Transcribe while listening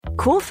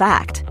Cool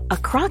fact, a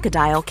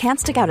crocodile can't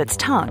stick out its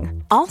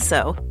tongue.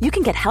 Also, you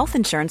can get health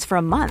insurance for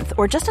a month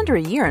or just under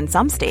a year in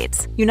some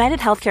states. United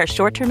Healthcare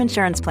short-term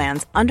insurance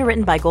plans,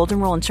 underwritten by Golden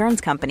Rule Insurance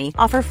Company,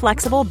 offer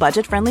flexible,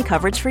 budget-friendly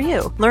coverage for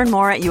you. Learn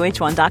more at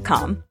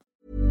uh1.com.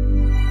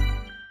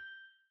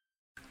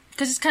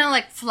 Because it's kind of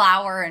like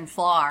flower and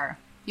flour.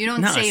 You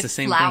don't say it's the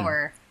same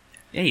flower.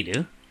 Thing. Yeah, you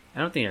do. I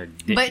don't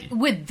think they're... But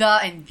with the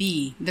and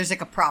the, there's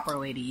like a proper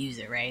way to use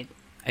it, right?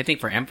 I think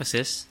for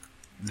emphasis,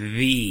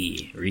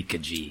 the Rika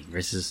G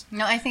versus...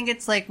 No, I think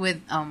it's like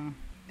with,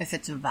 if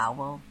it's a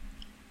vowel.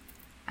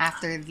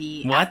 After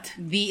the... What?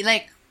 The,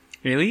 like...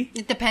 Really?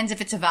 It depends if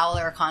it's a vowel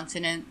or a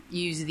consonant.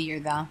 You use the or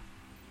the.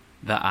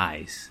 The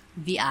eyes.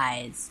 The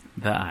eyes.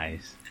 The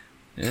eyes.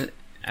 I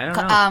don't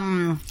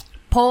know.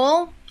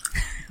 Poll?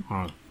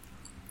 Oh,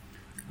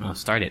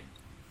 start it.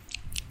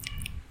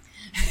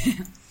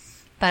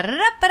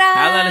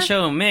 Hello,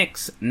 Show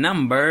mix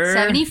number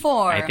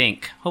 74. I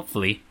think.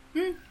 Hopefully.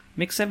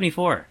 Mix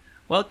 74.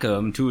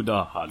 Welcome to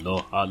the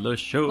Hello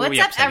Show. What's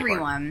up,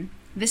 everyone?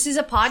 This is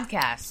a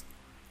podcast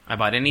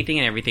about anything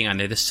and everything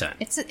under the sun.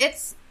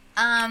 It's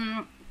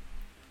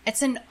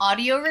an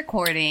audio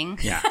recording.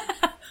 Yeah.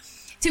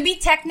 To be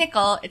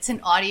technical, it's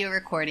an audio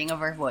recording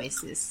of our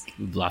voices.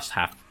 We've lost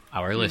half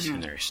our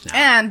listeners now.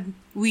 And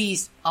we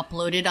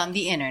upload it on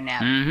the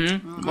internet.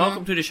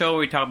 Welcome to the show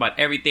where we talk about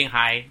everything.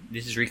 Hi,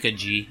 this is Rika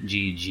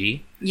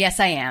G. Yes,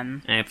 I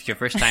am. And if it's your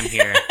first time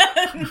here...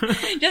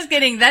 Just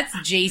kidding, that's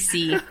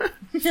JC.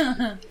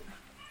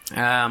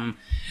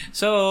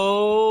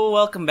 So,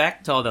 welcome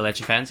back to all the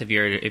Leche fans. If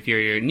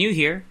you're new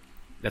here,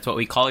 that's what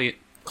we call you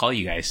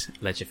guys,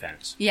 Leche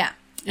fans. Yeah,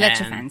 Leche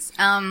fans.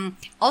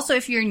 Also,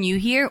 if you're new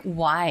here,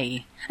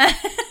 why?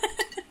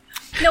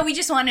 No, we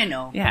just want to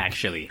know. Yeah,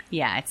 actually.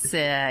 Yeah, it's,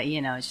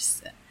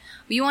 just...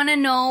 we want to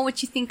know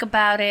what you think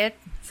about it.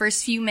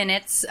 First few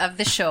minutes of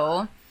the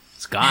show.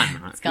 It's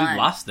gone. It's gone. We've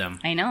lost them.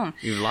 I know.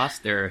 We've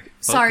lost their focus.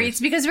 Sorry,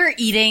 it's because we're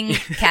eating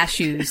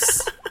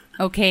cashews.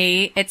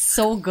 Okay? It's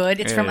so good.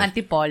 It's from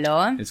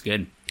Antipolo. It's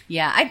good.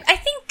 Yeah, I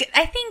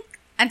think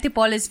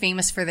Antipolo is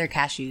famous for their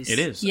cashews. It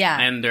is. Yeah.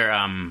 And their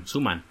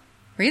suman.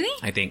 Really?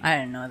 I think. I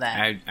didn't know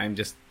that. I'm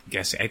just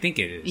guessing. I think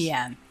it is.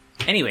 Yeah.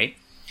 Anyway,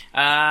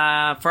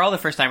 for all the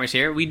first timers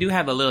here, we do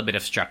have a little bit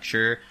of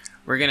structure.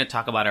 We're going to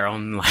talk about our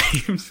own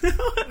lives. This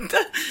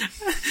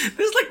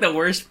is like the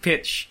worst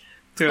pitch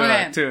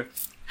to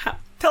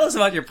tell us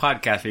about your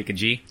podcast, Rika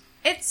G.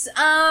 It's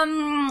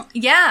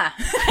yeah.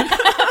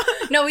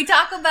 No, we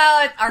talk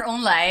about our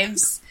own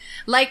lives.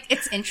 Like,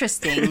 it's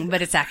interesting,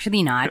 but it's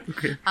actually not.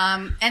 Okay.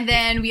 And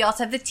then we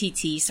also have the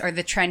TTs, or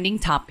the trending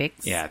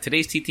topics. Yeah,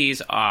 today's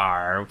TTs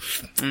are...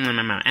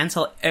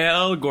 Ansel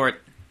Elgort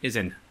is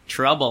in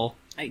trouble.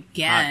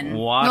 Again.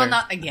 Water. No,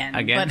 not again.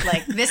 Again? But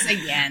like this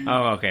again.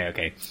 Oh,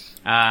 okay.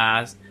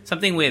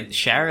 Something with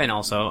Sharon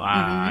also.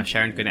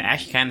 Sharon Cuneta,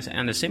 actually kind of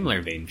on a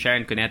similar vein.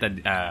 Sharon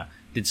Cuneta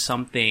did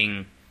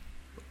something...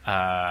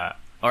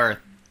 or...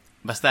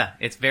 Basta.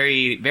 It's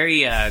very,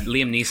 very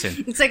Liam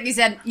Neeson. It's like you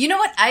said, you know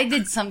what? I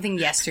did something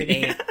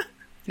yesterday.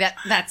 Yeah.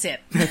 That's it.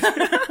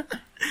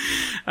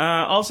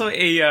 Also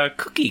a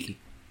cookie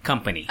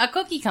company. A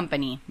cookie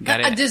company.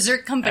 A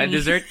dessert company. A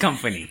dessert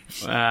company.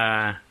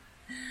 That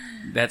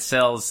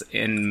sells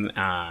in...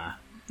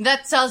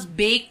 that sells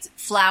baked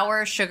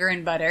flour, sugar,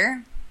 and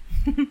butter.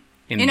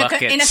 In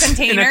buckets. In a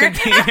container. In a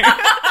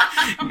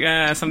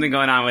container. Something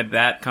going on with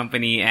that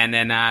company. And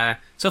then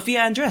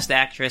Sophia Andres, the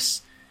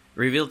actress...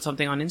 revealed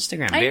something on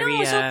Instagram. I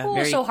know, so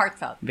cool, so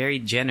heartfelt. Very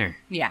Jenner.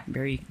 Yeah.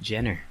 Very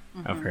Jenner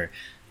of her.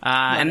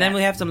 And then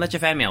we have some Leche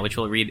fan mail, which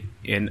we'll read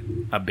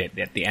in a bit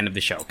at the end of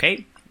the show,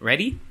 okay?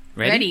 Ready?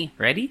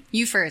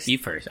 You first.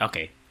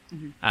 Okay.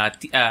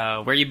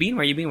 Where you been?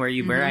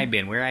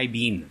 Where I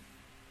been?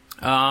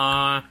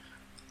 Can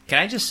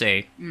I just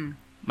say,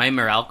 my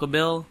Meralco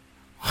bill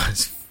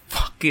was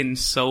fucking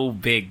so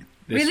big.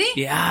 Really?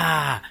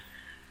 Yeah.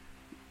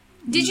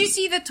 Did you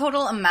see the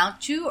total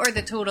amount to or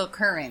the total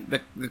current?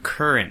 The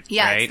current,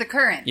 yeah, right? It's the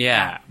current.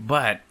 Yeah,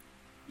 but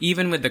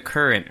even with the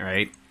current,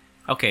 right?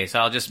 Okay, so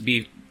I'll just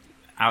be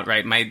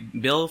outright. My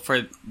bill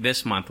for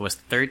this month was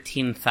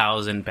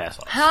 13,000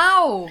 pesos.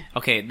 How?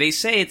 Okay, they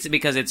say it's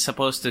because it's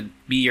supposed to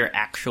be your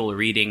actual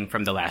reading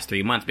from the last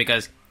 3 months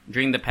because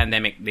during the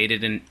pandemic, they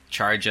didn't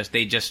charge us.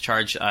 They just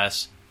charged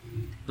us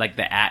like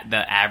the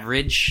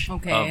average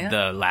of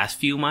the last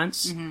few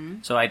months.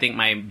 So I think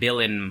my bill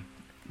in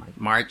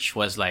March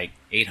was like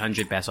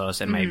 800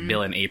 pesos and my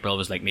bill in April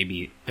was like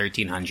maybe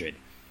 1,300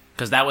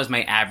 because that was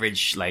my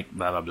average, like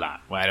blah blah blah.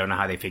 Well, I don't know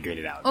how they figured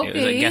it out. It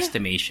was a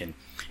guesstimation.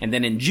 And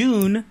then in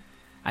June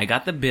I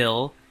got the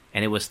bill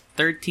and it was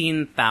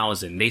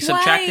 13,000. They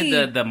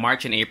subtracted the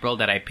March and April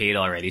that I paid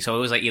already, so it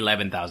was like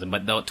 11,000,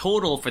 but the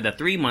total for the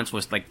 3 months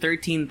was like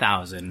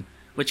 13,000,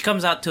 which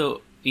comes out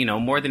to,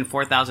 more than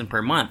 4,000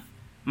 per month.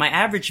 My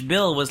average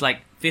bill was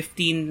like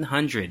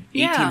 1,500,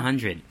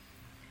 1,800.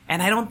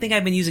 And I don't think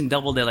I've been using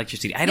double the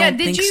electricity. I don't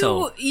think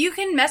so. You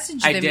can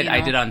message them. I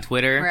did on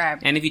Twitter. Right.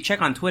 And if you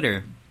check on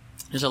Twitter,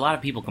 there's a lot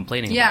of people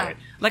complaining about it.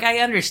 Like, I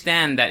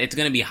understand that it's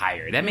going to be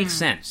higher. That makes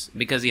sense.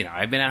 Because,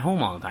 I've been at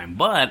home all the time.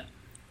 But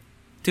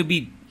to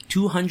be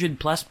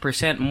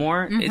 200+%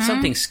 more, it's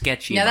something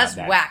sketchy. Yeah, about that's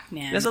that. whack,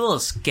 man. That's a little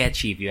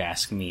sketchy if you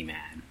ask me,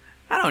 man.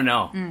 I don't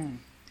know.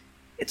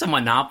 It's a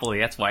monopoly,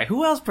 that's why.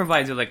 Who else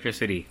provides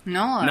electricity?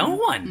 No one. No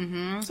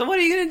one. So what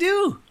are you going to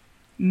do?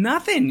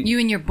 Nothing. You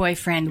and your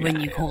boyfriend when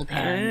you hold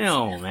hands. I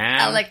know,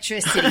 man.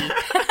 Electricity.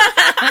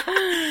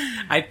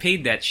 I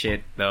paid that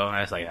shit, though.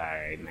 I was like, all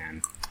right,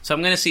 man. So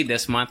I'm going to see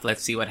this month.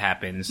 Let's see what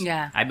happens.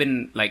 Yeah. I've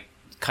been, like,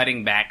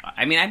 cutting back.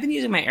 I mean, I've been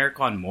using my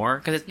aircon more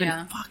because it's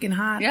been fucking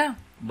hot. Yeah.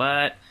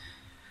 But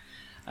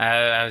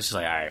I was just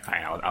like, all right,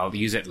 fine. I'll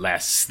use it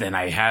less than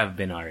I have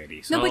been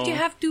already. So, No, but you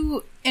have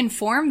to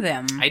inform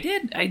them. I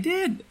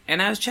did.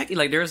 And I was checking,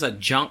 like, there was a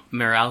junk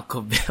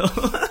Meralco bill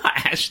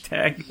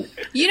hashtag.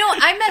 You know,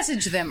 I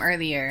messaged them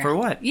earlier. For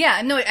what?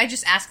 Yeah, no, I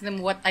just asked them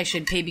what I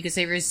should pay because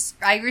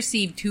I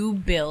received 2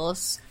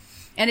 bills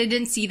and I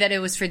didn't see that it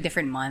was for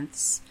different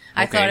months.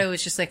 I thought it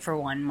was just like for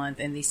 1 month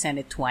and they sent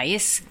it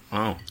twice.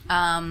 Oh.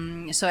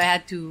 So I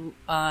had to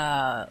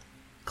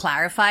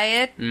clarify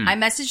it. I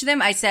messaged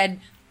them. I said,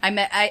 and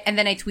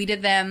then I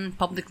tweeted them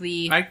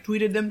publicly. I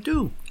tweeted them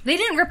too. They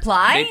didn't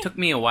reply? They took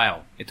me a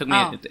while. It took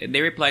me.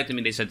 They replied to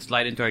me. They said,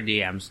 slide into our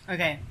DMs.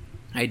 Okay.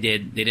 I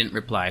did. They didn't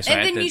reply. So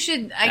And I then had to, you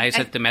should... I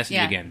sent the message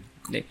again.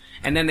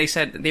 And then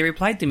they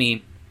replied to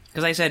me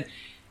because I said,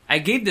 I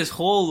gave this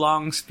whole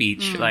long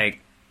speech, like,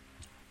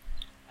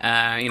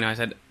 I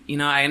said,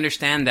 I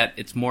understand that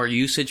it's more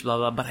usage, blah,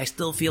 blah, but I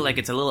still feel like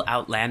it's a little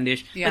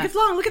outlandish. Yeah. Like, it's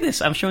long. Look at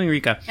this. I'm showing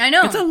Rika. I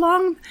know. It's a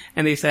long...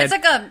 And they said... It's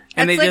like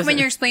when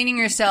you're explailing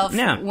yourself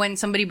when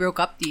somebody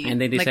broke up to you.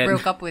 And they said...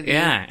 broke up with you.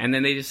 Yeah. And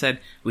then they just said,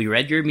 we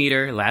read your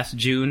meter last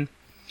June,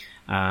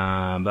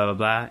 blah, blah,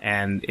 blah.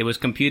 And it was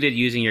computed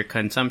using your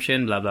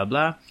consumption, blah, blah,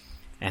 blah.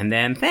 And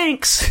then,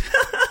 thanks.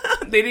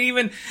 They didn't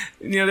even...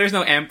 there's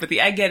no empathy.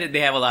 I get it.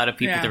 They have a lot of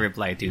people to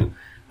reply to.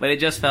 But it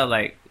just felt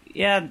like,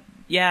 yeah,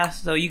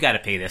 so you got to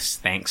pay this.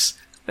 Thanks.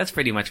 That's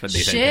pretty much what they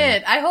said.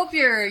 Shit. I hope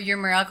your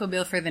Meralco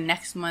bill for the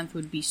next month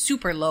would be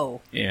super low.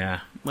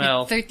 Yeah.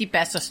 Well, like 30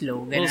 pesos low.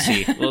 We'll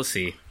see. We'll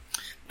see.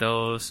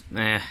 Those.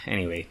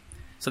 Anyway.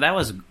 So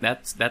that's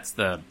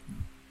the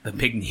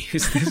big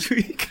news this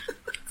week.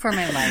 For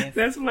my life.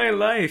 That's my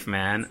life,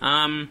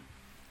 man.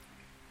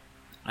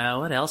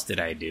 What else did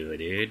I do,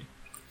 dude?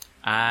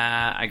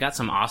 I got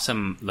some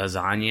awesome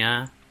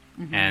lasagna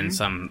and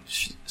some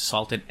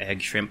salted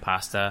egg shrimp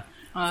pasta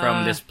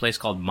from this place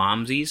called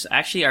Momsy's.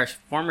 Actually, our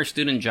former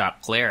student job,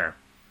 Claire,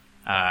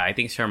 I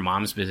think it's her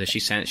mom's business.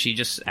 She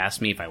just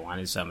asked me if I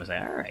wanted some. I was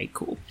like, all right,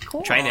 cool.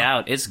 Try it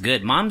out. It's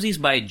good. Momsy's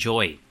by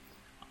Joy.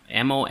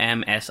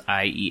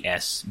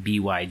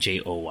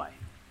 MOMSIESBYJOY.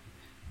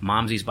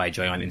 Momsy's by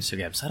Joy on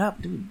Instagram. Shut up,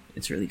 dude.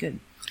 It's really good.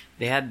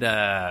 They had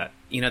the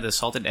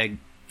salted egg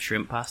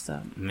shrimp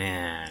pasta.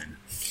 Man.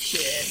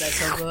 Shit, that's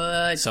so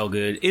good. So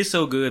good. It's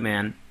so good,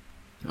 man.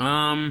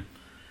 I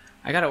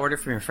got an order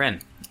from your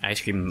friend. Ice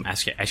cream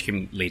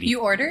lady. You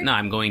ordered? No,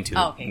 I'm going to.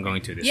 Oh, okay. I'm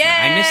going to this. Yeah!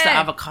 I missed the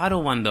avocado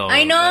one though.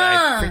 I know.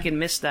 I freaking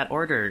missed that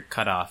order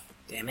cutoff.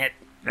 Damn it.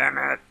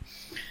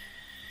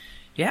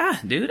 Yeah,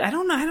 dude. I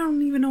don't know. I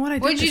don't even know what I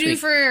did. What'd you do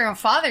for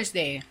Father's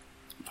Day?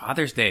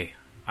 Father's Day.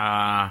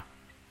 I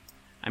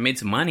made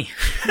some money.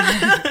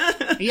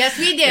 Yes,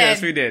 we did.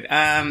 Yes, we did.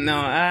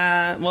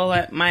 I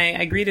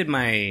greeted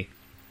my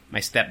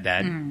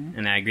stepdad,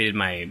 and I greeted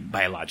my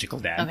biological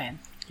dad. Okay.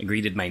 I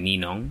greeted my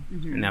ninong,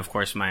 and of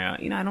course my, I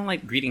don't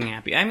like greeting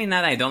happy. I mean,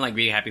 not that I don't like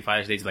greeting Happy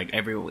Father's Day. It's like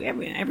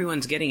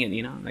everyone's getting it,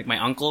 like my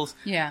uncles.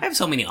 Yeah. I have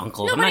so many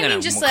uncles. No, I'm but not I mean,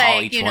 gonna just call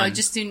like, each one.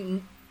 just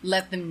to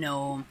let them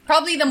know.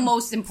 Probably the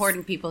most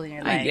important people in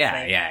your life.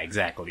 Yeah,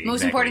 exactly.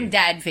 Most important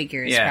dad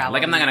figures, Yeah, probably.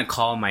 like I'm not gonna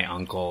call my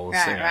uncles,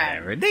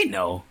 Right, whatever. They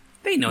know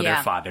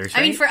their fathers,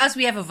 right? I mean, for us,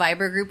 we have a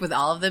Viber group with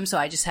all of them, so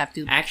I just have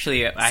to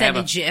actually send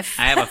a GIF.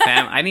 I have a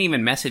fam. I didn't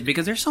even message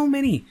because there's so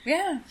many.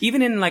 Yeah.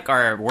 Even in like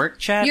our work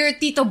chat. Your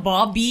Tito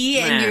Bobby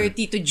and your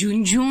Tito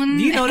Junjun.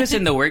 Do you notice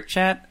in the work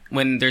chat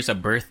when there's a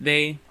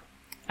birthday,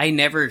 I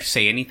never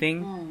say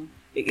anything.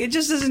 It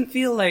just doesn't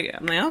feel like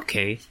I'm like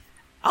okay.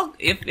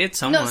 If it's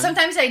someone. No,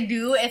 sometimes I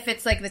do if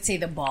it's like, let's say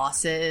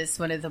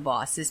one of the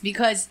bosses,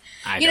 because,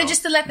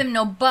 just to let them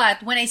know.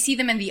 But when I see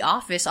them in the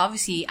office,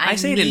 obviously, I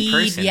say it in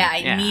person. Yeah,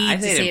 I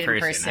need to say it in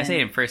person. I say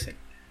it in person.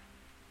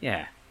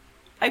 Yeah.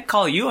 I'd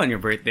call you on your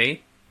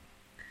birthday.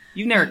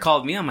 You've never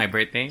called me on my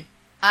birthday.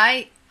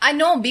 I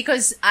know,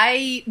 because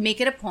I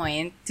make it a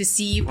point to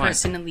see you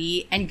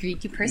personally and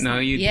greet you personally. No,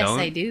 you don't? Yes,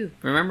 I do.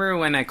 Remember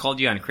when I called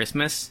you on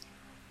Christmas?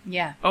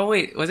 Yeah. Oh,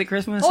 wait. Was it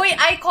Christmas? Oh, wait.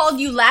 I called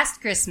you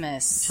last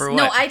Christmas. For what?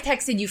 No, I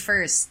texted you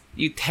first.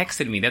 You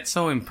texted me. That's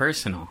so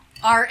impersonal.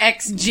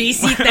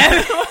 RXJC.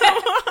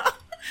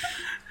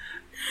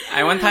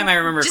 One time I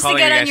remember just calling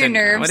to get you. on your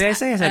nerves. What did I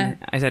say? I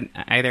said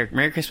either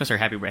Merry Christmas or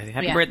Happy Birthday.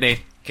 Happy birthday.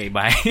 Okay,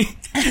 bye.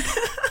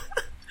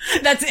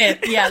 That's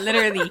it. Yeah,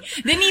 literally.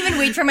 Didn't even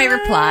wait for my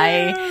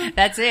reply.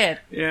 That's it.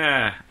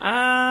 Yeah.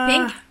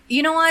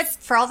 You know what?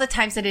 For all the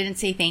times I didn't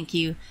say thank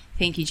you,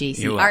 JC.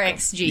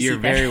 RXJC. You're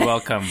very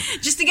welcome.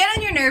 Just to get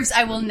on your nerves,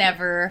 I will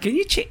never. Can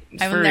you change?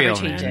 I will never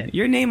change it.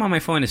 Your name on my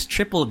phone is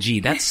Triple G.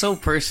 That's so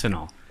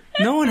personal.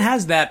 No one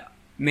has that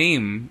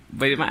name,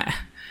 but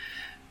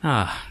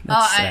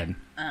That's sad.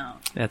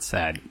 That's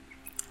sad.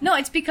 No,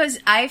 it's because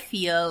I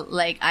feel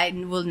like I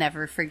will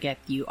never forget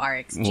you,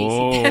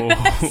 RXJC.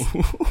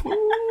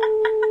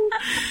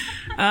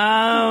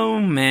 Oh,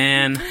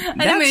 man.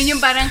 Alam mo yun, yung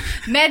parang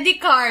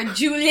Medicard,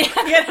 Julia.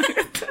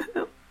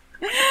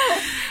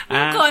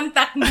 Yung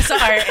contact mo sa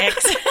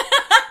RX.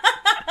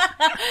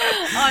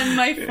 On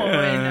my phone.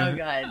 Oh,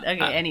 God.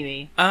 Okay,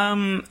 anyway.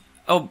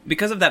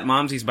 Because of that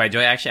Momsies by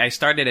Joy, actually, I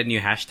started a new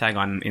hashtag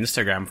on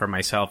Instagram for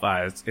myself.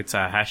 It's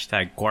a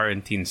hashtag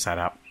quarantine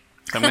setup.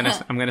 So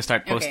I'm gonna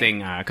start posting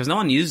because no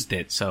one used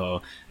it. So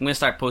I'm gonna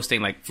start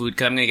posting like food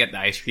because I'm gonna get the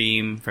ice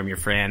cream from your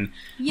friend.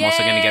 Yay! I'm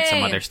also gonna get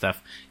some other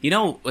stuff. You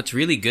know what's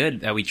really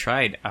good that we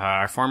tried?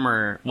 Our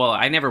former, well,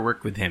 I never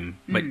worked with him,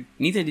 but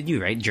neither did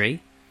you, right,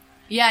 Dre?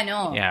 Yeah,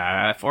 no.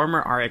 Yeah, former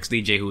RX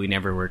DJ who we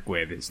never worked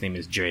with. His name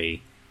is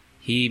Dre.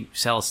 He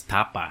sells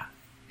tapa.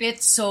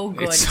 It's so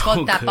good. It's called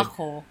so Tapa good.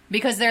 Ko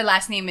because his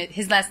last name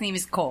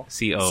is Ko.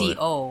 C-O.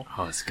 C-O.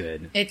 Oh, it's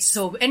good. It's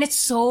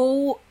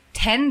so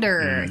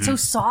tender. It's so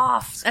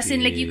soft. As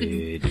in, like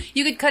you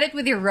could cut it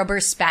with your rubber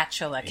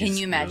spatula. Can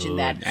you imagine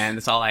that? And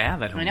that's all I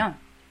have at home. I know.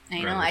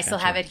 I still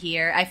have it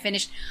here. I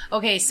finished.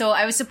 Okay, so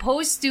I was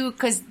supposed to,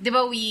 because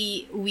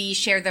we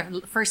shared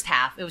the first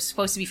half. It was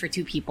supposed to be for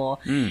 2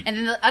 people, and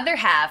then the other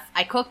half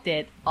I cooked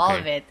it, all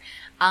of it,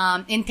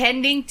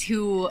 intending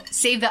to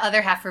save the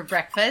other half for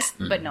breakfast.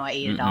 But no, I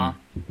ate it all.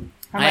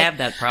 I have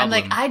that problem.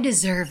 I'm like, I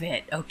deserve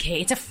it.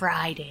 Okay, it's a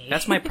Friday.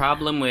 That's my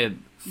problem with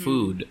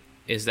food.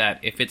 Is that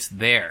if it's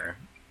there,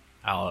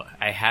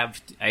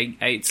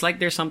 it's like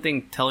there's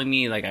something telling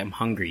me like I'm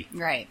hungry.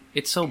 Right.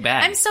 It's so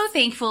bad. I'm so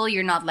thankful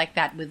you're not like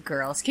that with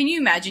girls. Can you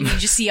imagine you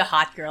just see a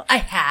hot girl? I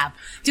have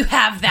to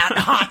have that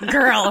hot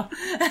girl.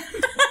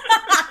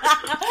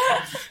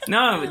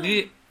 No,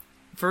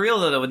 for real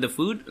though, with the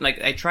food,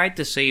 like I tried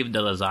to save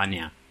the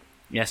lasagna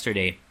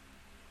yesterday.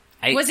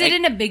 Was it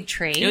in a big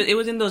tray? It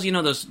was in those,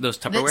 those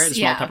Tupperware, the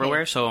small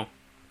Tupperware. Okay. So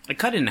I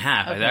cut it in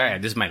half. Okay. All right,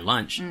 this is my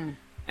lunch.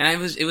 And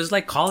it was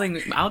like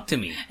calling out to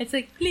me. It's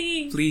like,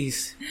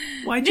 please.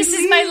 Why'd this you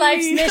is my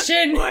life's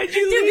mission. Why'd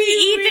you to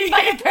be eaten by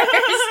a person.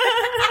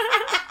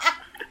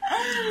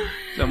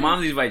 The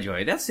Momsies by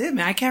Joy. That's it,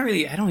 man. I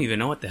don't even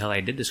know what the hell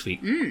I did this week.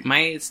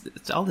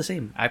 It's all the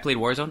same. I played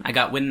Warzone. I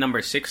got win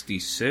number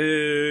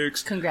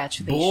 66.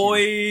 Congratulations.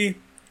 Boy.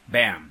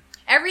 Bam.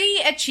 Every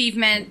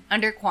achievement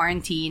under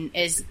quarantine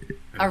is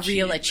a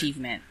real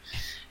achievement.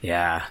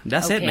 Yeah,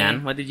 that's it,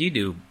 man. What did you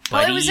do, buddy?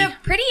 Well, it was a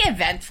pretty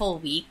eventful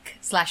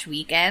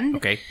week/weekend.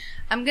 Okay.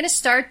 I'm going to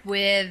start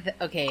with,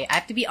 I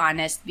have to be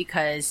honest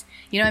because,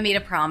 I made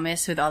a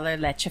promise with all our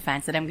Leche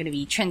fans that I'm going to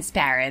be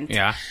transparent.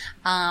 Yeah.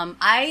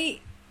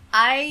 I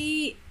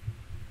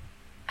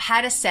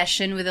had a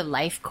session with a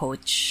life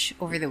coach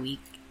over the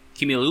week.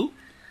 Kimilu?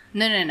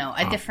 No.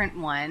 A different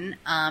one.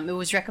 It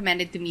was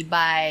recommended to me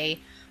by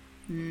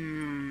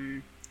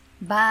Marky.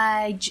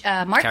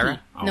 Kara?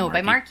 No, Marky.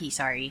 By Marky,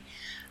 sorry.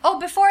 Oh,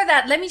 before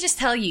that, let me just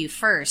tell you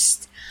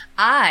first.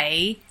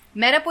 I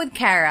met up with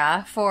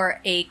Kara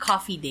for a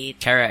coffee date.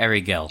 Kara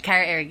Erigel.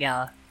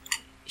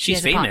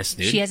 She's famous,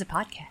 dude. She has a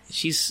podcast.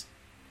 She's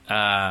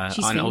on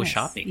famous. O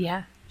Shopping.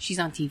 Yeah, she's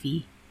on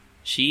TV.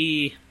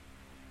 She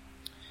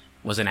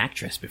was an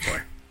actress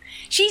before.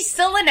 She's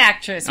still an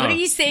actress. What are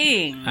you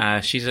saying?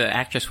 She's an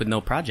actress with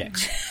no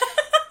projects.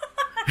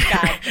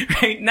 God.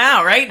 Right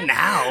now.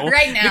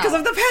 Because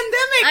of the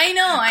pandemic. I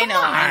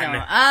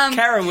know.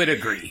 Kara would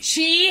agree.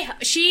 She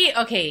has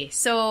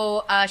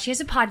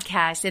a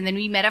podcast, and then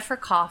we met up for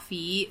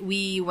coffee.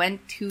 We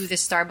went to the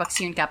Starbucks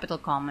here in Capitol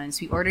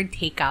Commons. We ordered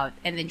takeout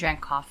and then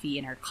drank coffee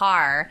in her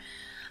car.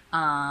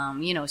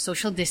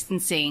 Social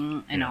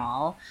distancing and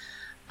all.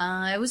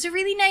 It was a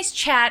really nice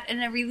chat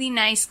and a really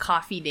nice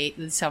coffee date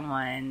with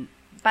someone.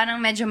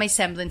 Parang medyo may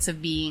semblance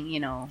of being,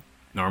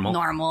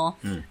 normal,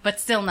 but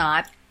still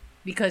not.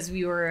 Because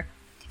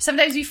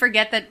sometimes we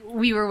forget that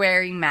we were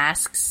wearing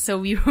masks. So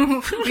we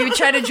would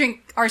try to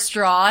drink our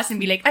straws and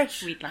be like, ay,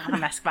 wait lang,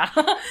 naka-mask pa.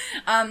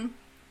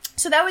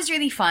 So that was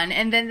really fun.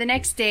 And then the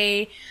next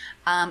day,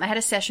 I had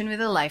a session with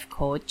a life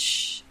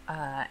coach,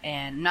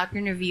 and not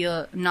gonna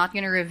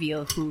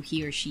reveal who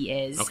he or she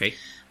is. Okay.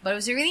 But it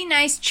was a really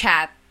nice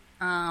chat.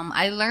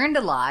 I learned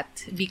a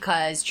lot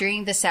because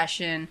during the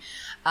session,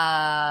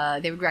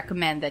 they would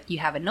recommend that you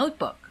have a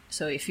notebook.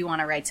 So if you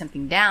want to write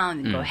something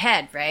down, then go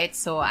ahead, right?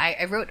 So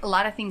I wrote a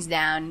lot of things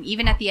down.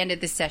 Even at the end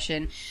of the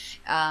session,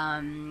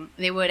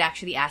 they would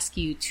actually ask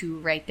you to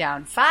write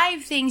down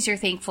 5 things you're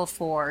thankful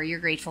for,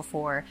 you're grateful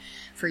for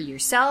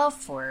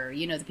yourself, for,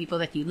 the people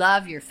that you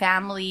love, your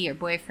family, your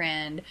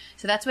boyfriend.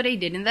 So that's what I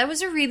did. And that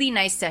was a really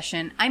nice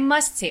session. I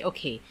must say,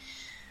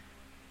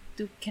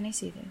 can I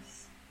say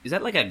this? Is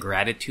that like a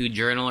gratitude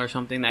journal or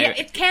something? Yeah,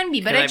 it can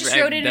be, but I just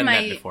wrote it in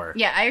my...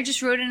 Yeah, I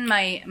just wrote it in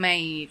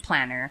my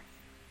planner.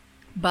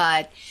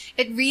 But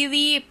it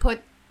really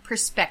put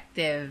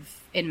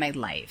perspective in my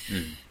life.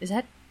 Is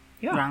that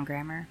wrong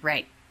grammar?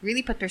 Right.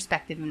 Really put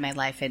perspective in my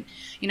life. And,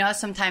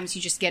 sometimes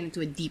you just get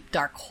into a deep,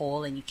 dark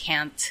hole and you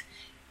can't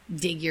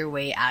dig your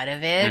way out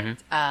of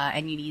it.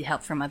 And you need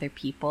help from other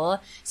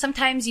people.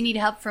 Sometimes you need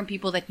help from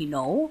people that you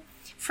know.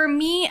 For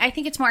me, I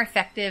think it's more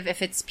effective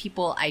if it's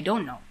people I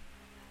don't know.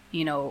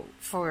 You know,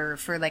 for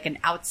like an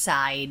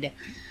outside,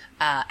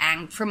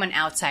 from an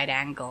outside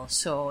angle.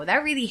 So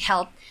that really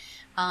helped.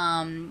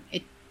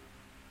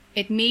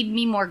 It made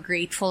me more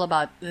grateful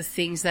about the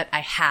things that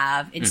I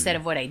have instead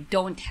of what I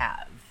don't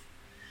have.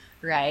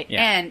 Right?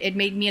 Yeah. And it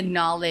made me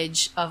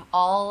acknowledge of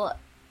all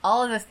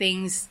of the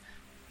things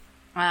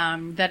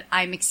that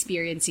I'm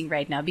experiencing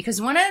right now.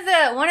 Because one of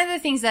the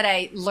things that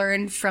I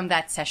learned from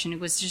that session, it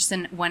was just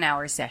an 1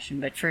 hour session,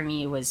 but for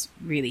me it was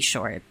really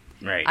short.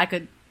 Right. I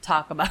could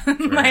talk about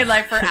my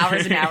life for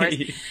hours and hours.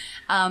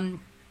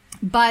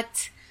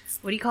 But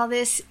what do you call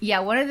this? Yeah,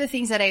 one of the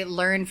things that I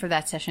learned from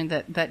that session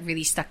that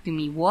really stuck to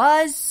me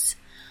was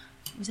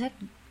that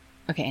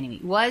okay, anyway,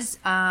 was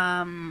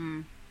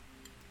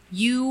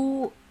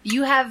you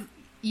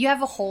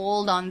have a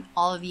hold on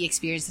all of the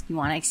experience that you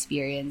want to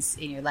experience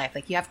in your life.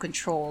 Like, you have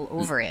control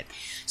over it.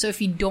 So if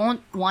you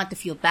don't want to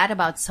feel bad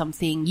about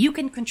something, you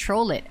can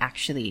control it,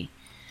 actually.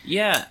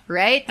 Yeah.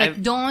 Right?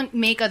 Like, don't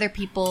make other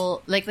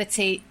people, like, let's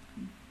say,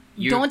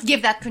 don't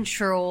give that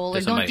control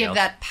or don't give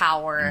that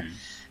power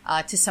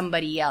to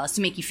somebody else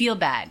to make you feel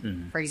bad,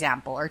 for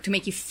example, or to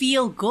make you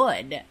feel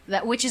good.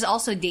 Which is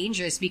also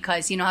dangerous,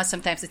 because you know how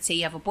sometimes, let's say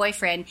you have a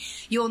boyfriend,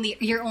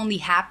 you're only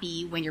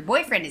happy when your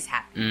boyfriend is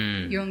happy.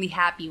 You're only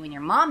happy when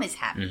your mom is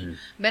happy.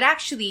 But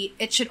actually,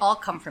 it should all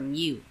come from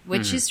you,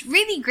 which is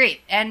really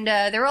great. And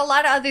there are a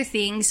lot of other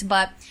things,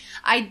 but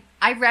I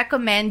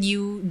recommend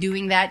you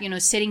doing that, you know,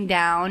 sitting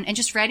down and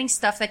just writing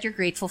stuff that you're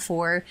grateful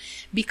for,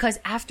 because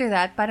after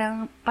that,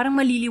 parang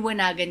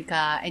maliliwanagan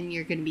ka, and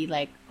you're gonna be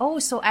like, oh,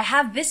 so I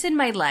have this in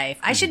my life.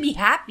 I should be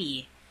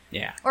happy.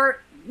 Yeah.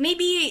 Or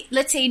maybe,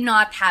 let's say,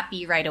 not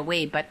happy right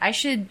away, but I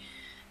should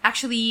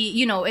actually,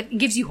 you know, it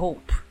gives you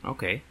hope.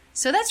 Okay.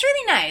 So that's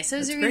really nice. It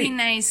was that's a really great.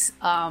 Nice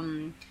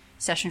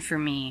session for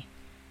me.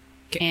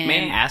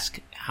 May I ask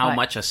how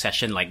much a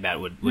session like that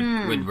would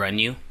run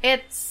you?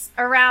 It's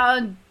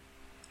around,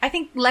 I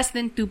think, less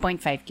than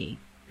 2.5K.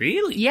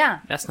 Really? Yeah.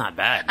 That's not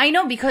bad. I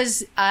know,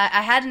 because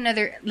I had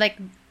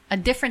a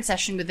different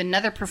session with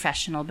another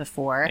professional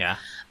before. Yeah.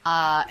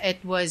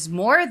 It was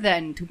more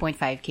than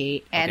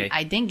 2.5K, and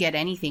I didn't get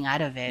anything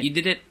out of it. You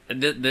did it,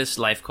 this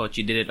life coach,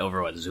 you did it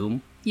over what,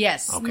 Zoom?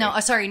 Yes. Okay. No,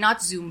 sorry,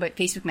 not Zoom, but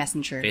Facebook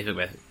Messenger.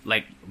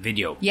 Like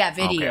video. Yeah,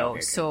 video.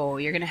 Okay. So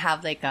you're gonna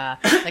have like a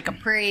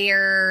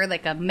prayer,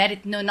 like a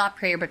not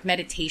prayer, but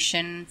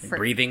meditation for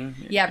breathing.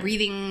 Yeah,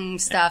 breathing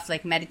stuff,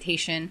 like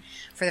meditation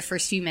for the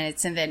first few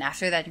minutes, and then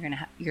after that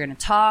you're gonna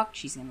talk.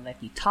 She's gonna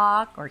let you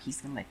talk, or he's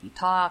gonna let you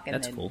talk. And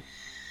That's cool.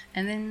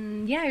 And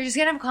then you're just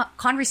gonna have a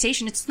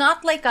conversation. It's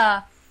not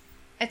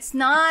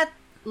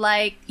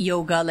like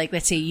yoga. Like,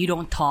 let's say you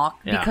don't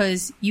talk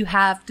because you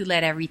have to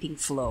let everything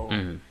flow.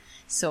 Mm-hmm.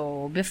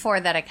 So before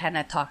that, I kind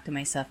of talked to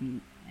myself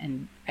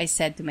and I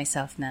said to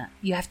myself,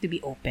 you have to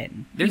be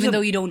open, even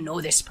though you don't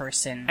know this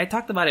person. I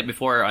talked about it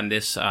before on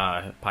this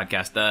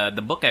podcast.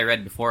 The book I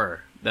read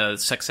before, the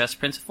Success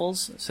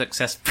Principles. The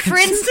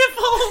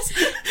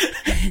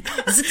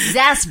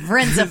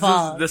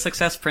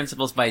Success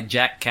Principles by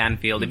Jack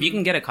Canfield. If you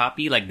can get a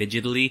copy, like,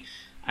 digitally,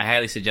 I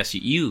highly suggest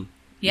you,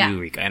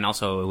 Rika, and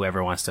also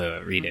whoever wants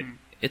to read it.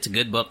 It's a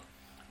good book.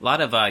 A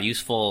lot of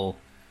useful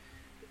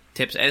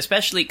tips,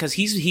 especially because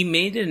he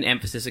made an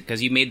emphasis,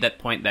 because you made that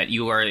point that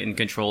you are in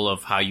control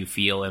of how you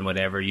feel and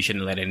whatever. You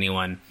shouldn't let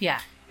anyone.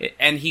 Yeah.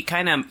 And he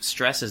kind of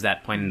stresses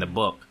that point in the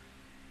book.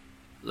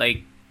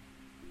 Like,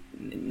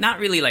 not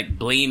really like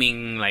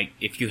blaming, like,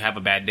 if you have a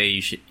bad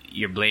day,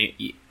 you're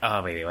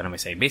oh, wait, what am I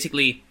saying?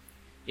 Basically,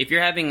 if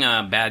you're having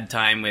a bad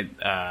time with,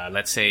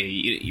 let's say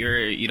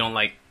you don't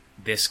like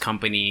this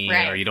company,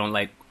 or you don't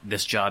like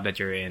this job that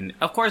you're in.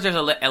 Of course, there's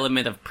an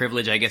element of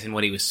privilege, I guess, in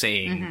what he was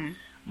saying. Mm-hmm.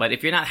 But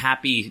if you're not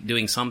happy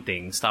doing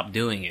something, stop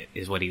doing it,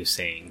 is what he was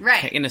saying.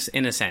 Right. In a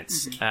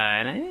sense.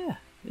 Mm-hmm.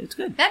 It's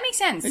good. That makes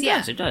sense.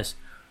 It does.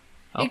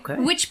 Okay.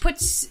 Which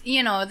puts,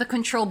 the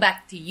control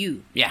back to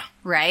you. Yeah.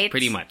 Right?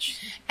 Pretty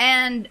much.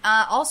 And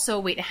also,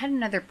 wait, I had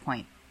another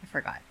point. I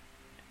forgot.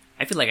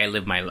 I feel like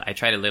I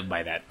try to live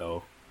by that,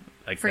 though.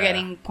 Like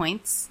forgetting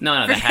points?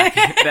 No, the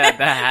happiness.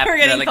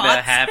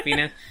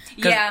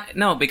 Yeah.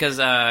 No, because,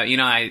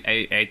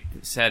 I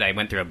said I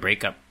went through a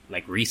breakup,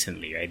 like,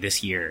 recently, right?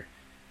 This year.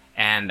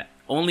 And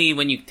only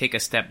when you take a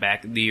step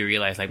back do you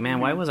realize, like,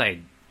 man, why was I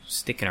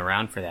sticking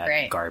around for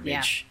that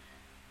garbage?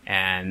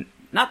 Yeah. And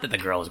not that the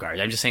girl was garbage.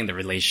 I'm just saying the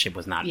relationship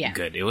was not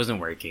good. It wasn't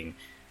working.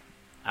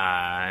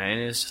 And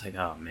it's just like,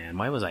 oh, man,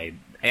 why was I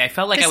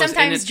felt like I was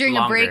sometimes in it during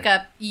longer. a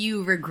breakup,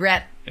 you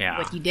regret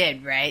what you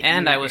did, right?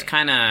 And I was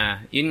kind of,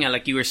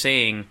 like you were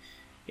saying,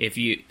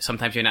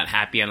 sometimes you're not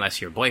happy unless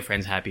your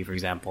boyfriend's happy, for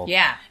example.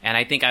 Yeah. And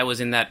I think I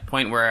was in that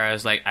point where I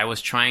was like, I was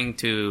trying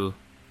to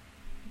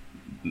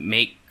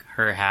make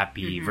her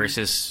happy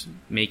versus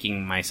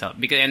making myself,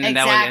 because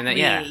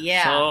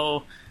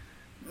so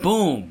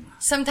boom.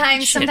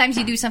 Sometimes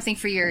you do something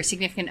for your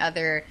significant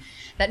other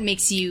that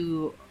makes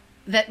them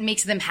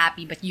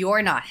happy, but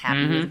you're not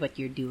happy with what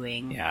you're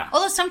doing. Yeah.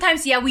 Although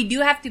sometimes we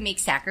do have to make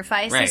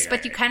sacrifices,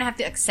 but you right. kind of have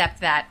to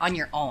accept that on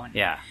your own.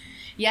 Yeah.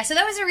 Yeah, so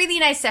that was a really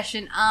nice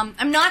session.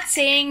 I'm not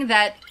saying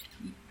that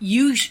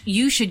you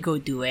should go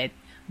do it,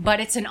 but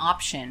it's an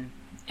option.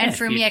 And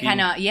for me, I kind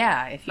of, if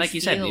you like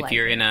you said, if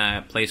you're in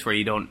a place where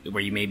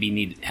you maybe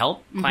need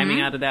help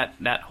climbing out of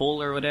that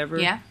hole or whatever.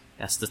 Yeah.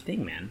 That's the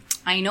thing, man.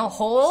 I know,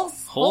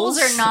 holes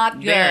are not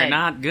good. They're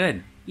not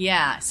good.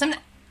 Yeah.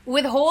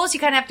 With holes, you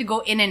kind of have to go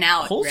in and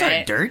out, Holes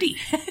right? are dirty.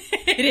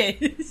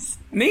 It is.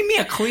 Name me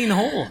a clean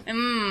hole.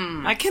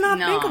 I cannot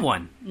think of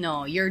one.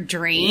 No, your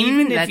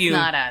drain, that's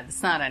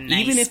not a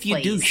nice even if you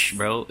place. douche,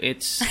 bro,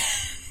 it's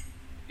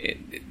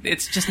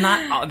just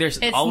not, there's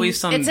always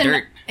some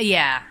dirt.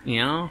 Yeah. You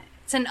know?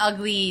 It's an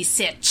ugly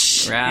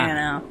sitch. Yeah. You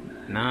know?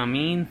 Nah, I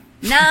mean.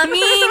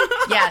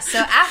 Yeah, so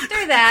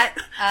after that,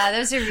 that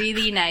was a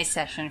really nice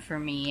session for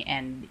me.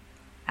 And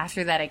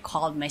after that, I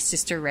called my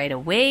sister right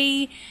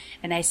away.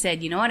 And I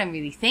said, you know what, I'm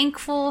really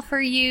thankful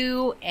for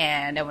you.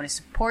 And I want to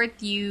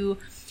support you.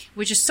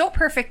 Which is so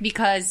perfect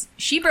because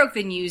she broke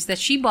the news that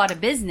she bought a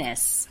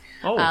business.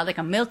 Like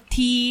a milk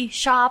tea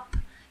shop.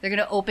 They're going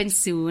to open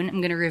soon.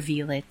 I'm going to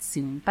reveal it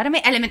soon. Para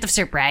may element of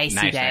surprise,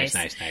 you guys.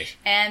 Nice.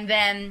 And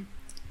then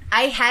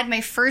I had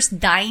my first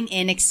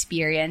dine-in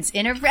experience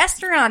in a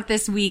restaurant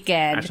this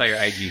weekend. I saw your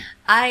IG.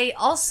 I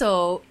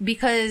also,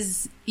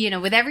 because,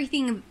 with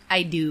everything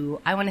I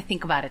do, I want to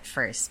think about it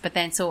first. But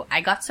then, so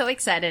I got so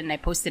excited and I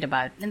posted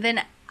about it. And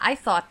then I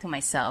thought to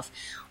myself,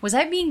 was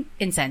I being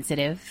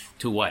insensitive?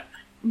 To what?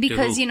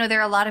 Because, there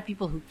are a lot of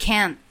people who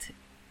can't,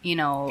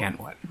 Can't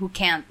what? who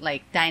can't,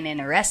 like, dine in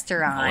a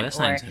restaurant. Oh, that's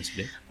not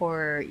insensitive.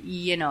 Or,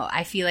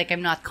 I feel like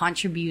I'm not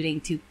contributing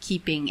to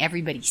keeping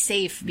everybody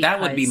safe. Because, that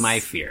would be my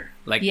fear.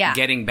 Like,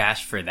 getting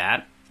bashed for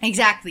that.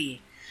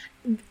 Exactly.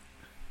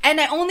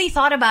 And I only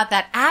thought about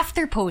that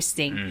after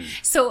posting.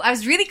 So I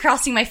was really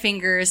crossing my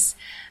fingers,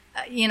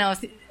 parang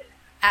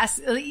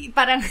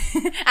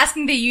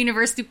asking the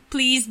universe to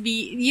please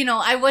be,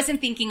 I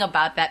wasn't thinking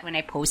about that when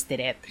I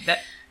posted it.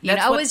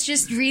 I was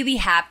just really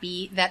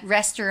happy that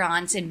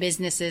restaurants and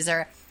businesses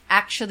are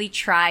actually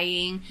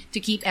trying to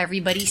keep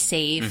everybody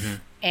safe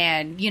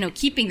and,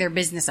 keeping their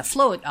business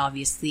afloat,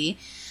 obviously.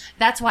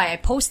 That's why I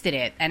posted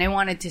it. And I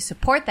wanted to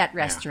support that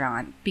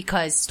restaurant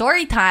because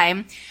story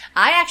time,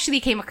 I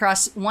actually came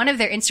across one of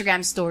their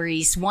Instagram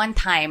stories one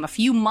time a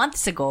few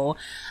months ago,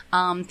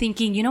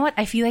 thinking, you know what?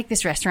 I feel like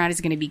this restaurant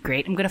is going to be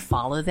great. I'm going to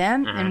follow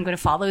them and I'm going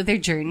to follow their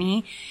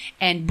journey.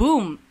 And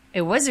boom,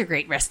 it was a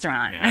great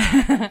restaurant.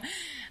 Yeah.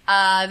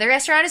 The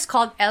restaurant is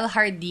called El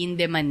Jardín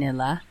de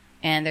Manila,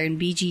 and they're in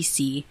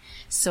BGC.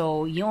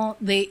 So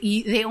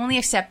they only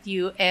accept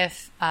you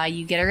if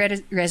you get a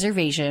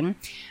reservation.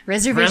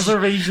 Reservation.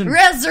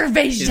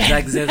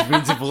 Success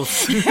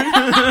principles.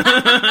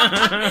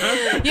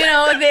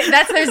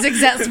 That's their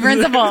success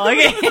principle.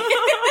 Okay.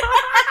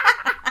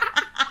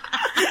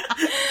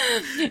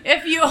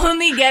 If you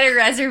only get a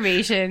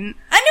reservation.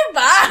 Ano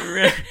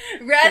ba?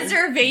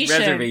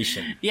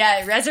 Reservation.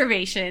 Yeah,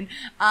 reservation.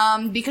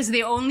 Because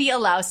they only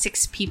allow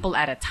 6 people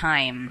at a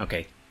time.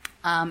 Okay.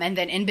 And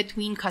then in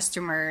between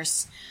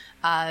customers,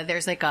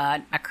 there's like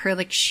an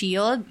acrylic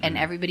shield and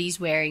everybody's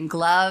wearing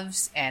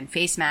gloves and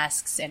face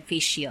masks and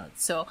face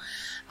shields. So,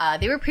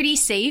 they were pretty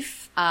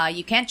safe.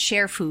 You can't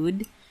share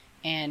food.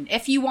 And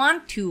if you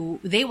want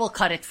to, they will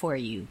cut it for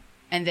you.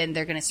 And then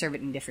they're going to serve it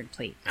in different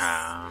plates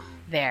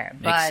there.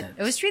 But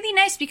it was really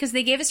nice because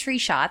they gave us free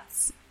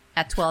shots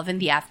at 12 in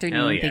the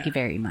afternoon. Yeah. Thank you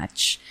very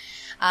much.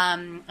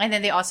 And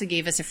then they also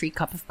gave us a free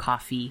cup of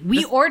coffee.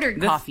 We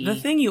ordered coffee. The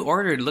thing you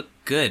ordered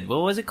looked good.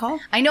 What was it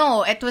called? I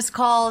know. It was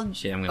called,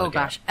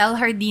 El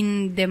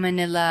Jardín de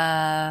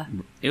Manila.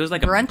 It was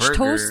like brunch a burger.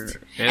 Toast.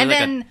 And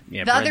then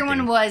the other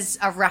one was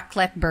a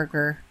raclette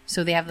burger.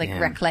 So they have like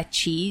raclette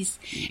cheese.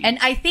 And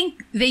I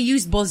think they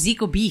used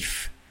Bolzico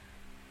beef.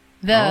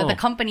 The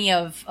company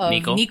of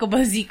Nico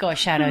Bolzico.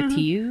 Shout out to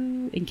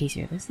you in case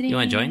you're listening. You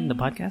want to join the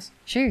podcast?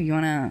 Sure. You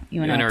wanna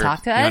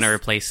talk to us? You want to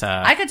replace?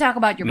 I could talk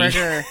about your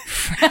burger.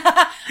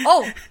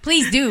 Oh,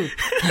 please do.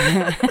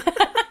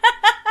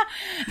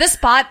 The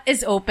spot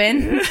is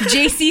open.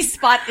 JC's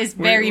spot is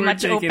very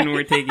much open.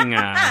 We're taking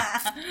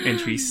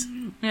entries.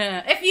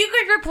 If you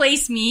could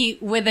replace me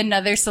with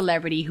another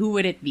celebrity, who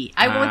would it be?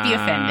 I won't be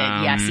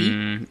offended.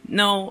 Yasi?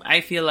 No,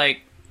 I feel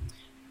like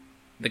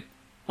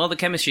the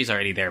chemistry's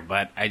already there,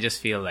 but I just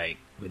feel like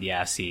with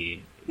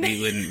Yasi, we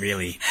wouldn't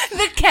really.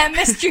 The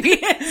chemistry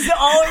is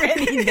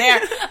already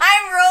there.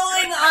 I'm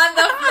rolling on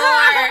the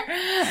floor.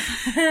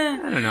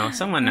 I don't know.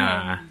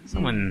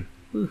 Someone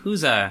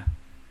who's a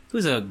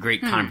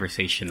great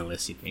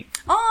conversationalist, you think?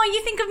 Oh,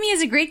 you think of me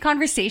as a great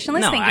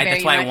conversationalist? No, Thank you very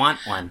that's why much. I want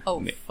one.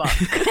 Oh, fuck.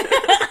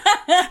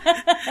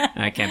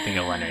 I can't think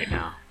of one right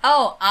now.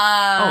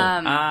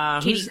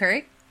 Katie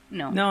Couric?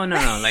 No.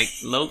 Like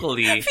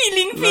locally.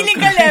 feeling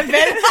ka level.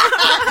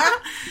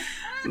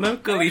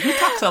 Locally, who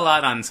talks a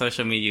lot on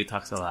social media?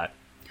 Talks a lot.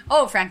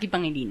 Oh, Frankie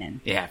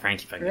Pangilinan. Yeah,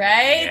 Frankie Pangilinan.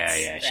 Right?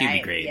 Yeah. She'd be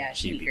great. Yeah,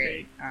 she'd be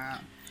great.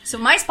 So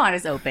my spot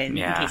is open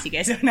in case you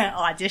guys want to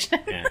audition.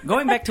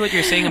 Going back to what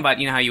you're saying about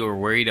how you were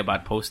worried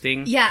about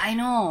posting. Yeah, I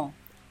know.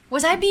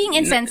 Was I being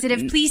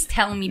insensitive? Please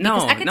tell me,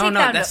 because I could take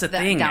down that's the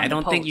thing. I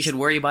don't think you post. should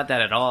worry about that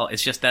at all.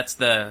 It's just that's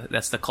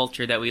the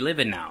culture that we live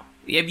in now.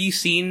 Have you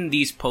seen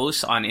these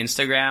posts on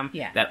Instagram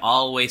that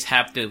always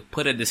have to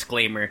put a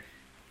disclaimer?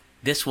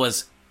 This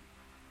was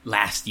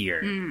last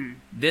year.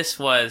 This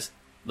was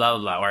blah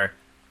blah blah, or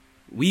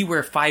we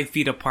were 5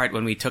 feet apart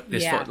when we took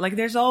this photo. Like,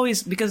 there's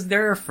always, because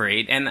they're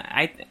afraid, and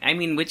I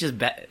mean, which is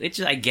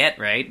I get,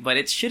 right? But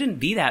it shouldn't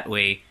be that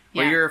way.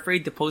 Where you're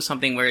afraid to post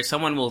something where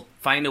someone will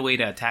find a way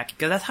to attack you.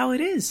 Because that's how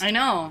it is. I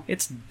know.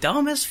 It's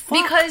dumb as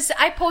fuck. Because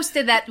I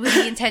posted that with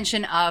the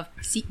intention of...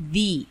 See,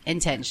 the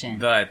intention.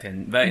 The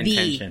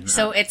intention.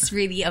 So it's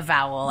really a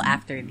vowel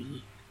after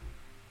the.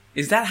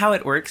 Is that how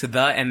it works? The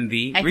and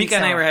the? Rika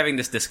and I were having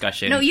this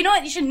discussion. No, you know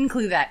what? You should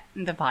include that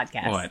in the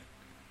podcast. What?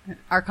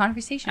 Our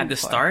conversation. At the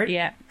start?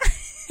 Yeah.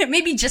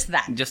 Maybe just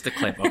that. Just the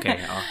clip. Okay.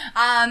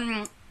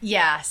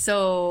 Yeah,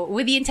 so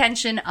with the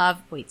intention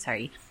of...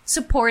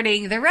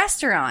 supporting the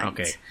restaurant.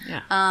 Okay.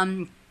 Yeah.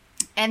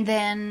 And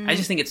then... I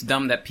just think it's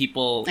dumb that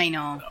people... I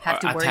know. Have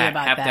to worry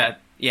about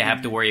that.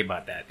 Have to worry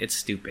about that. It's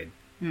stupid.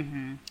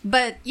 Mm-hmm.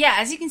 But yeah,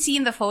 as you can see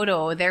in the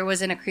photo, there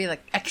was an acrylic.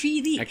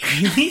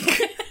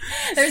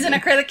 There's an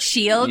acrylic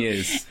shield.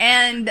 Yes.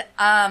 And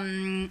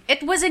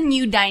it was a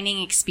new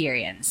dining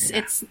experience.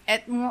 Yeah.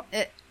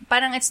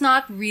 It's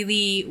not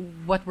really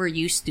what we're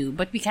used to,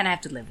 but we kind of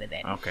have to live with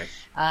it. Okay.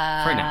 For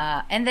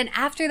now. And then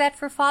after that,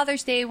 for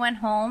Father's Day, I went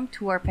home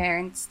to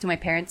my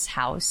parents'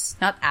 house.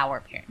 Not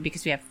our parents,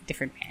 because we have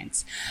different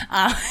parents.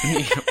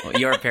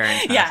 Your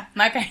parents' house. Yeah,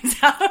 my parents'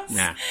 house.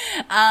 Yeah.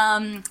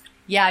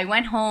 Yeah, I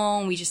went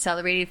home. We just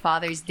celebrated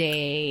Father's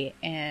Day,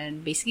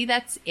 and basically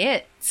that's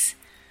it.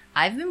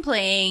 I've been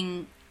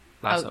playing.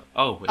 Right.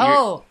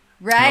 Oh,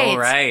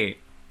 right.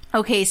 Oh,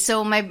 Okay,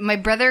 so my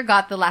brother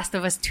got The Last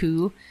of Us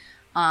 2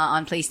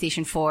 on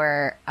PlayStation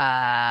 4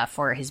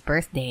 for his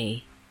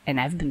birthday, and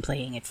I've been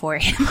playing it for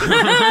him.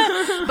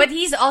 But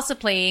he's also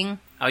playing.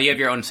 Oh, you have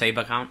your own save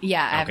account?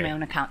 Yeah, I have my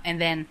own account, and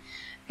then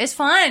it's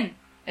fun.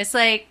 It's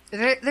like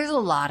there's a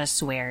lot of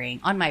swearing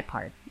on my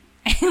part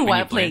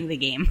while playing the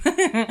game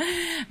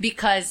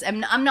because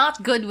I'm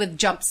not good with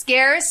jump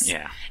scares.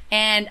 Yeah,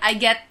 and I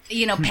get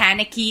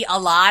panicky a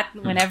lot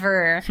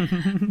whenever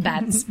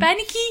bats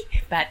panicky.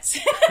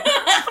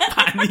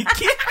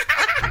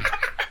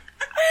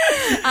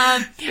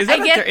 Is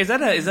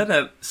that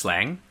a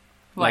slang?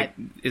 What? Like,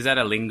 is that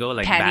a lingo?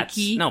 Like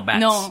panicky? Bats? No, bats.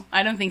 No,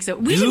 I don't think so.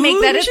 We should make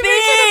that a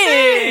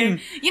thing.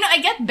 I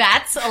get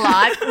bats a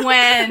lot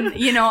when,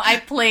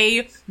 I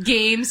play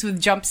games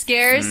with jump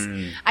scares.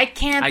 I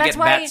can't. That's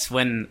why bats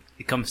when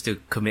it comes to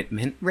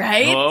commitment.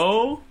 Right?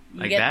 Oh,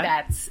 like you get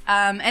that? Bats.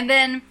 And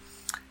then,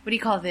 what do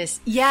you call this?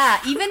 Yeah,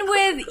 even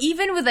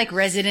with like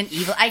Resident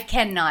Evil, I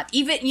cannot.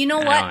 Even, you know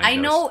what? I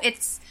know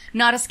it's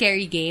not a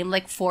scary game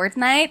like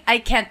Fortnite. I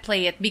can't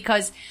play it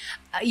because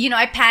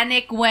I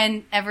panic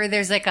whenever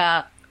there's like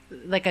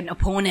an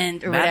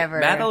opponent or whatever.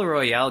 Battle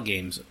Royale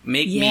games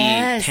make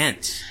me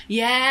tense.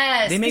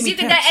 Yes. They make me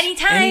tense. You can die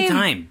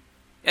anytime.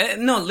 I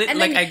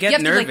get you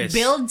have nervous. To,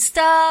 build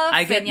stuff.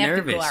 I get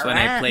nervous when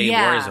I play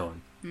Warzone.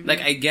 Mm-hmm.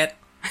 Like, I get...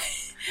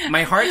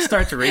 My heart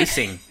starts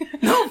racing.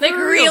 No, like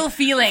real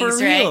feelings, for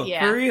real, right?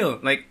 Yeah. For real.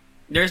 Like,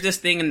 there's this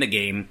thing in the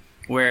game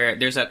where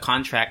there's a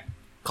contract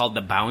called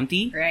the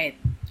bounty. Right.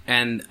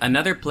 And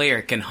another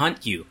player can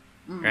hunt you,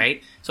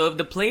 right? So if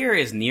the player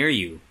is near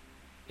you,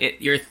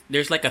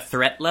 there's like a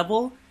threat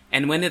level,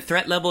 and when the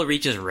threat level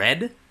reaches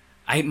red,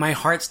 my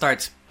heart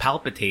starts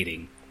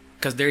palpitating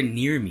because they're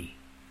near me.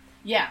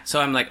 Yeah. So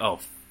I'm like, oh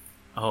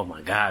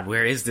my God,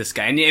 where is this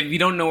guy? And if you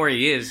don't know where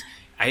he is,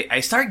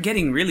 I start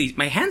getting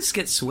my hands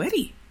get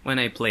sweaty when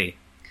I play.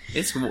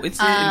 It's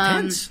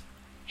intense.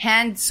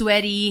 Hand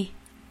sweaty.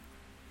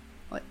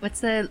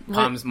 What's the...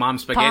 Mom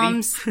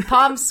spaghetti?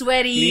 Palm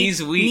sweaty.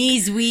 Knees weak.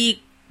 Knees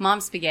weak. Mom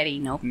spaghetti.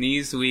 Nope.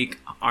 Knees weak.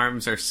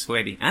 Arms are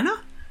sweaty.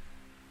 Anna?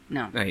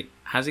 No. Wait,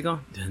 how's it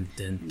go? Dun,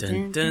 dun,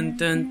 dun, dun,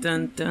 dun,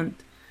 dun, dun.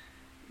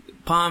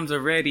 Palms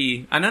are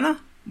ready. No.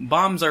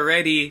 Bombs are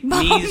ready.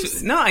 Bombs?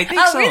 Knees... No, I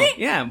think so. Really?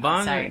 Yeah,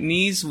 bombs.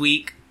 Knees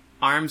weak.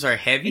 Arms are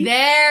heavy.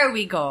 There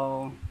we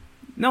go.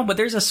 No, but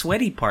there's a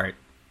sweaty part.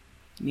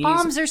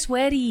 Palms are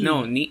sweaty.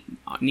 No,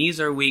 knees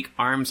are weak.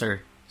 Arms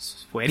are...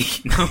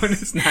 sweaty. No,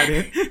 that's not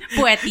it.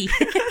 Sweaty.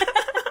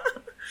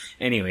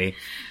 Anyway,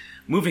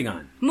 moving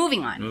on.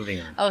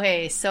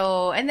 Okay,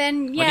 so, and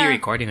then, What are you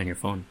recording on your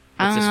phone?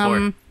 What's this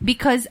for?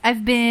 Because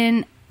I've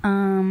been,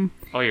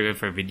 Oh, you're good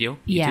for video? YouTube?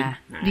 Yeah.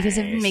 Nice. Because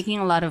I've been making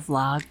a lot of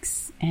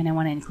vlogs, and I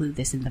want to include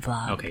this in the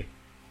vlog. Okay.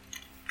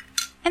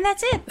 And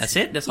that's it. That's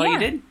it? That's all you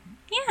did?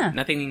 Yeah.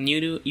 Nothing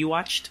new you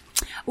watched?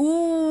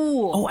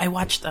 Ooh. Oh, I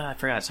watched, I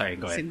forgot. Sorry,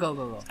 go ahead. So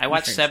go. I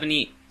watched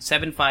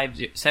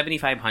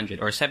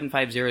 7500 or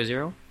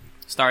 7500,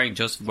 starring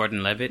Joseph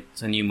Gordon-Levitt.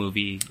 It's a new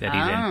movie that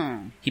he's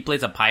in. He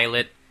plays a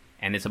pilot,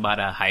 and it's about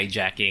a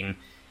hijacking.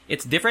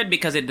 It's different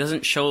because it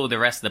doesn't show the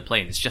rest of the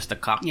plane. It's just a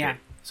cockpit. Yeah.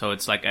 So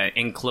it's like an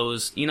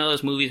enclosed... You know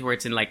those movies where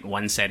it's in like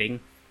one setting?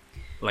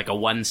 Like a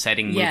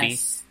one-setting movie?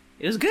 Yes.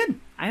 It was good.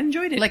 I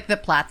enjoyed it. Like The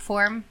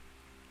Platform.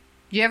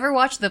 Did you ever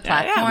watch The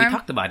Platform? Yeah, we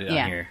talked about it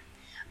on here.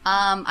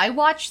 I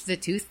watched The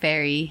Tooth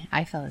Fairy.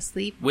 I fell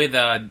asleep. With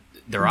The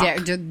Rock?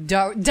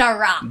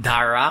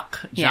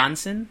 Rock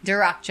Johnson? Yeah. The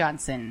Rock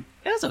Johnson.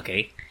 It was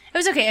okay. It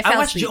was okay. I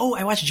watched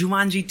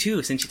Jumanji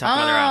 2 since you talked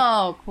about The Rock.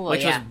 Oh, cool.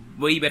 Which was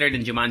way better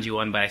than Jumanji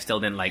 1, but I still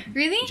didn't like...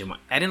 Really?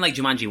 I didn't like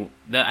Jumanji.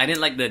 I didn't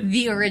like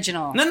the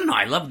original. No.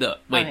 I love the...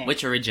 Wait, okay.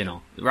 Which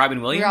original?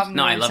 Robin Williams?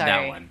 I love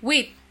that one.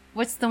 Wait,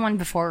 what's the one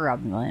before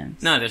Robin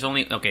Williams? No, there's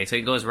only... Okay, so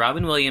it goes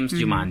Robin Williams,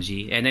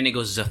 Jumanji, and then it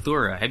goes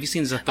Zathura. Have you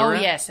seen Zathura?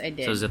 Oh, yes, I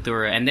did. So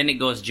Zathura, and then it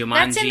goes Jumanji...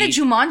 That's in the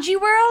Jumanji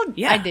world?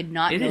 Yeah. I did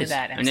not know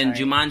that. And then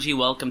Jumanji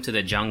Welcome to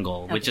the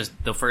Jungle, which is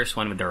the first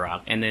one with The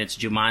Rock. And then it's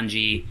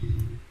Jumanji...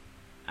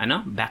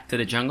 Back to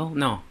the Jungle?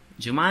 No.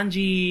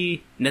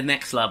 Jumanji The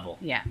Next Level.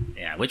 Yeah.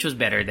 Yeah, which was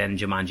better than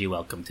Jumanji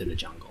Welcome to the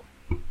Jungle.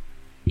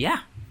 Yeah.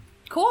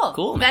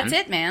 Cool, man. That's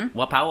it, man.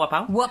 Wapow,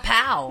 wapow?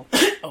 Wapow.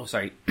 Oh,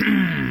 sorry.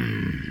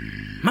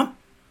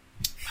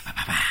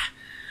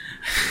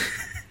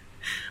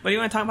 What do you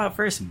want to talk about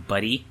first,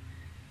 buddy?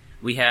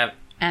 We have...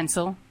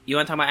 Ansel. You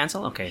want to talk about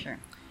Ansel? Okay. Sure.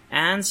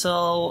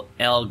 Ansel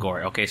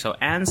Elgort. Okay, so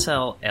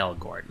Ansel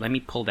Elgort. Let me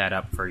pull that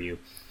up for you.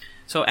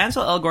 So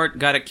Ansel Elgort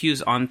got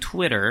accused on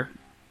Twitter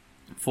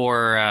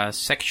for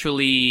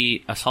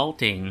sexually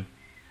assaulting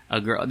a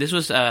girl. This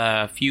was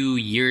a few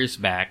years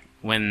back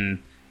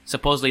when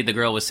supposedly the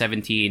girl was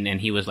 17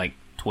 and he was like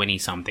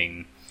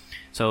 20-something.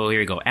 So here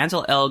we go.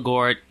 Ansel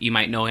Elgort, you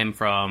might know him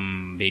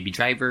from Baby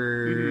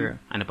Driver.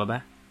 Ano pa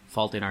ba?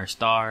 Fault in Our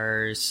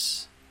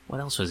Stars. What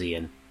else was he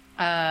in?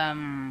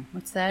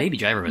 What's that? Baby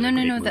Driver was a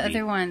great movie. The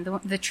other one.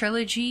 The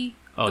trilogy.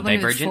 Oh,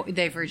 Divergent?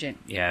 Divergent.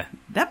 Yeah.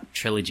 That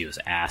trilogy was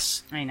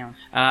ass. I know.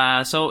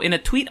 So in a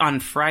tweet on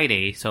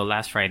Friday, so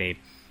last Friday,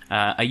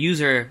 a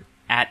user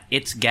at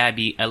It's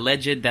Gabby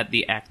alleged that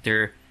the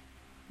actor...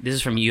 This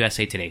is from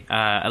USA Today.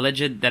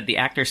 Alleged that the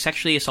actor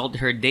sexually assaulted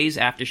her days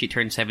after she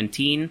turned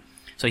 17.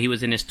 So he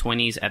was in his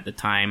 20s at the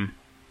time.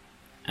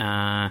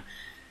 And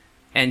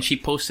she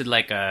posted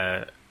like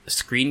a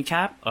screen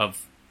cap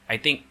of, I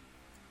think,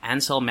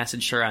 Ansel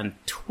messaged her on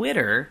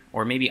Twitter,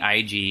 or maybe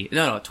IG.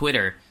 No,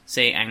 Twitter,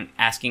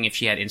 asking if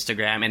she had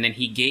Instagram. And then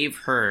he gave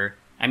her,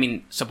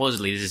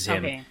 supposedly this is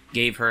him,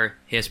 gave her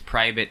his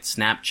private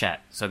Snapchat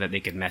so that they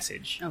could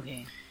message.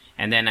 Okay.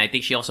 And then I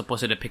think she also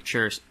posted a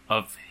picture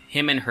of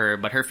him and her,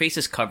 but her face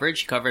is covered.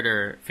 She covered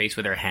her face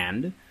with her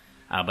hand,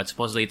 but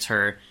supposedly it's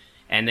her.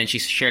 And then she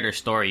shared her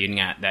story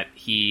that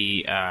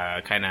he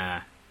kind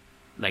of,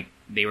 like,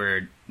 they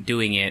were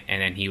doing it,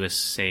 and then he was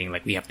saying,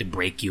 like, we have to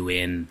break you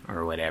in,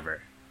 or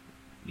whatever.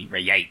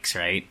 Yikes,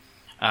 right?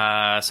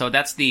 So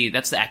that's the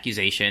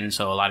accusation.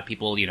 So a lot of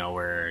people,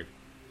 were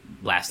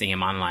blasting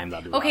him online,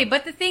 blah, blah, blah. Okay,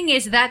 but the thing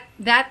is that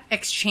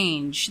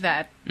exchange,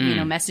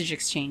 message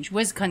exchange,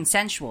 was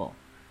consensual.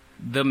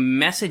 The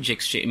message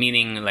exchange,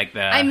 meaning like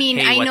the,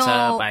 hey, what's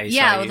know, up?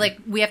 like,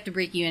 we have to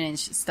break you in and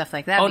stuff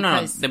like that. Oh,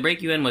 no. The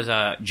break you in was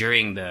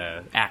during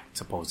the act,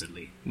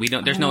 supposedly. We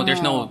don't. There's no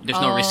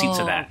receipts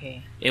of that.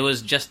 Okay. It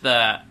was just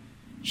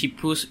she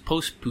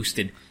posted proof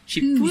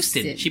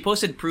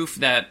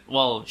that,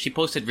 she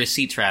posted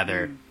receipts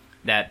rather,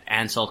 that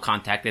Ansel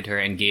contacted her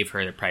and gave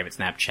her the private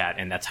Snapchat,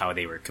 and that's how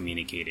they were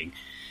communicating.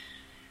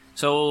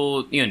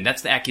 So,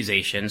 that's the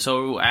accusation.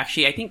 So,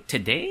 actually, I think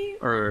today,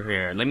 or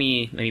here, let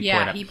me pull it up.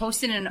 Yeah, he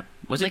posted an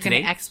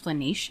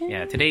explanation?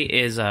 Yeah, today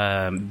is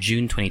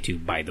June 22,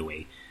 by the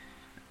way.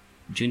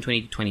 June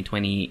 20,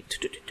 2020.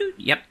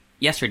 Yep,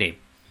 yesterday.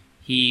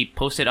 He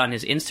posted on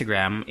his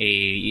Instagram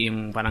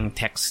yung parang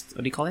text,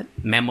 what do you call it?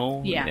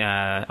 Memo,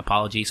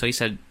 apology. So he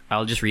said,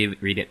 I'll just read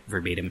it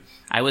verbatim.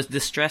 I was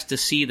distressed to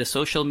see the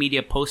social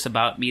media posts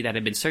about me that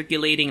have been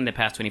circulating in the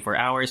past 24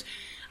 hours.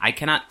 I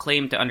cannot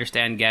claim to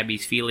understand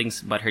Gabby's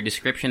feelings, but her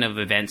description of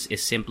events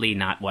is simply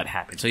not what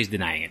happened. So he's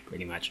denying it,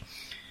 pretty much.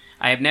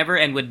 I have never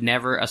and would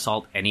never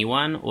assault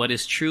anyone. What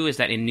is true is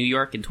that in New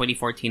York in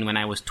 2014, when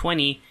I was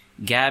 20,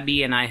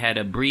 Gabby and I had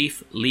a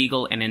brief,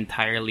 legal, and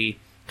entirely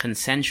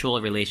consensual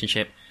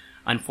relationship.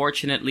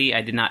 Unfortunately,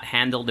 I did not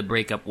handle the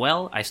breakup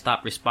well. I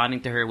stopped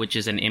responding to her, which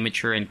is an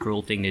immature and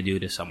cruel thing to do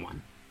to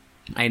someone.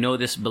 I know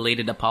this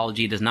belated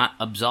apology does not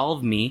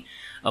absolve me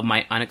of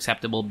my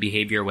unacceptable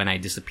behavior when I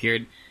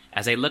disappeared.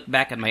 As I look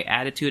back at my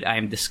attitude, I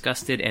am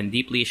disgusted and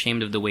deeply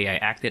ashamed of the way I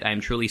acted. I am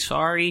truly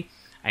sorry.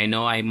 I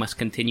know I must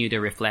continue to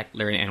reflect,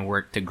 learn, and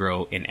work to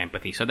grow in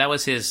empathy. So that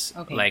was his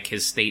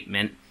his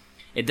statement.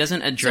 It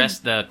doesn't address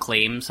the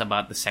claims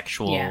about the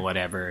sexual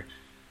whatever.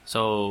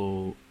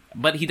 So,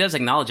 but he does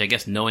acknowledge, I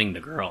guess, knowing the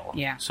girl.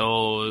 Yeah.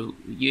 So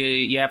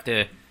you have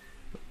to,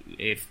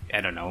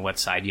 I don't know what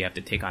side you have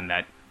to take on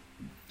that.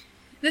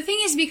 The thing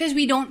is, because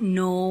we don't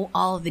know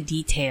all the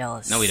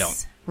details. No, we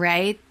don't.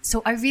 Right?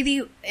 So I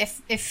really,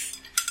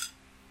 if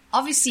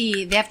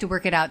obviously they have to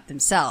work it out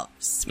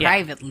themselves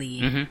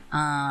privately.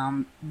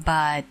 Mm-hmm.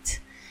 But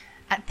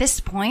at this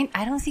point,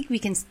 I don't think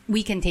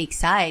we can take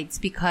sides,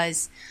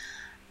 because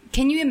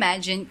can you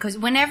imagine? Because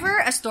whenever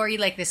a story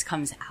like this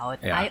comes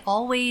out,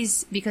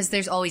 because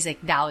there's always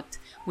like doubt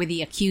with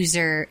the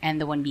accuser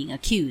and the one being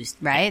accused,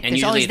 right? And there's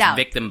usually always doubt.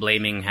 Victim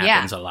blaming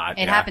happens a lot.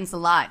 It happens a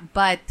lot.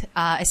 But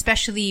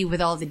especially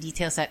with all the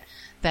details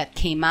that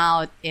came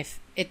out, if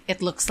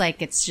it looks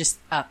like it's just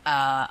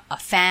a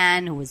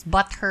fan who was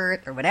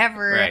butthurt or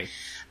whatever. Right.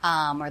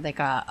 Or like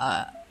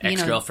a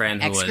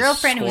ex-girlfriend who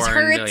was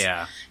hurt. Oh,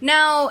 yeah.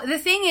 Now, the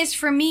thing is,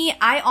 for me,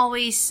 I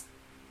always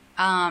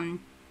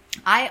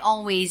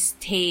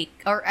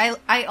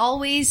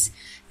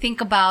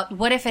think about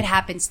what if it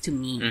happens to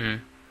me?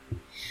 Mm-hmm.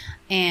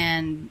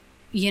 And,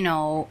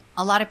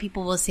 a lot of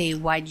people will say,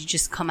 why did you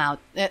just come out?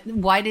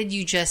 Why did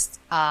you just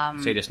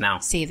say this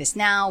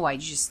now? Why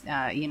did you just,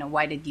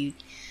 why did you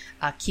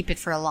keep it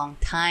for a long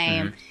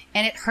time? Mm-hmm.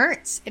 And it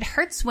hurts. It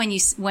hurts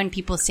when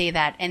people say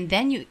that, and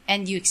then you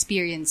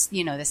experience,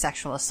 the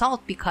sexual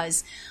assault,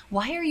 because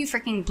why are you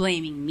freaking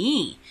blaming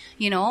me?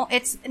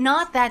 It's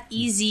not that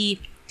easy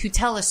to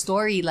tell a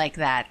story like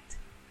that.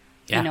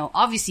 Yeah.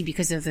 Obviously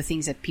because of the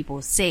things that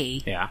people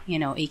say. Yeah.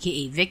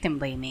 AKA victim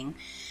blaming.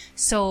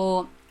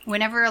 So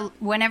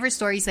whenever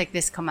stories like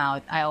this come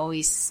out, I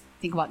always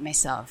think about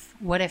myself.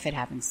 What if it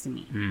happens to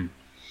me? Mm.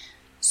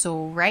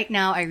 So right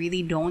now, I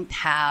really don't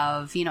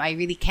have, I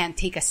really can't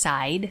take a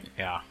side.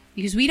 Yeah.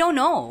 Because we don't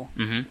know.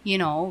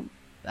 Mm-hmm.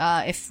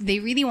 If they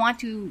really want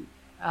to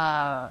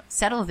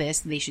settle this,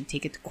 they should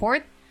take it to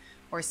court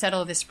or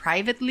settle this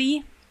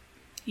privately,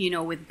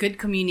 with good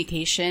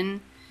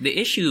communication. The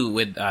issue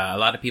with a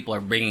lot of people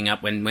are bringing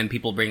up, when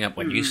people bring up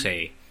what you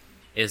say,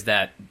 is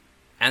that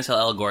Ansel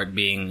Elgort,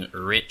 being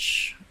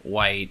rich,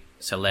 white,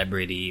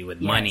 celebrity with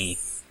money,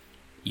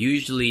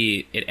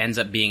 usually it ends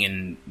up being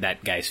in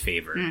that guy's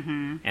favor.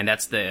 Mm-hmm. And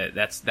that's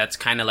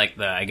kind of like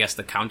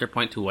the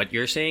counterpoint to what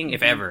you're saying,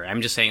 if ever.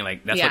 I'm just saying,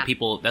 like, that's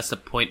the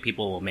point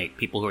people will make.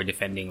 People who are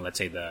defending, let's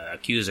say, the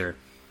accuser.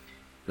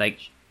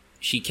 Like,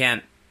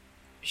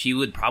 she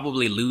would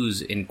probably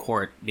lose in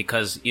court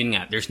because,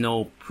 there's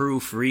no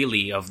proof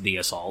really of the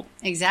assault.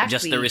 Exactly.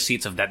 Just the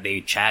receipts of that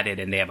they chatted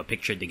and they have a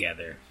picture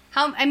together.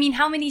 How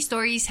many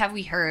stories have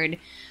we heard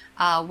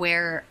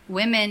where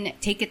women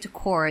take it to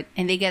court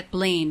and they get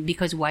blamed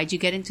because why'd you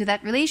get into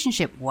that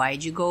relationship?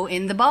 Why'd you go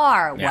in the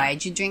bar? Yeah.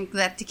 Why'd you drink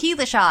that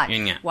tequila shot?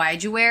 Yeah.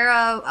 Why'd you wear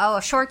a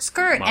short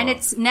skirt? Wow. And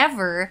it's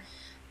never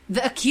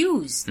the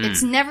accused.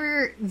 It's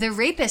never the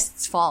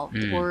rapist's fault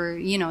or,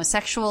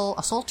 sexual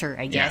assaulter,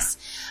 I guess.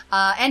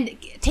 Yeah. And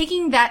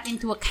taking that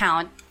into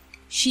account,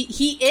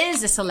 he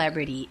is a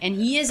celebrity and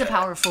he is a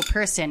powerful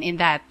person in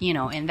that,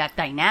 in that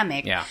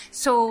dynamic. Yeah.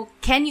 So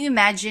can you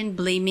imagine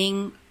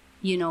blaming,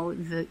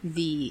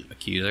 the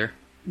Accuser.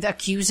 The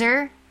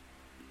accuser?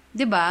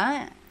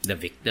 Diba? The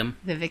victim.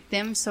 The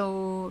victim.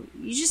 So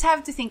you just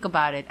have to think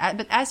about it.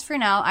 But as for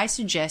now, I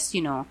suggest,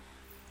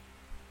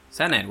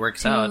 Sana, it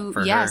works out for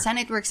her. Yeah, sana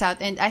it works out.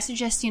 And I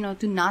suggest,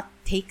 to not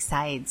take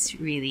sides,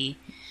 really.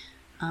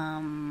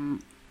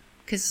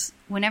 Because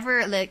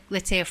whenever, like,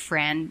 let's say a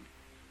friend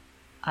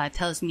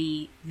tells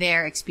me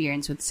their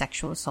experience with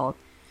sexual assault,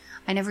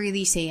 I never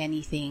really say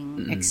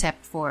anything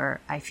except for,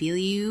 I feel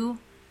you,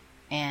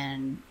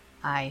 and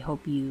I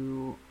hope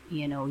you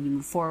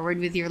move forward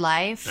with your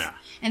life. Yeah.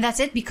 And that's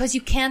it, because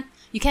you can't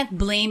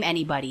blame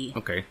anybody.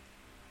 Okay.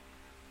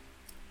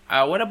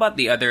 What about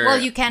the other?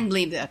 Well, you can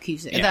blame the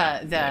accuser.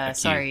 Yeah,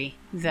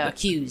 The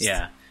accused.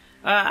 Yeah.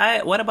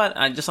 What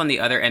about just on the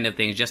other end of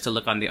things, just to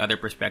look on the other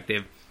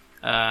perspective?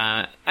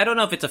 I don't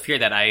know if it's a fear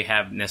that I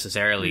have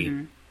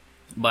necessarily,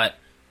 but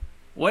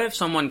what if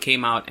someone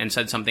came out and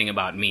said something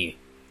about me,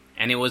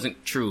 and it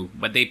wasn't true,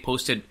 but they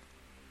posted,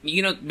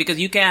 because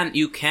you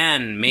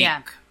can make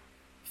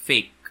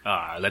fake,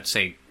 let's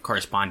say,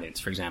 correspondence,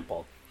 for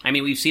example. I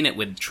mean, we've seen it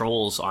with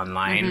trolls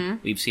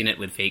online. We've seen it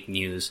with fake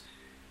news.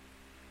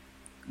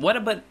 What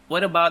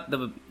about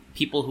the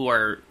people who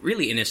are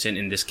really innocent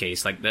in this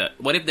case? Like,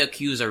 what if the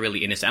accused are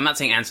really innocent? I'm not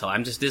saying Ansel.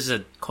 This is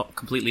a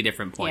completely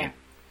different point. Yeah.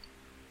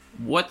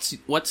 What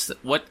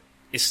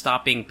is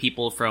stopping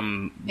people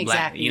from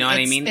exactly? You know what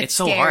I mean? It's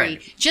so scary.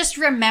 hard. Just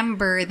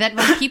remember that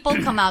when people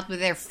come out with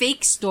their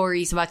fake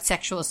stories about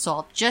sexual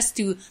assault just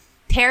to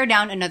tear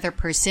down another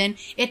person,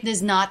 it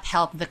does not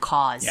help the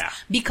cause. Yeah.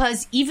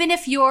 Because even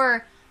if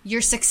you're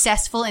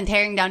successful in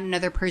tearing down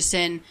another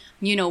person,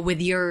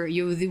 with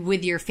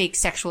your fake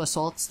sexual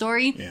assault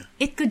story,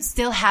 it could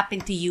still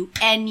happen to you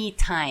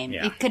anytime.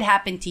 Yeah. It could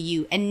happen to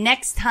you. And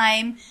next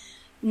time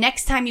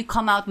you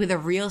come out with a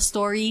real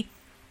story,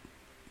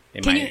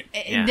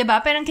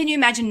 diba? Parang can you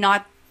imagine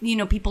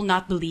people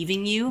not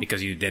believing you?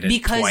 Because you did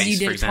it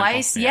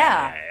twice,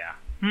 Yeah.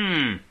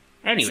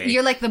 Anyway.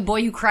 You're like the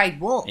boy who cried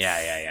wolf.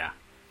 Yeah.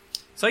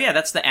 So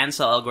that's the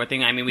Ansel Elgort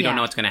thing. I mean, we don't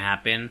know what's going to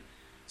happen.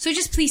 So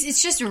just please,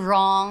 it's just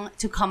wrong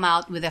to come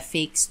out with a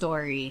fake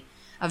story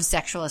of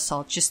sexual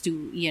assault just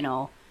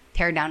to,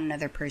 tear down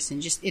another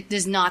person. It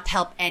does not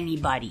help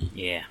anybody.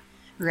 Yeah.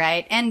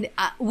 Right? And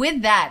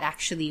with that,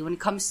 actually, when it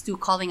comes to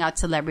calling out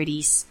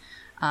celebrities,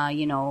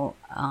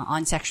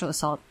 on sexual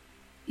assault,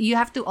 you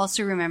have to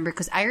also remember,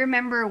 because I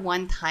remember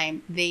one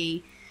time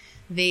they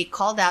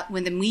called out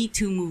when the Me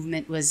Too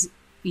movement was,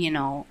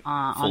 on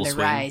the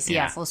rise.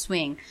 Yeah, full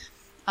swing.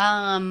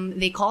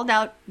 They called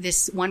out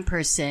this one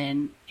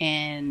person,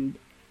 and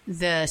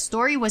the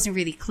story wasn't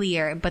really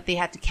clear, but they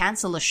had to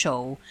cancel a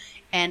show,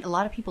 and a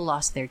lot of people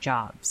lost their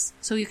jobs.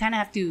 So you kind of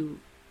have to.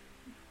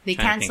 They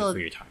canceled.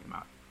 Who you're talking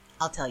about?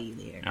 I'll tell you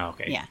later. Oh,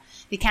 okay. Yeah.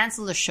 They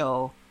canceled the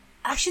show.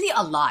 Actually,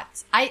 a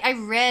lot. I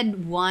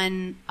read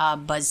one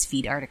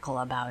BuzzFeed article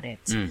about it.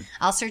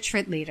 I'll search for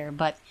it later.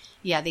 But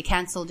yeah, they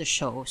canceled the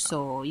show.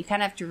 So you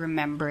kind of have to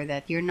remember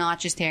that you're not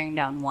just tearing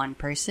down one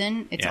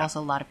person. It's also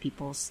a lot of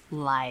people's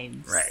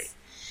lives. Right.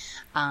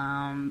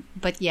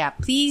 But yeah,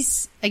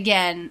 please,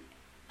 again,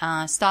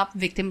 stop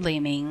victim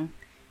blaming.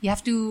 You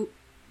have to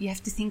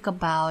think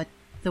about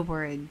the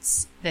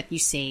words that you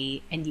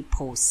say and you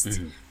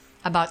post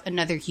about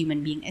another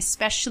human being,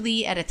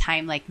 especially at a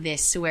time like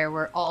this where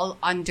we're all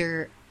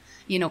under,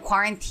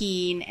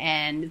 quarantine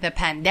and the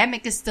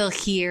pandemic is still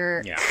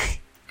here. Yeah.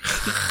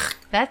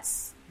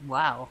 That's,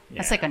 wow. Yeah.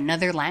 That's like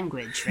another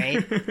language,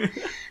 right?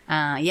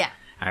 Yeah.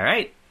 All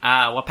right.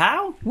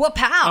 Wapow?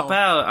 Wapow!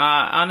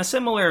 On a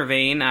similar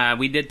vein,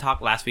 we did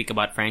talk last week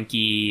about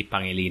Frankie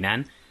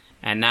Pangilinan.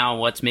 And now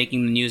what's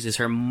making the news is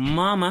her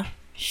mama,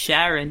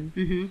 Sharon.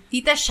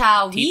 Tita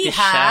Shawie,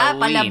 ha?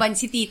 Palaban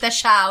si Tita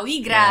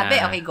Shawie. Grabe.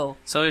 Yeah. Okay, go.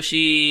 So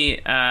she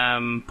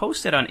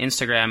posted on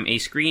Instagram a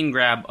screen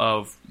grab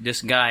of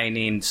this guy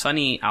named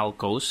Sonny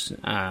Alcos,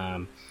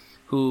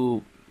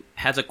 who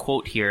has a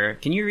quote here.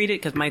 Can you read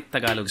it? Because my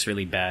Tagalog's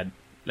really bad.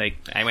 Like,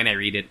 when I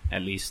read it,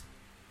 at least.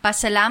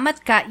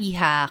 Pasalamat ka,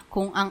 iha,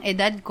 kung ang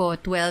edad ko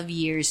 12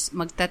 years,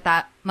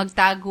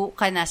 magtago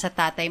ka na sa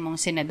tatay mong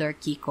Senador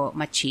Kiko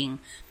Maching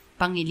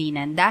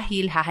Pangilinan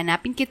dahil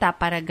hahanapin kita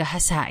para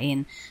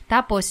gahasain.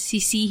 Tapos,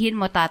 sisihin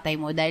mo tatay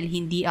mo dahil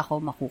hindi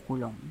ako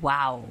makukulong.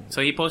 Wow.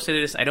 So he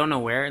posted this, I don't know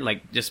where,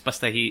 like, just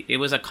basta it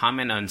was a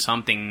comment on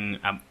something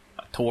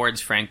towards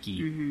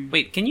Frankie.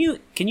 Wait, can you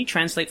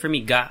translate for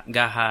me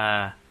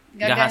gahasain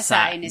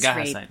is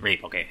rape.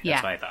 Rape, okay.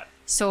 That's what I thought.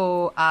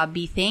 So,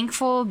 be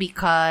thankful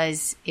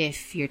because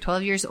if you're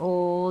 12 years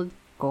old,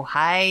 go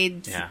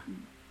hide. Yeah.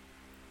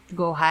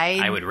 Go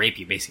hide. I would rape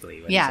you,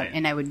 basically. Yeah,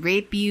 and I would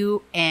rape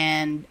you,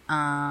 and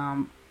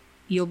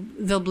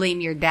they'll blame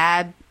your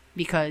dad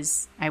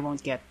because I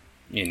won't get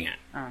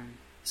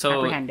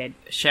apprehended.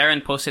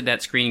 Sharon posted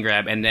that screen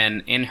grab, and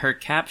then in her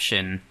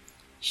caption,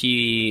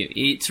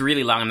 it's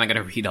really long. I'm not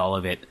gonna read all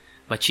of it,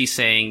 but she's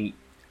saying,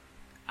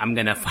 "I'm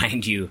gonna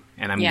find you,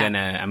 and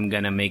I'm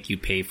gonna make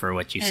you pay for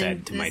what you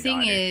said to my daughter."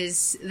 The thing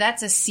is,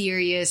 that's a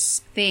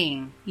serious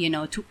thing,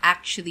 to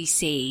actually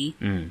say.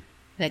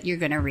 That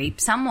you're gonna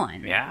rape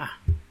someone. Yeah.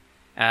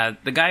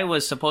 The guy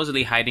was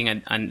supposedly hiding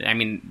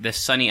the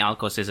Sonny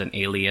Alcos is an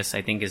alias.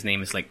 I think his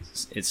name is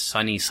it's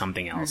Sonny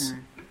something else.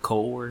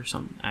 Or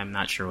something. I'm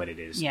not sure what it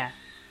is. Yeah.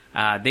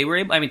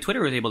 Twitter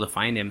was able to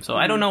find him. So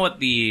I don't know what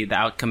the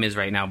outcome is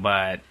right now,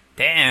 but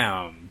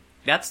damn.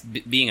 That's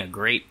being a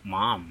great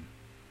mom.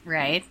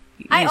 Right.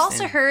 I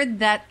also heard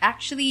that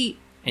actually.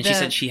 And she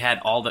said she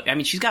had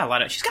she's got a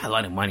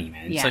lot of money,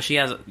 man. Yeah. So she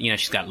has,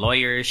 she's got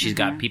lawyers, she's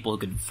got people who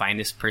could find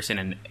this person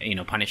and,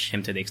 punish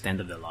him to the extent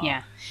of the law.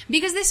 Yeah.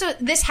 Because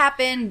this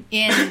happened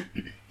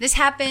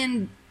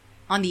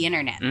on the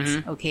internet.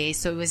 Okay.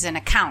 So it was an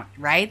account,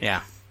 right?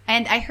 Yeah.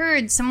 And I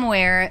heard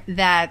somewhere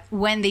that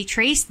when they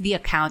traced the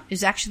account, it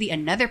was actually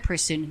another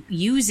person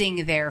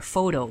using their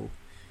photo.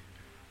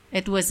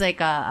 It was like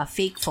a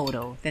fake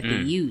photo that they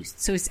used.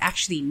 So it's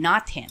actually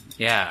not him.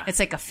 Yeah. It's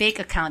like a fake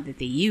account that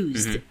they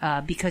used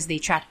because they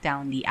tracked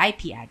down the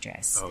IP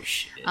address. Oh,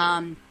 shit.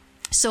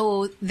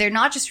 So they're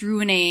not just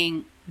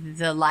ruining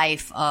the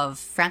life of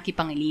Frankie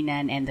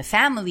Pangilinan and the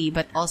family,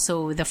 but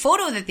also the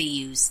photo that they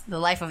used, the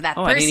life of that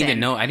person. I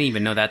didn't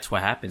even know that's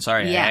what happened.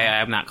 Sorry,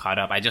 yeah. I'm not caught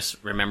up. I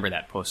just remember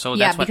that post. So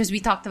that's because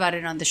we talked about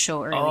it on the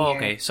show earlier. Oh,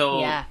 okay.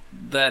 So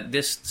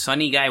this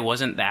Sonny guy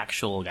wasn't the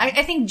actual guy.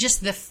 I think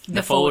just the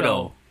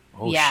photo.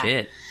 Oh,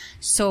 shit.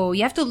 So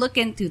you have to look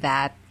into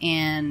that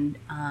and...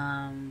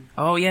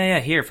 Oh, yeah.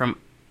 Here, from...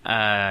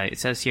 it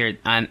says here,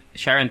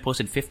 Sharon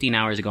posted 15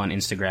 hours ago on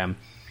Instagram.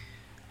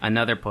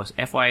 Another post.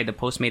 FYI, the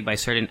post made by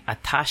certain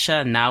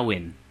Atasha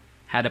Nawin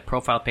had a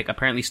profile pic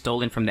apparently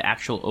stolen from the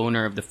actual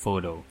owner of the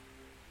photo.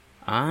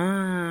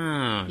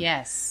 Ah.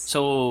 Yes.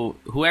 So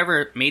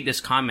whoever made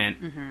this comment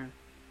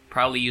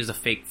probably used a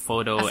fake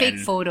photo.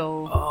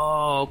 Photo.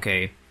 Oh,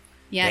 okay.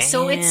 Yeah, Damn.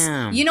 So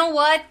it's, you know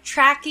what?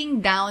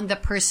 Tracking down the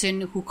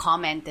person who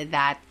commented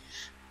that,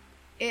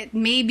 it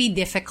may be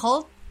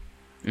difficult,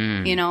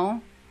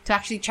 to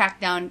actually track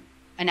down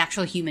an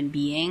actual human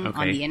being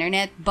on the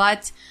internet.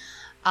 But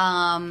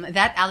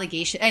that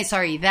allegation,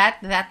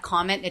 that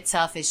comment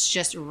itself is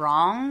just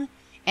wrong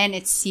and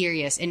it's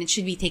serious and it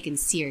should be taken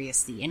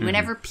seriously. And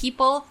whenever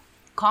people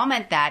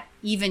comment that,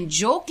 even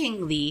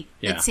jokingly,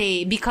 let's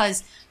say,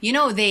 because,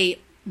 they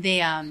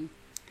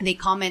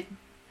comment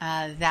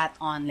that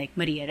on like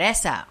Maria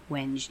Ressa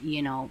when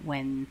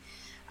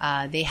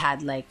they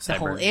had like the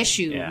whole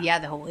issue. Yeah,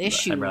 the whole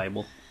issue. Cyber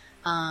libel.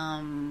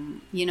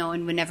 And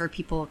whenever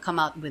people come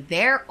out with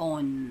their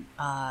own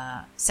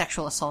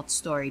sexual assault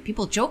story,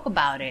 people joke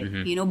about it.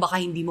 Baka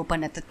hindi mo pa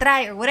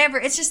natatry or whatever.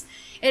 It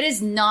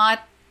is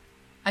not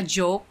a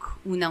joke,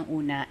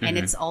 unang-una, and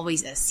it's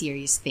always a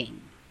serious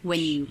thing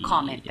when you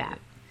comment that.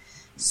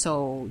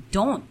 So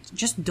don't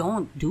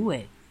do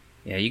it.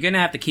 Yeah, you're gonna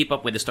have to keep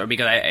up with the story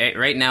because I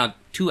right now,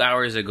 2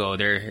 hours ago,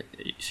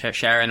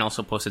 Sharon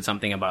also posted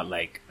something about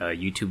like a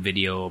YouTube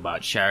video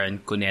about Sharon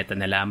Cuneta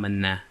nalaman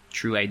na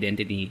true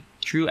identity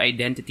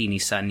ni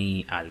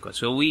Sunny Alco.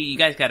 So you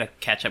guys gotta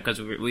catch up because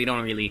we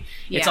don't really.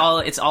 It's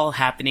all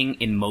happening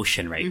in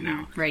motion right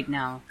now. Right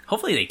now.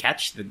 Hopefully they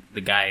catch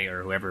the guy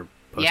or whoever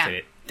posted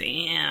it.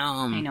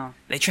 Damn. I know.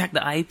 They track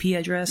the IP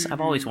address.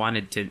 I've always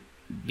wanted to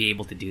be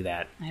able to do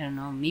that. I don't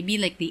know. Maybe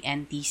like the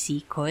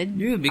NTC could.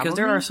 Yeah, because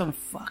there are some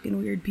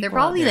fucking weird people. They're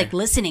probably out there. like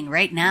listening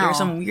right now. There are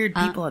some weird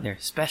people out there.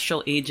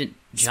 Special Agent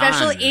John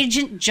of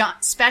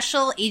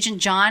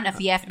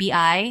the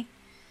FBI.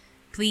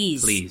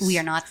 Please. We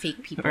are not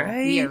fake people.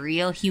 Right? We are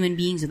real human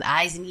beings with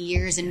eyes and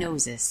ears and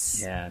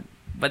noses. Yeah.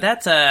 But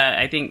that's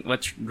I think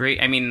what's great.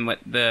 I mean,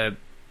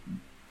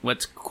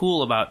 what's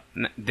cool about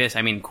this?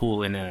 I mean,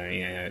 cool in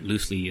a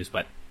loosely used,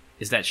 but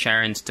is that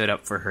Sharon stood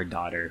up for her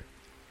daughter.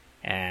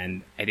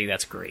 And I think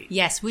that's great.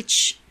 Yes,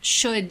 which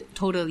should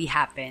totally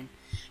happen.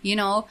 You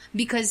know,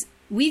 because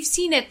we've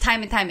seen it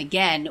time and time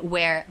again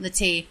where, let's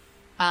say,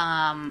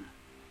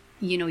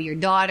 your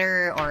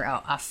daughter or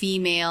a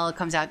female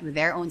comes out with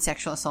their own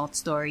sexual assault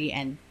story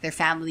and their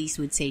families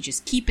would say,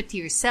 just keep it to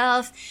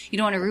yourself. You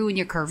don't want to ruin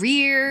your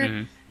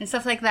career and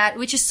stuff like that,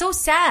 which is so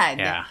sad.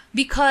 Yeah.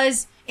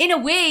 Because in a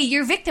way,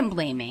 you're victim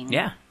blaming.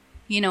 Yeah.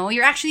 You know,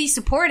 you're actually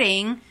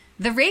supporting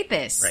the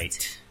rapist.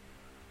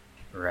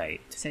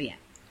 Right. So, yeah.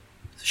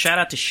 Shout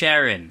out to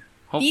Sharon.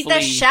 Tita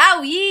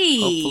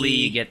Shawie. Hopefully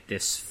you get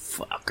this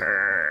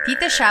fucker.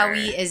 Tita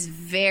Shawie is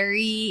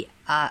very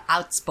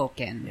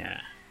outspoken.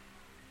 Yeah.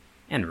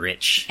 And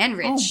rich.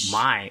 Oh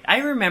my.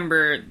 I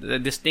remember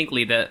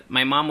distinctly that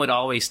my mom would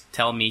always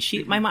tell me,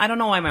 I don't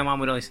know why my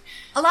mom would always...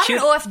 A lot of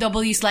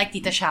OFWs like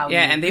Tita Shawie.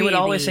 Yeah, and they would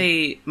always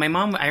say, my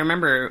mom, I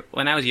remember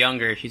when I was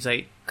younger, she's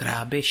like,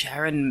 grabe,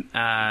 Sharon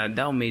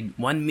daw made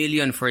 1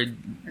 million for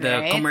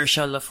the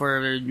commercial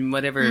for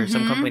whatever,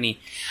 some company.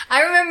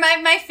 I remember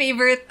my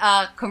favorite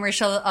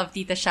commercial of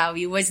Tita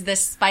Shawie was the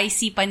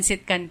spicy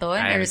pancit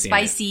canton or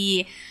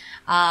spicy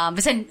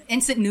basta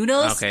instant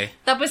noodles. Okay.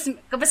 Tapos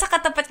basta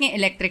katapat ng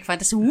electric fan.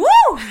 Tapos woo!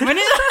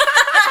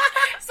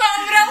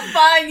 Sobrang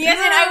fun. Yes,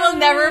 and I will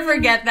never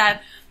forget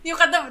that. Yung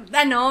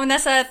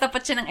nasa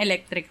tapat siya ng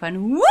electric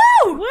fan.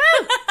 Woo!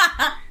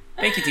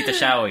 Thank you, Tita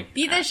Shawie.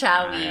 Tita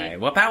Shawie.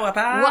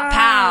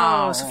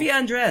 Wapow. Sophia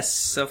Andres.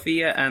 Is that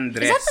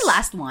the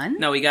last one?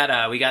 No, we got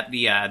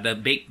the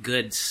baked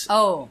goods.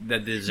 Oh. The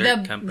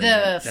dessert company.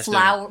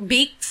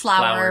 Baked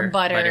flour,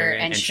 butter,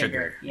 and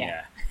sugar.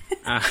 Yeah.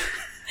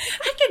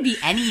 It could be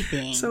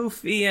anything.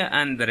 Sophia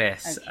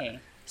Andres. Okay.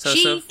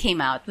 She came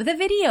out with a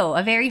video,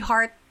 a very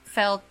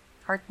heartfelt,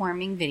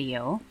 heartwarming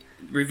video.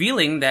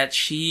 Revealing that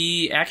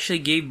she actually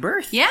gave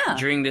birth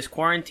during this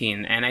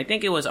quarantine. And I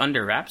think it was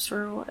under wraps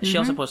for a while. She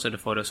also posted a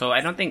photo. So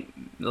I don't think,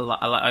 a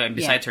lot,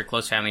 besides her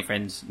close family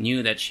friends,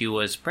 knew that she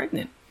was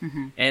pregnant.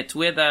 It's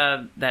with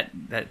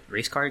that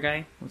race car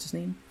guy. What's his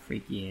name?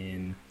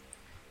 Freaking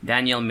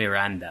Daniel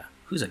Miranda.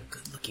 Who's a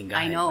good-looking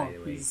guy, I know. by the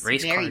way.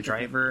 Race car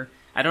driver.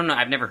 I don't know.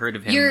 I've never heard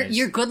of him.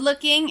 You're good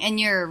looking and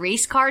you're a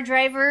race car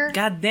driver.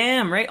 God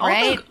damn, right?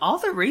 All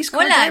the race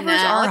car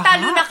drivers are hot.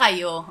 Talo na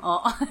kayo.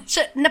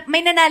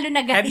 May nanalo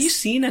na, guys. Have you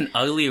seen an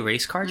ugly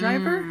race car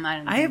driver?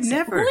 I have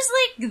never. Who's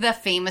like the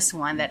famous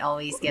one that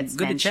always gets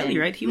mentioned? Guidicelli,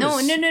 right?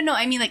 No.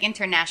 I mean like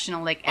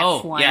international, like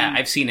F1. Oh, yeah,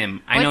 I've seen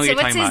him. I know what you're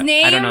talking about. What's his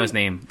name? I don't know his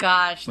name.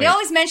 Gosh. Wait. They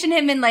always mention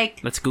him in like...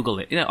 Let's Google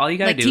it. All you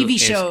gotta like do TV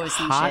is shows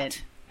hot and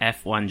shit.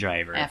 F1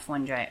 driver.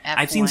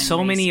 I've seen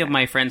so many of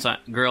my friends on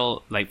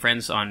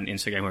friends on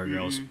Instagram who are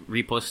girls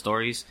repost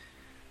stories.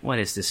 What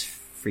is this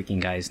freaking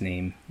guy's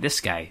name?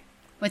 This guy.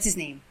 What's his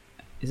name?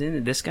 Isn't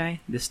it this guy?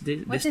 This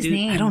What's his dude?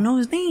 name? I don't know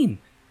his name.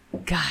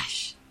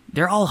 Gosh.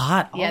 They're all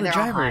hot. All the they're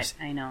drivers.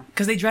 all hot. I know.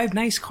 Because they drive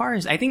nice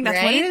cars. I think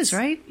that's what it is,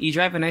 right? You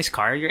drive a nice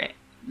car, you're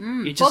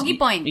just, bogey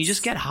points. You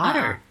just get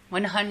hotter.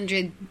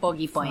 100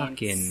 bogey points.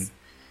 Fucking...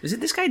 Is it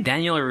this guy,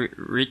 Daniel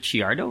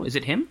Ricciardo? Is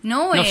it him?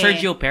 No,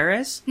 Sergio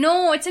Perez?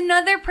 No, it's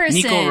another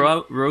person.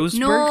 Nico Rosberg?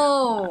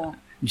 No.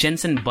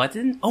 Jensen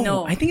Button? Oh,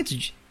 no. I think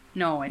it's...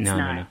 No, it's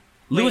not. No.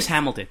 Lewis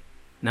Hamilton?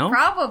 No?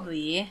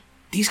 Probably.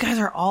 These guys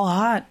are all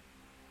hot.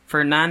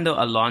 Fernando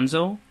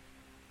Alonso?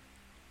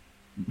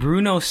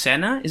 Bruno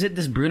Senna? Is it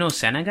this Bruno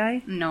Senna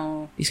guy?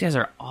 No. These guys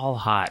are all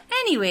hot.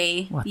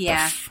 Anyway,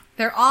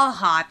 they're all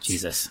hot.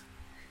 Jesus.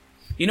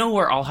 You know who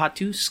are all hot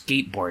too?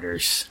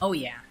 Skateboarders. Oh,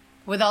 yeah.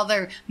 With all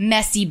their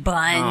messy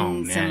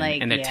buns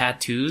and their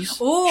tattoos.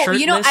 Oh,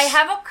 shirtless. I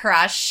have a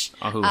crush.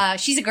 Who?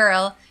 She's a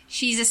girl.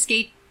 She's a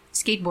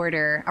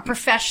skateboarder, a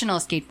professional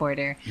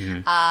skateboarder.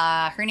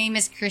 Her name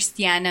is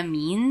Christiana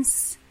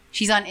Means.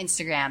 She's on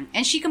Instagram,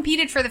 and she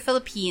competed for the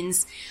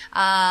Philippines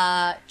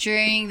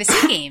during the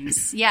SEA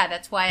Games. Yeah,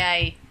 that's why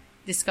I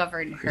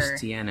discovered her.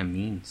 Christiana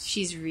Means.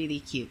 She's really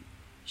cute.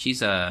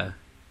 She's a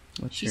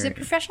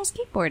professional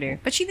skateboarder,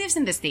 but she lives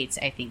in the States,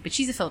 I think. But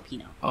she's a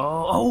Filipino.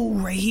 Oh,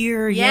 right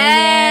here. Yeah.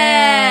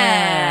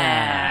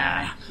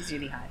 She's really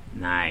really hot.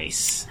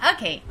 Nice.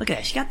 Okay. Look at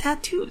that. She got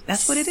tattooed.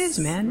 That's what it is,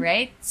 man.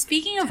 Right?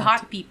 Speaking of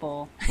hot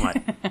people.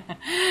 What?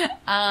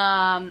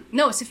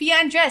 No, Sophia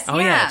Andres. Oh,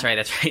 yeah,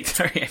 that's right.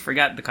 Sorry, I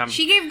forgot the comment.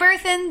 She gave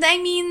birth, and I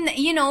mean,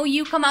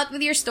 you come out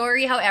with your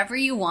story however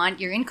you want.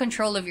 You're in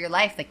control of your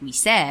life, like we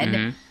said.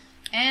 Mm-hmm.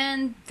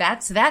 And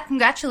that's that.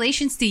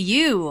 Congratulations to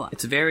you.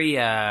 It's very,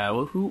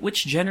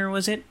 which Jenner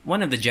was it?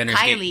 One of the Jenners.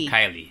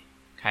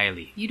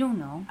 Kylie. You don't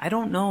know? I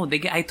don't know.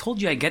 I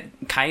told you I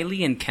get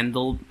Kylie and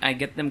Kendall. I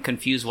get them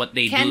confused what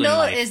they do in Kendall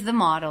life. is the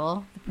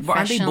model.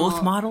 Aren't they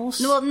both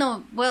models?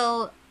 No.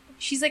 Well,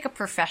 she's like a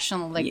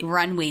professional,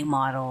 runway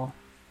model.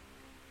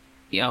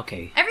 Yeah,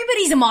 okay.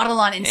 Everybody's a model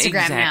on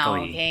Instagram now,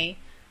 okay?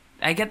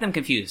 I get them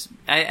confused.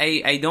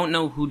 I don't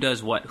know who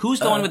does what. Who's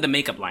the one with the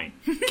makeup line?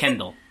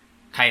 Kendall.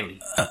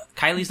 Kylie.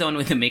 Kylie's the one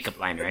with the makeup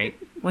line, right?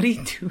 What are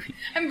you doing?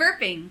 I'm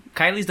burping.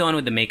 Kylie's the one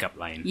with the makeup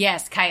line.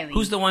 Yes, Kylie.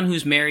 Who's the one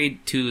who's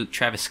married to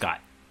Travis Scott?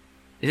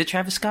 Is it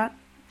Travis Scott?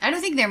 I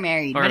don't think they're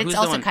married, but it's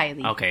also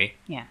Kylie. Okay.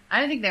 Yeah. I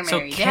don't think they're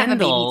married. So they have a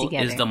Kendall baby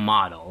together. is the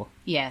model.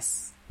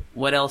 Yes.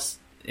 What else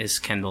is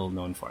Kendall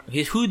known for?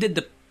 Who did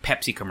the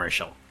Pepsi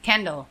commercial?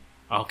 Kendall.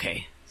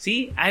 Okay.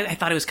 See? I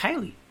thought it was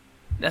Kylie.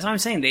 That's what I'm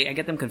saying. I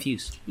get them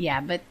confused.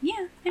 Yeah, but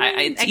yeah.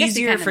 It's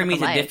easier for me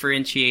to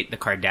differentiate the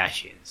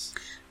Kardashians.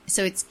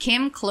 So it's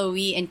Kim,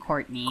 Khloe, and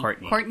Kourtney.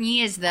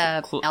 Kourtney is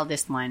the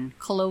eldest one.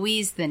 Khloe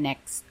is the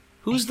next.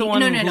 Who's the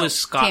one who is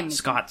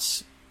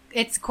Scott's?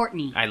 It's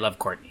Kourtney. I love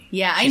Kourtney.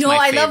 Yeah, I know.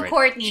 I love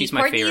Kourtney. She's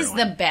my favorite Kourtney's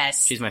the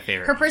best. She's my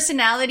favorite. Her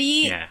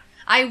personality. Yeah.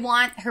 I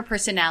want her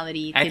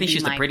personality to I think be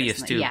she's the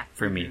prettiest too, yeah.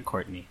 for me,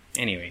 Kourtney.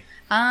 Anyway.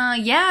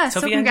 Yeah,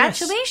 so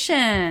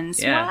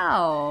congratulations. Yeah.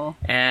 Wow.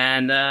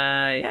 And,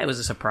 it was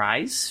a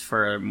surprise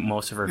for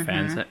most of her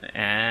fans.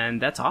 And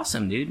that's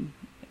awesome, dude.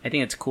 I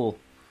think it's cool.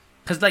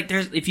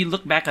 Because, if you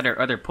look back at her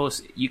other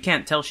posts, you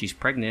can't tell she's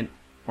pregnant.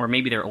 Or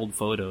maybe they're old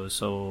photos,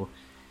 so...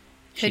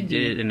 She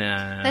did it in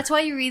a... That's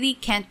why you really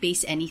can't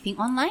base anything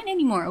online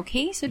anymore,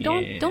 okay? So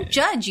don't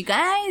judge, you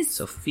guys.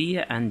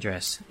 Sophia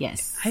Andres.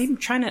 Yes. I'm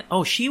trying to...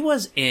 Oh, she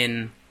was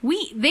in...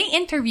 They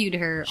interviewed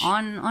her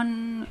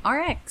on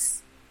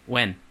RX.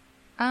 When?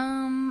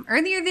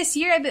 Earlier this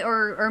year,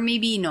 or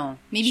maybe no.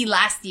 Maybe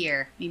last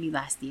year.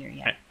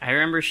 Yeah. I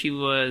remember she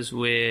was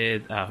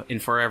with... in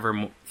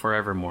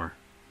Forevermore.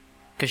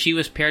 Because she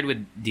was paired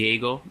with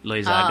Diego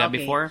Loizaga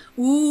before.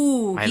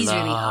 Ooh, he's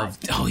really hot.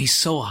 Oh, he's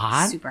so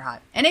hot. Super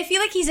hot. And I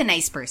feel like he's a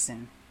nice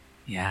person.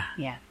 Yeah.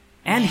 Yeah.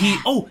 And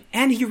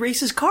he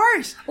races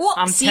cars. Well,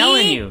 I'm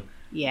telling you.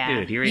 Yeah.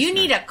 Dude, he races you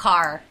need a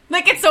car.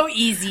 It's so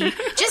easy.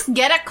 Just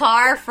get a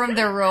car from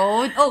the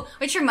road. Oh,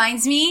 which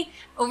reminds me,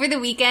 over the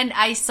weekend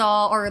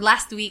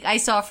last week, I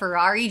saw a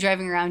Ferrari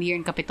driving around here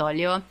in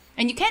Capitolio.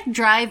 And you can't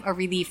drive a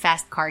really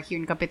fast car here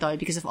in Capitolio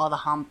because of all the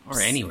humps.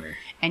 Or anywhere.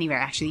 Anywhere,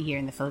 actually, here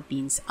in the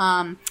Philippines.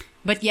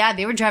 But yeah,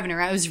 they were driving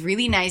around. It was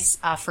really nice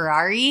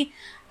Ferrari.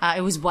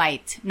 It was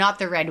white, not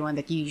the red one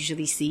that you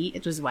usually see.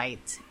 It was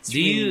white. It's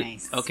really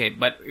nice. Okay,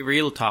 but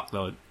real talk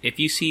though. If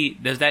you see,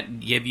 does that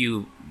give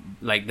you,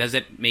 does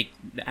it make...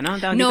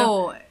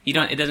 No. You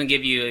don't. It doesn't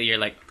give you your,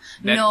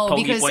 no,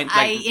 because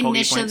I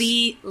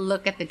initially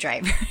look at the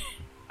driver.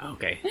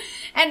 Okay.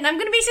 And I'm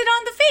going to base it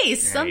on the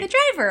face, on the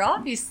driver,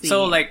 obviously.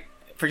 So,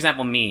 for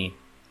example, me,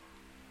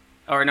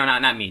 or no,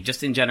 not me,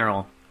 just in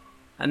general,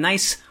 a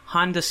nice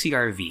Honda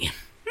CR-V.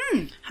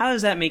 How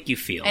does that make you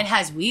feel? It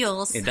has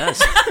wheels. It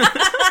does.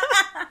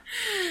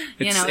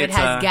 It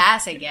has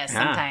gas, I guess,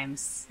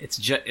 sometimes. It's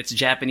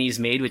Japanese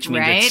made, which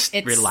means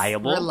it's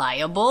reliable.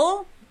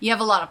 Reliable. You have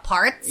a lot of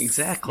parts.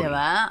 Exactly.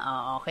 Diba?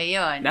 Oh, okay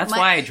yun. That's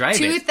why I drive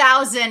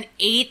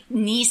 2008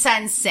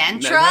 Nissan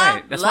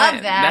Sentra. That's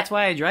right. that. That's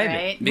why I drive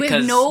it.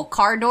 Because with no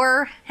car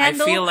door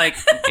handle. I feel like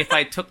if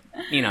I took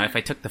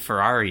the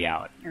Ferrari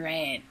out.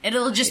 Right.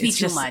 It'll just be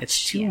too much.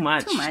 It's too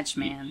much. Too much,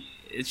 man.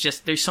 It's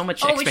just, there's so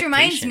much expectations. Which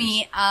reminds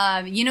me,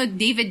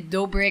 David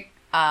Dobrik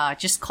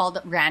just called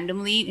up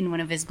randomly in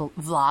one of his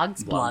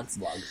vlogs,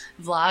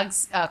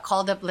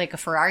 called up a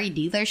Ferrari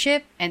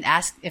dealership and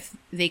asked if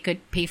they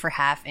could pay for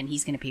half, and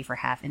he's going to pay for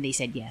half, and they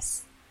said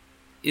yes.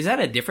 Is that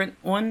a different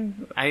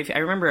one? I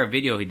remember a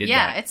video he did that.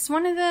 Yeah, it's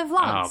one of the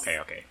vlogs.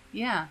 Oh, okay.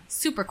 Yeah,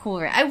 super cool.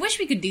 Right? I wish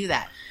we could do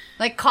that.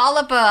 Call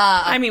up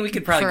a we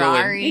could probably Ferrari.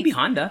 go with maybe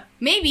Honda.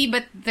 Maybe,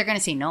 but they're going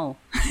to say no.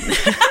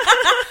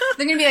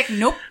 They're going to be like,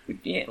 nope.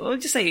 Yeah, we'll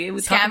just say,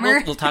 we'll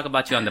talk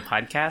about you on the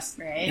podcast.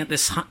 Right.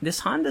 This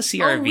Honda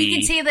CR-V. Oh, we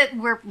can say that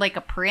we're like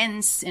a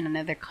prince in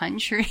another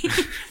country.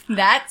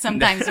 That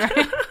sometimes, right?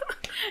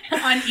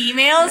 On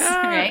emails,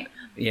 right?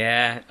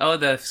 Yeah. Oh,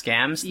 the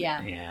scams?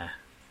 Yeah. Yeah.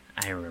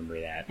 I remember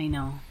that. I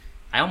know.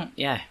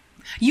 The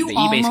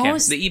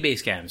eBay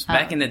scams.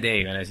 Back in the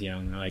day when I was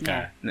young.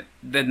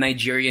 The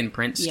Nigerian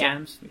prince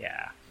scams.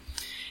 Yeah.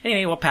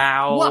 Anyway,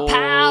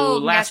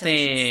 wapow. Last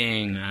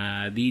thing.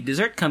 The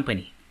dessert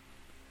company.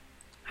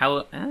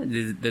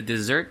 The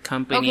dessert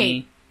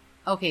company...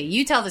 Okay,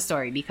 you tell the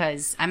story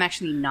because I'm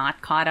actually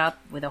not caught up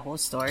with the whole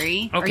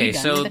story. Okay, Are you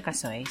done so... with the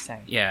kasoy?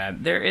 Sorry. Yeah,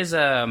 there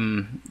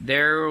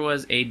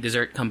was a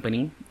dessert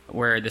company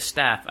where the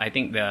staff, I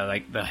think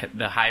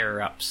the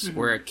higher-ups,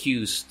 were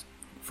accused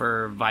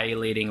for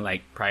violating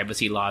like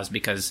privacy laws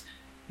because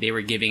they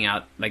were giving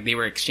out, like they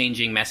were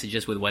exchanging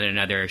messages with one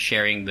another,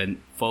 sharing the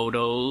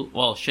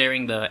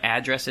sharing the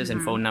addresses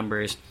and phone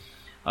numbers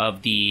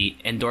of the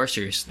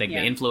endorsers, like the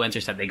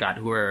influencers that they got,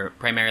 who were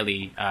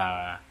primarily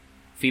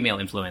female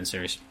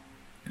influencers.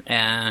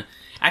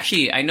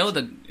 Actually, I know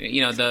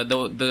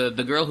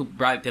the girl who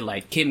brought it to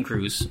light, Kim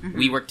Cruz.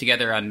 We worked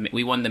together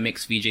we won the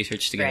Mixed VJ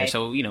search together, right.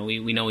 So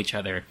we know each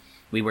other.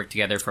 We worked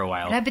together for a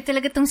while. Grabe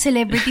talaga tong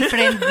celebrity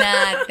friend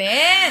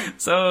natin.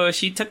 So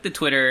she took to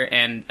Twitter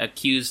and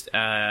accused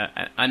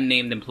an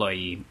unnamed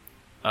employee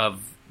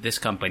of this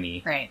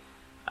company, right,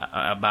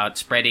 about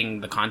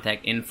spreading the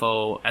contact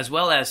info, as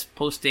well as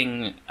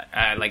posting,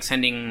 like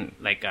sending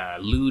like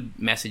lewd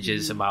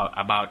messages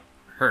about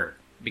her,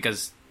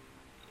 because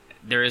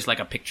there is like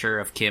a picture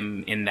of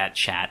Kim in that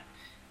chat,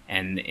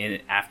 and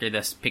after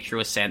this picture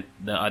was sent,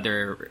 the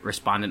other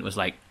respondent was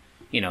like,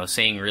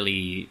 saying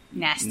really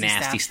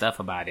nasty stuff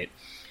about it.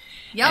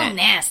 Y'all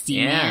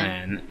nasty,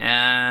 man.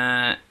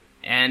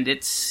 And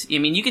it's,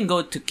 you can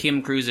go to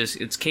Kim Cruz's,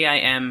 it's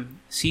KIMCROOZ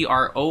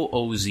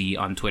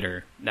on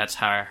Twitter. That's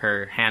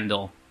her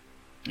handle.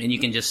 And you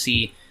can just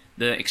see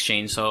the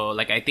exchange. So,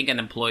 like, I think an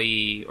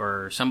employee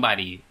or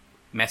somebody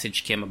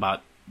messaged Kim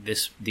about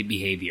the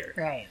behavior.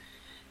 Right.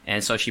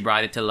 And so she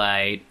brought it to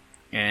light.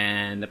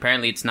 And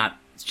apparently it's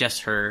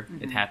just her.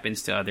 It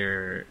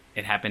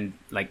happened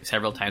like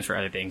several times for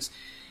other things.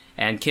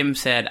 And Kim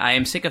said, "I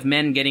am sick of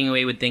men getting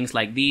away with things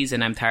like these,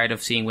 and I'm tired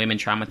of seeing women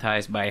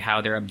traumatized by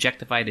how they're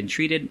objectified and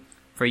treated.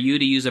 For you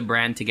to use a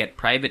brand to get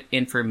private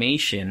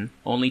information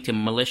only to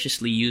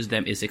maliciously use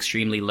them is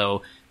extremely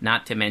low,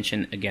 not to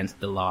mention against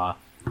the law."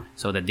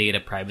 So the Data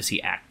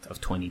Privacy Act of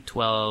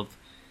 2012.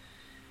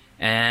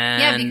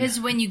 And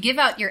because when you give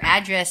out your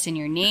address and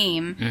your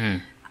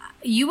name,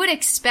 you would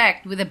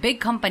expect, with a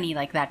big company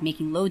like that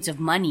making loads of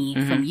money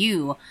from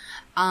you,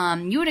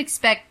 you would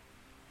expect,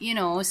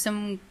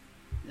 some,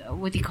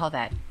 what do you call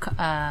that?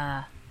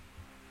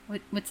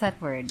 What's that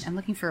word? I'm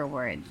looking for a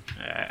word.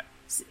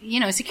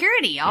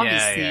 Security,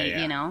 obviously,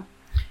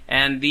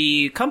 And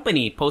the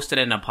company posted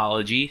an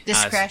apology.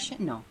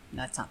 Discretion? No,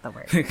 that's not the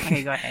word.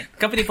 Okay, go ahead. The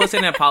company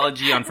posted an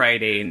apology on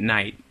Friday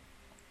night,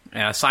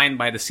 signed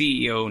by the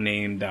CEO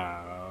named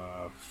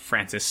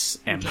Francis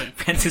M. Okay.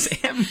 Francis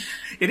M.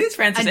 It is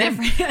Francis M.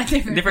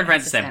 Different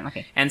Francis M.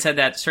 Okay. And said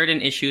that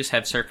certain issues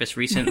have surfaced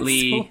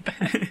recently,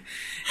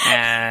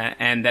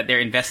 and that they're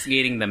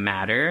investigating the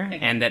matter,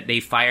 and that they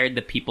fired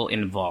the people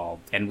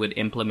involved and would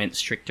implement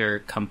stricter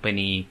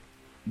company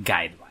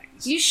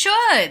guidelines. You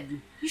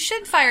should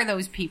fire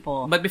those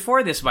people. But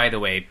before this, by the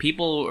way,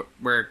 people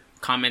were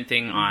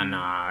commenting on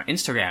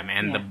Instagram,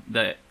 and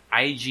the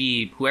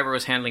IG, whoever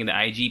was handling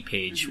the IG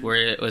page,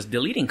 was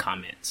deleting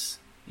comments.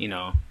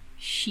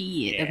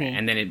 Shit. Yeah, okay.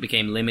 And then it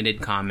became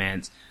limited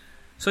comments.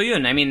 So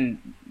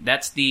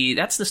that's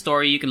the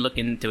story. You can look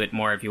into it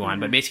more if you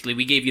want. But basically,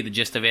 we gave you the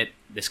gist of it.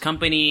 This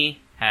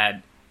company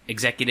had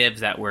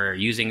executives that were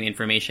using the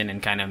information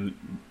and kind of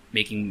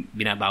making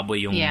binababoy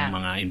yung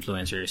mga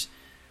influencers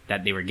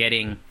that they were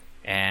getting.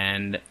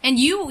 And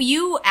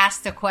you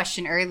asked a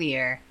question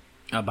earlier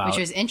about, which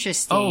was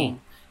interesting. Oh,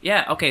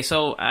 yeah. Okay.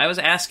 So I was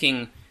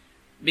asking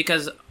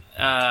because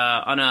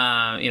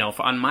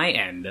on my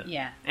end,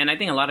 and I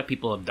think a lot of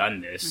people have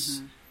done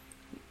this.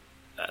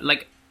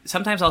 Like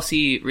sometimes I'll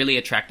see really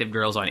attractive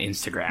girls on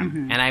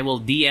Instagram, and I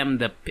will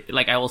DM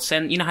I will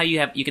send. You know how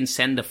you can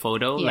send the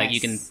photo, like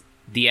you can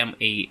DM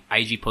a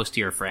IG post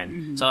to your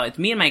friend. So it's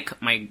me and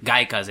my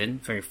guy cousin.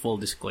 For full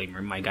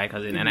disclaimer, my guy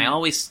cousin, and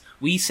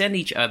we send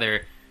each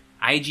other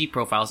IG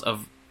profiles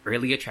of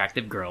really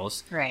attractive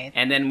girls, right?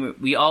 And then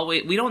we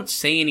don't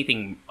say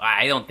anything.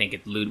 I don't think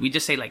it's lewd. We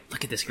just say like,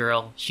 "Look at this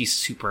girl. She's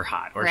super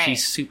hot," or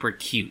 "She's super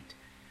cute."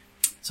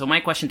 So my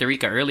question to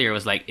Rika earlier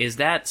was like, "Is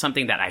that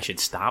something that I should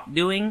stop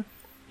doing?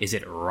 Is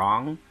it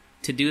wrong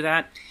to do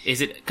that? Is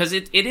it because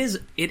it is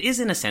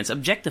in a sense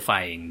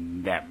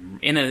objectifying them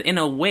in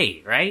a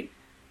way, right?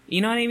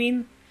 You know what I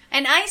mean?"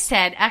 And I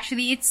said,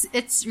 actually,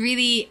 it's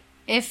really,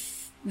 if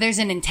there's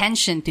an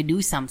intention to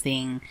do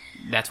something,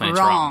 that's when it's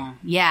wrong.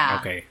 Yeah.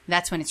 Okay.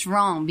 That's when it's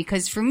wrong.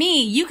 Because for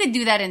me, you could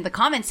do that in the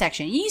comment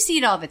section. You see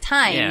it all the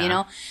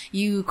time,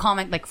 You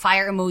comment like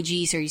fire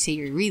emojis, or you say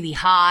you're really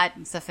hot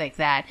and stuff like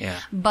that. Yeah.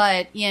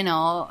 But,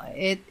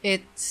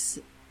 it's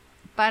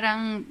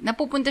parang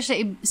napupunta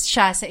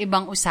siya sa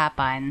ibang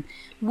usapan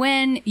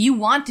when you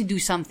want to do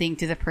something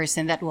to the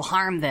person that will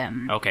harm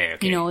them. Okay.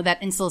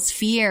 That instills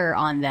fear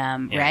on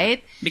them,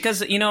 right?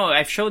 Because,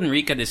 I've shown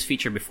Rika this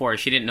feature before.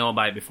 She didn't know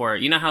about it before.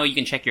 You know how you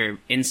can check your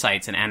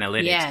insights and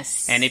analytics?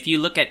 Yes. And if you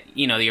look at,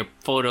 your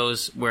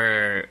photos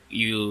where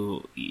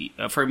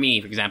for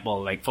me, for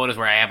example, like photos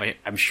where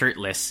I'm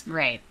shirtless.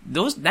 Right.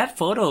 That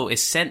photo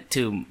is sent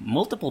to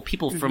multiple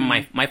people from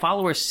my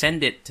followers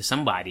send it to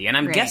somebody. And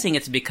I'm guessing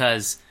it's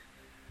because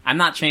I'm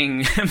not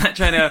trying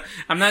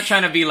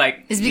to be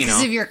like, it's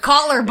because of your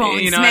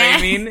collarbones, you know man. what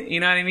I mean? You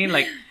know what I mean?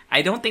 Like,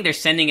 I don't think they're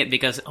sending it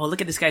because, oh, look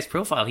at this guy's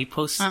profile. He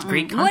posts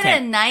great content. What a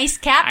nice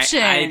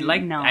caption.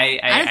 I'm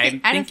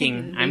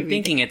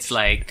thinking it's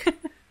like,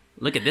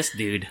 look at this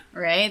dude.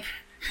 Right.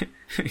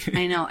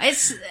 I know.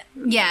 It's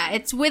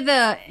with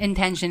the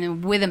intention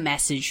and with a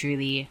message,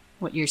 really,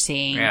 what you're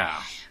saying.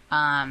 Yeah.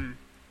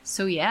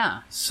 So,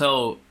 yeah.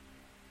 So,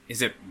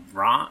 is it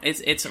wrong?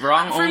 It's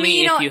wrong For only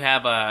me, if you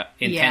have a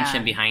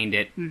intention behind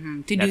it.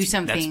 To do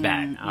something. That's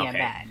bad. Yeah, Okay.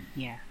 bad.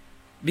 Yeah.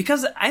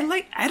 Because I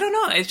don't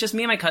know. It's just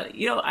me and my cousin.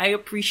 I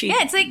appreciate.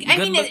 Yeah, it's like,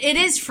 it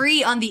is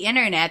free on the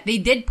internet. They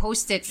did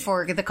post it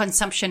for the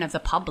consumption of the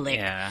public.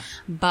 Yeah.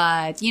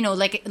 But,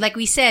 like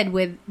we said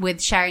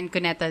with Sharon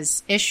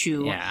Cuneta's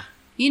issue. Yeah.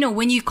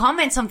 When you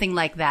comment something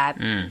like that,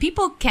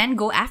 people can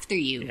go after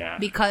you. Yeah.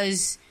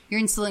 Because you're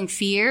instilling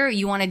fear.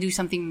 You want to do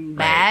something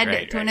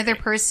bad to another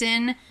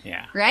person.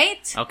 Yeah.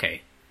 Right?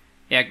 Okay.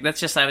 Yeah, I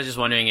was just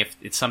wondering if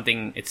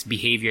it's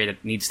behavior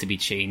that needs to be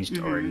changed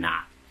or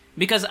not.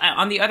 Because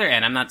on the other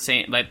end, I'm not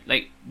saying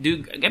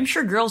I'm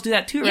sure girls do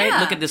that too, right? Yeah.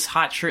 Look at this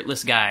hot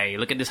shirtless guy.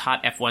 Look at this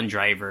hot F1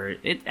 driver.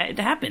 It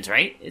happens,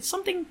 right? It's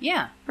something,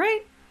 Yeah.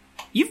 right?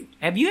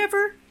 Have you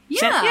ever?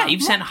 Yeah.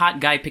 You've sent hot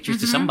guy pictures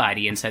to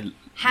somebody and said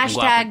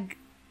Hashtag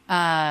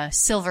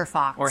Silver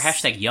Fox. or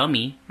hashtag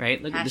yummy,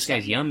 right? Look at this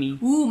guy's yummy.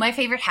 Ooh, my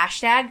favorite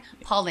hashtag,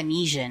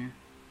 Polynesian.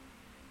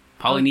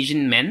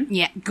 Polynesian men?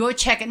 Yeah, go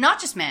check it. Not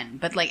just men,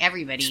 but like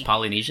everybody. Just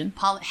Polynesian?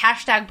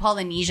 Hashtag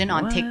Polynesian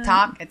on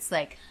TikTok. It's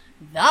like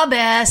the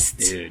best.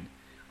 Dude.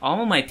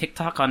 All of my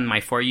TikTok on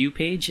my For You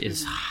page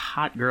is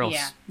hot girls.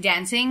 Yeah.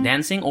 Dancing.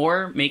 Dancing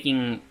or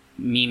making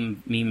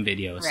meme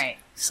videos. Right.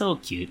 So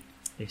cute.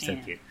 They're so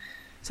cute.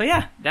 So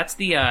yeah, that's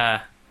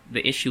the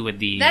issue with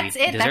the That's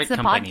it. dessert That's the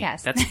company.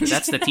 podcast.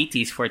 That's the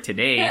TTs for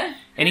today.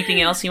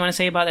 Anything else you want to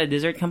say about a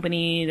dessert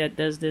company that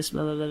does this?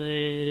 Blah, blah, blah,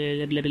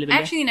 blah, blah, blah, blah? I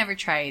actually never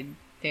tried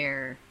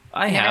their...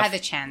 I never have. had the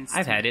chance.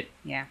 I've had it.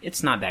 Yeah.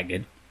 It's not that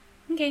good.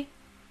 Okay.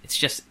 It's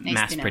just Nice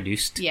mass to know.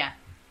 produced. Yeah.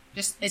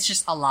 It's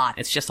just a lot.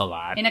 It's just a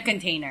lot. In a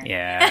container.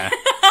 Yeah.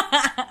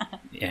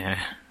 Yeah.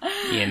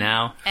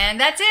 And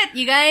that's it,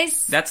 you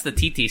guys. That's the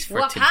TTs for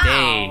Wapow.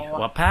 today.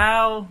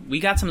 Wapow. We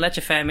got some Leche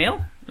fan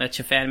mail.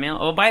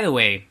 Oh, by the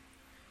way,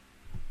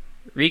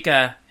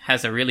 Rika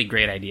has a really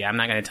great idea. I'm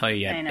not going to tell you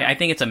yet. I know. I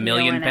think it's a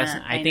million peso.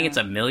 I think know. it's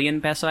a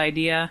 $1,000,000 peso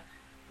idea.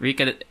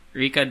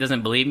 Rika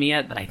doesn't believe me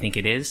yet, but I think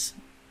it is.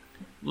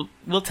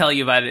 We'll tell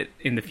you about it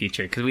in the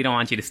future because we don't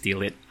want you to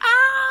steal it.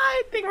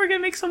 I think we're going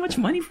to make so much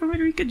money from it,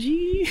 Rika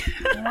G.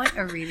 What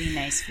a really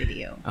nice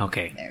video.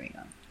 Okay. There we go.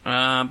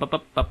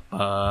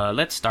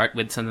 Let's start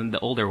with some of the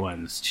older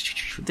ones.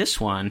 This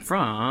one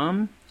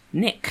from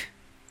Nick.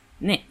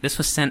 This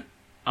was sent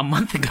a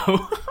month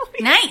ago.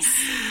 Nice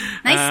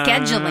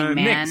scheduling,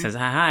 man. Nick says,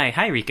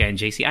 Hi, Rika and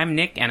JC. I'm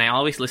Nick, and I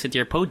always listen to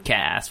your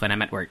podcast when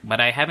I'm at work, but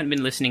I haven't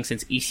been listening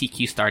since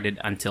ECQ started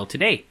until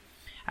today.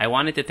 I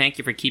wanted to thank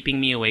you for keeping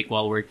me awake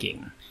while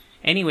working.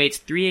 Anyway, it's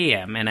 3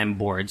 a.m. and I'm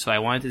bored, so I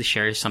wanted to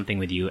share something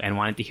with you and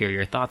wanted to hear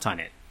your thoughts on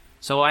it.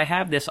 So I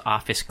have this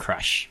office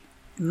crush.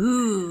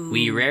 Ooh.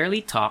 We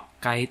rarely talk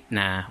kahit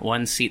na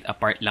one seat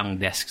apart lang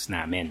desks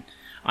namin.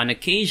 On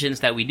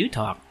occasions that we do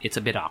talk, it's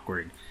a bit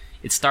awkward.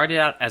 It started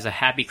out as a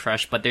happy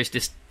crush, but there's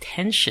this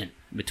tension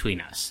between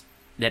us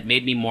that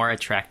made me more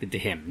attracted to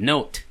him.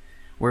 Note,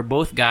 we're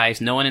both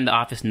guys. No one in the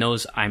office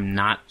knows I'm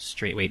not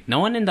straight. Wait, no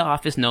one in the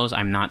office knows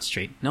I'm not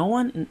straight.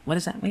 What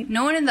is that? Wait.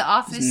 No one in the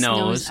office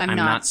knows I'm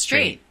not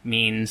straight.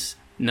 Means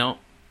no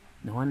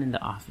one in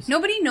the office.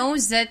 Nobody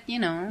knows that,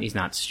 He's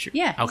not straight.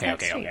 Yeah.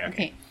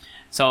 Okay.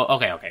 So,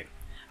 okay.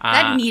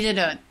 That needed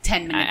a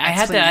 10-minute I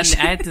explanation.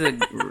 had to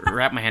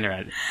wrap my hand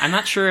around it. I'm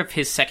not sure of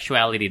his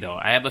sexuality, though.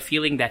 I have a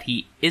feeling that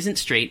he isn't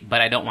straight, but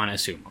I don't want to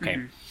assume, okay?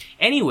 Mm-hmm.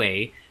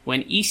 Anyway,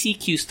 when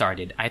ECQ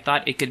started, I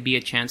thought it could be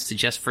a chance to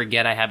just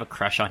forget I have a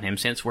crush on him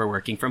since we're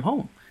working from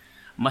home.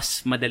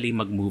 Mas madali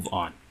mag-move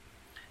on.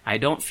 I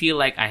don't feel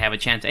like I have a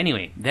chance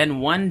anyway. Then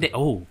one day...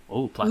 Oh,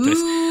 plot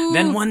twist.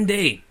 Then one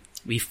day,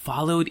 we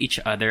followed each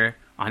other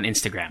on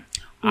Instagram.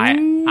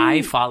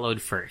 I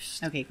followed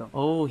first. Okay, go.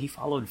 Oh, he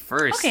followed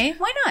first. Okay,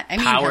 why not? I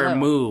mean, Power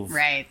move.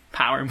 Right.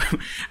 Power move.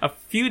 A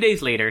few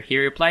days later, he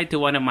replied to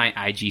one of my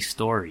IG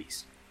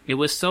stories. It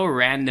was so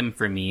random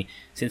for me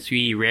since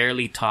we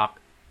rarely talk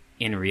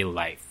in real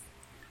life.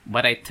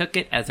 But I took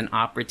it as an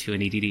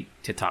opportunity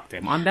to talk to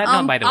him. On that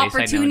note, by the way,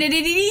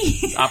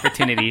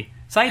 opportunity.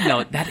 Side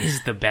note, that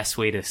is the best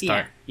way to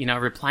start. Yeah.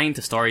 Replying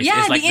to stories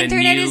is like the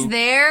internet is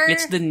there.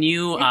 It's the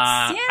new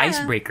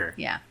icebreaker.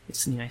 Yeah.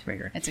 It's the new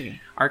icebreaker. That's okay.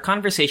 Our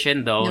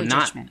conversation, though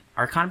judgment.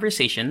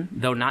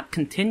 not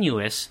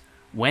continuous,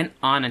 went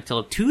on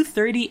until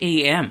 2:30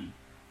 a.m.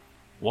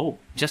 Whoa.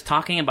 Just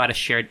talking about a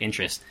shared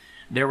interest.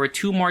 There were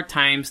 2 more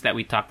times that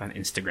we talked on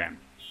Instagram.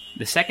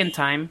 The second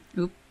time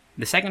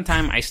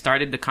I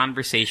started the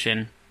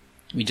conversation,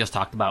 we just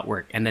talked about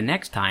work. And the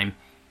next time,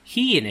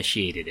 he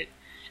initiated it.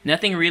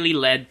 Nothing really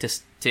led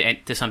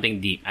to something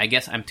deep. I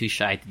guess I'm too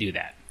shy to do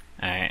that.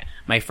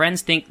 My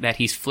friends think that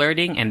he's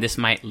flirting and this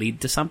might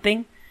lead to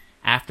something.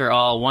 After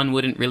all, one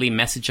wouldn't really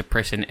message a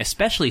person,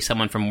 especially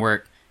someone from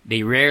work,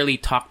 they rarely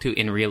talk to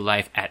in real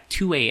life at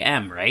 2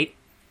 a.m., right?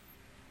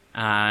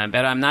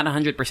 But I'm not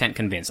 100%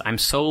 convinced. I'm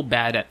so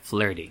bad at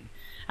flirting.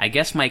 I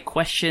guess my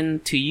question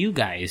to you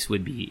guys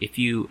would be if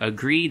you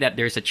agree that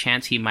there's a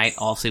chance he might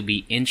also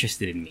be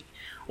interested in me,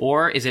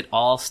 Or is it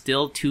all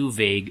still too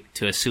vague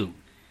to assume?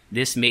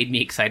 This made me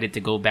excited to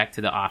go back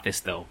to the office,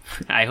 though.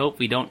 I hope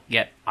we don't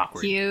get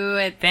awkward.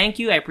 Cute. Thank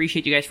you. I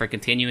appreciate you guys for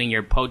continuing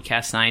your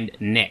podcast. Signed,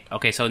 Nick.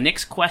 Okay, so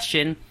Nick's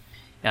question,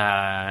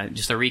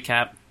 just a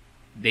recap.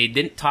 They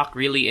didn't talk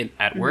really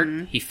at work.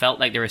 He felt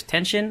like there was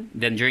tension.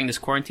 Then during this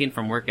quarantine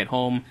from work at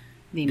home,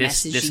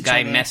 this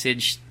guy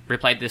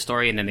replied to the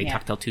story, and then they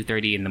talked till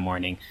 2:30 in the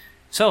morning.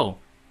 So,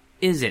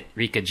 is it,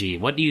 Rika G?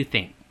 What do you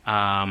think?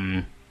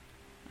 Ano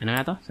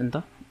na to? Saan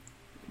to?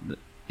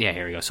 Yeah,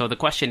 here we go. So the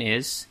question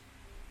is,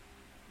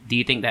 do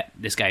you think that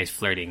this guy is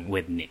flirting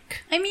with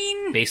Nick? I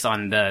mean, based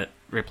on the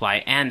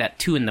reply and at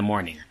 2 in the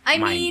morning.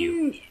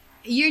 You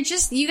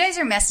guys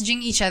are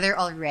messaging each other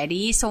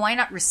already, so why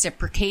not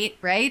reciprocate,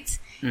 right?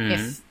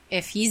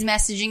 If he's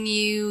messaging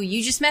you,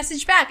 you just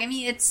message back. I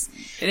mean,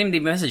 they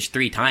messaged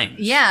 3 times.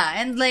 Yeah,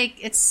 and like,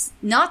 it's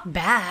not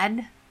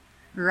bad,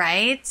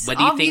 right? But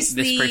do you think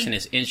this person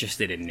is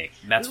interested in Nick?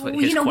 That's what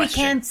his question. We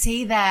can't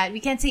say that. We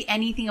can't say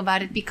anything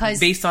about it because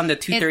based on the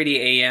 2:30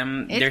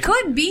 a.m. It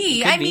could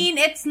be. I mean,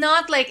 it's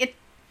not like it.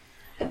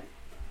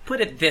 Put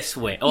it this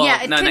way. Well,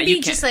 yeah, it could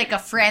be just like a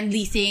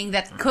friendly thing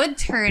that could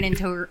turn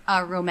into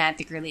a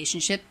romantic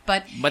relationship.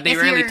 But they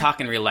rarely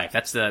talk in real life.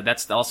 That's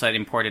also an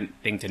important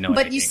thing to know.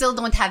 But you still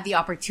don't have the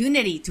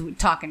opportunity to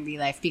talk in real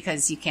life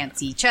because you can't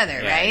see each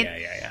other, right?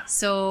 Yeah.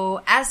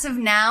 So as of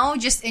now,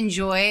 just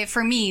enjoy.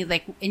 For me,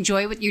 like,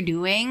 enjoy what you're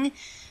doing.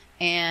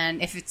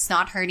 And if it's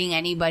not hurting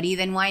anybody,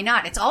 then why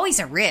not? It's always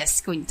a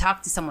risk when you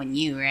talk to someone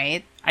new,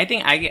 right? I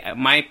think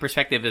my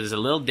perspective is a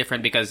little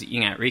different because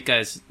Rika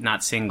is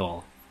not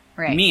single.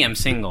 Right. Me, I'm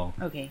single.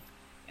 Okay.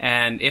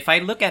 And if I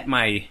look at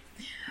my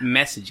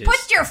messages...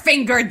 Put your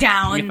finger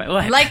down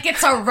like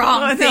it's a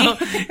wrong thing. No.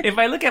 If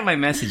I look at my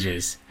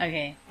messages...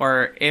 Okay.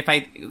 Or if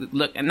I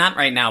look... Not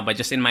right now, but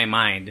just in my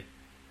mind.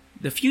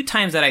 The few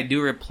times that I do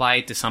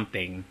reply to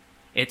something,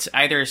 it's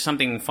either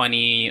something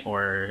funny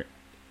or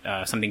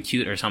something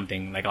cute or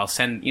something. Like I'll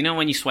send... You know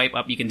when you swipe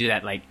up, you can do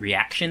that like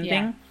reaction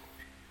thing?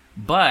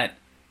 But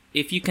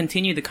if you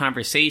continue the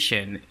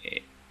conversation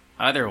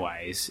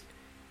otherwise...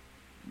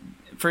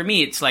 For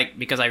me, it's like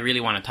because I really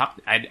want to talk.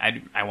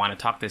 I want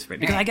to talk this way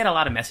because I get a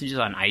lot of messages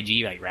on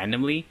IG like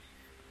randomly,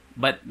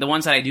 but the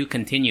ones that I do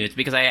continue, it's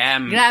because I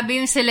am. Grabe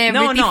yung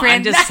celebrity no,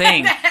 friend.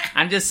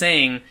 I'm just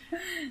saying.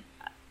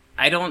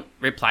 I don't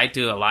reply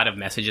to a lot of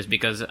messages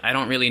because I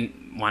don't really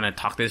want to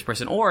talk to this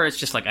person, or it's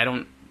just like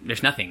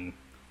there's nothing.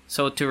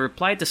 So to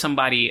reply to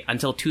somebody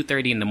until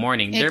 2:30 in the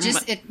morning,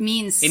 it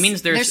means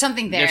there's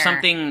something there.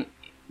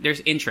 There's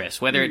interest,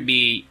 whether it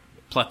be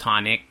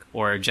platonic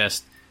or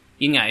just.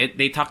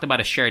 They talked about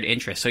a shared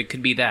interest, so it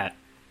could be that.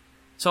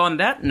 So on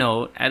that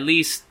note, at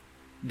least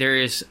there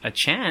is a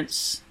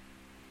chance.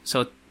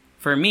 So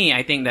for me,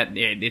 I think that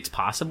it's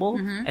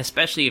possible,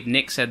 especially if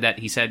Nick said that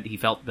he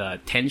felt the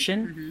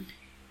tension.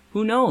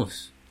 Who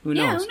knows?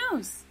 Yeah, who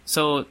knows?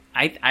 So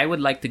I would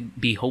like to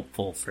be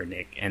hopeful for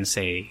Nick and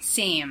say...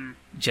 Same.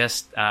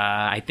 Just,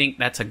 I think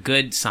that's a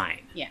good sign.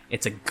 Yeah.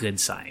 It's a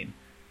good sign.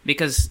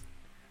 Because,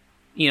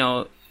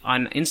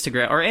 on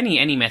Instagram or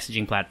any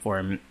messaging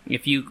platform,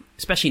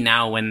 especially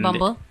now when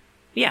Bumble,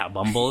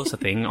 Bumble is a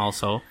thing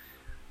also.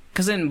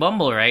 Because in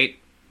Bumble, right?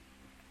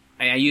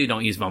 You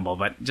don't use Bumble,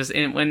 but just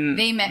when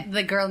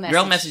the girl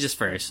messages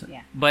first.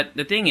 Yeah. But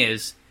the thing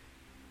is,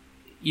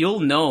 you'll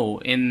know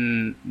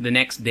in the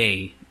next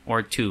day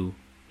or two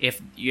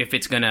if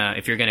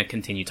you're gonna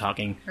continue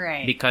talking,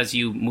 right? Because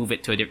you move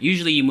it to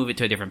usually you move it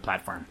to a different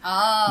platform.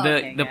 Oh,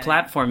 the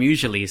platform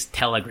usually is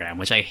Telegram,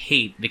 which I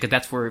hate because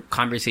that's where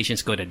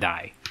conversations go to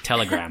die.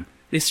 Telegram.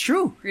 It's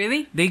true.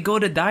 Really? They go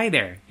to die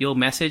there. You'll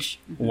message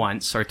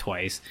once or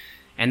twice,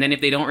 and then if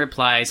they don't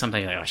reply,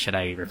 sometimes you're like, oh, should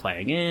I reply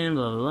again?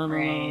 Blah blah blah.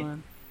 Right.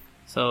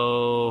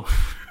 So,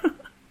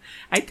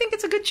 I think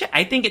it's a good.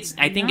 I think it's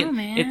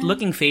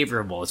looking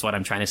favorable. Is what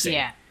I'm trying to say.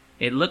 Yeah.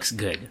 It looks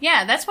good.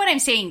 Yeah, that's what I'm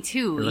saying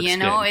too. Good.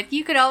 If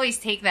you could always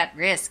take that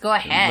risk, go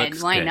ahead.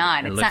 Why good.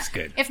 not? It looks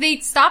good. If they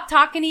stop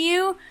talking to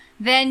you,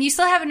 then you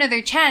still have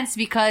another chance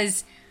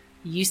because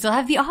you still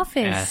have the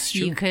office. That's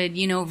true. You could,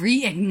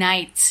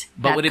 reignite.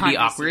 But would it be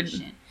awkward?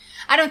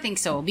 I don't think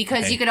so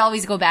because you could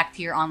always go back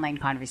to your online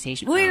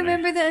conversation. Wait,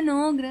 remember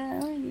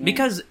the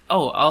Because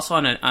also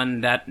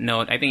on that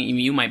note, I think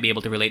you might be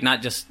able to relate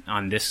not just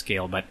on this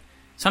scale, but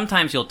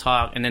sometimes you'll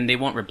talk and then they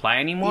won't reply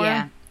anymore.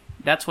 Yeah.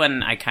 That's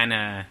when I kind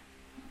of.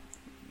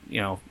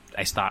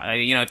 I stop.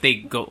 If they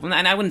go,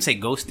 and I wouldn't say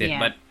ghosted,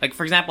 but like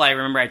for example, I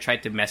remember I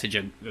tried to message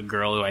a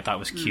girl who I thought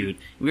was cute.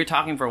 We were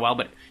talking for a while,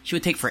 but she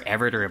would take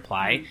forever to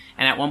reply,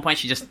 and at one point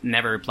she just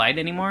never replied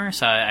anymore.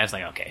 So I was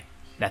like, okay,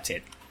 that's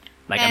it.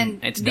 Like,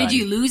 it's done. Did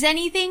you lose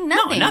anything?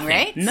 Nothing, no, nothing,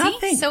 right?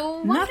 Nothing. See?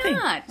 So why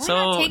not? Why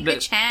not take the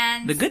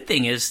chance? The good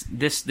thing is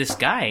this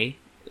guy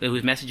who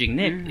was messaging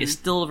Nick is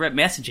still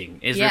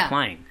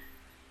replying.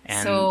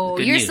 And so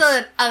you're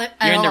still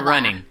you're in the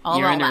running.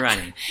 You're in the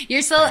running.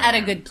 You're still at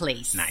a good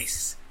place.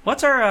 Nice.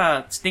 What's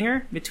our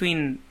stinger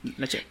between?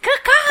 Kaka!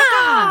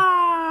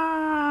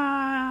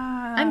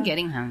 I'm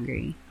getting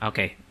hungry.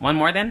 Okay, one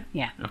more then.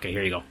 Yeah. Okay,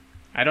 here you go.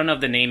 I don't know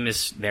if the name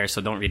is there, so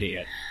don't read it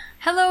yet.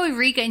 Hello,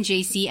 Rika and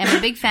JC. I'm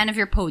a big fan of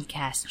your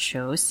podcast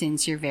show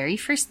since your very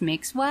first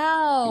mix.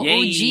 Wow,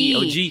 Yay,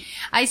 OG.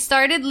 I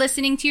started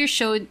listening to your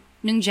show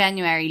nung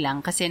January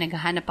lang kasi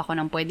naghahanap ako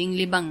ng pwedeng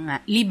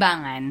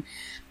libangan.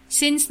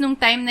 Since nung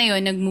time na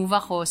yon, nag-move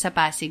ako sa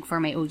Pasig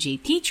for my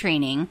OJT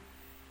training.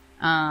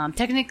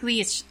 Technically,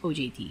 it's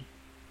OJT.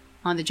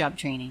 On-the-job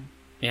training.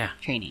 Yeah.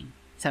 Training.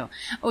 So,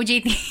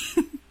 OJT.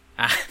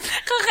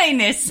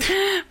 Kakainis.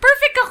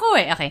 Perfect ako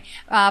eh. Okay.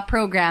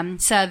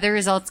 Program sa The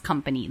Results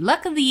Company.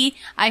 Luckily,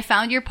 I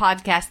found your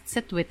podcast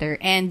sa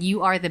Twitter and you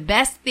are the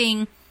best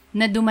thing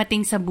na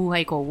dumating sa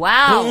buhay ko.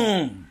 Wow.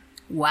 Boom.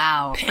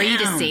 Wow. Bam. For you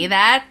to say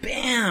that,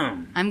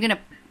 Bam. I'm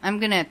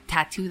gonna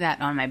tattoo that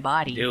on my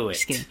body. Do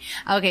it. Just kidding.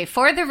 Okay,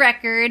 for the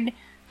record,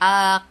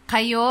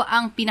 kayo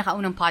ang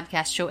pinakaunang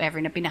podcast show ever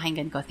na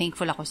pinakinggan ko.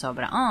 Thankful ako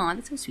sobra. Oh,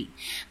 that's so sweet.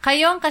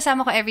 Kayo ang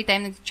kasama ko every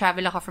time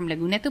nag-travel ako from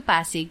Laguna to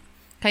Pasig.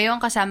 Kayo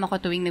ang kasama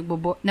ko tuwing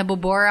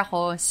nabobore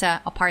ako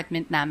sa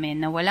apartment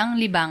namin na walang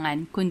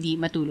libangan kundi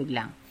matulog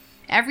lang.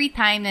 Every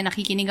time na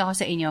nakikinig ako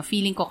sa inyo,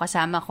 feeling ko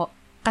kasama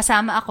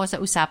ako sa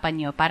usapan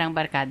nyo, parang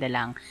barkada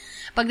lang.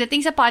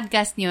 Pagdating sa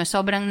podcast nyo,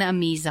 sobrang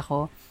na-amaze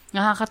ako.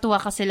 Nakakatuwa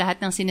kasi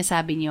lahat ng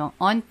sinasabi nyo,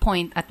 on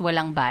point at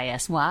walang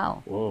bias.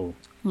 Wow. Whoa.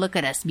 Look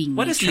at us being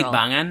What neutral. is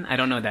libangan? I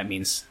don't know what that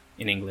means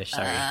in English.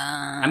 Sorry.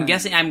 I'm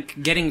guessing I'm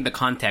getting the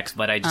context,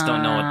 but I just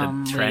don't know what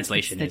the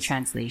translation it's is. the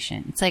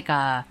translation. It's like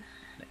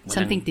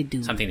something to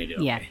do. Something to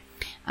do. Yeah. Okay.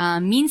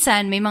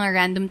 Minsan, may mga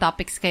random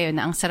topics kayo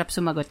na ang sarap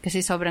sumagot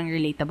kasi sobrang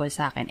relatable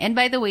sa akin. And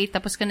by the way,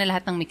 tapos ko na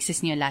lahat ng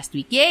mixes niyo last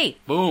week.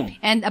 Yay! Boom!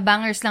 And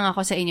abangers lang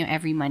ako sa inyo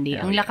every Monday.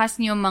 Ang lakas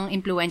niyo mang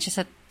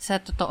impluwensya sa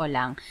totoo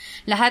lang.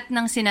 Lahat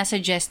ng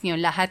sinasuggest niyo,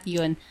 lahat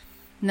yun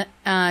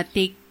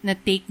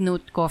take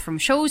note ko from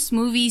shows,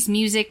 movies,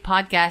 music,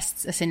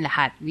 podcasts, as in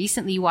lahat.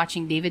 Recently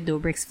watching David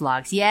Dobrik's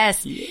vlogs.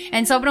 Yes! Yeah.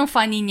 And sobrang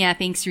funny niya.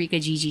 Thanks,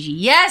 Rika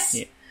GGG. Yes!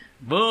 Yeah.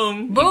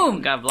 Boom!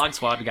 Boom! Got vlog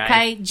squad, guys.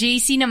 Kay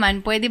JC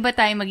naman, pwede ba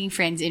tayo maging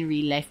friends in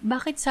real life?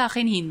 Bakit sa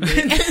akin hindi?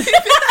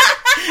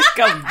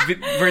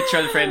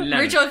 Virtual friend lang.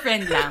 Virtual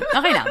friend lang.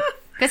 Okay lang.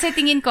 Kasi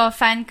tingin ko,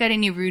 fan ka rin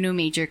ni Bruno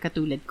Major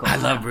katulad ko. I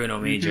love Bruno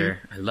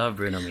Major. Mm-hmm. I love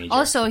Bruno Major.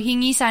 Also,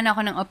 hingi sana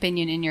ako ng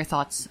opinion and your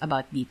thoughts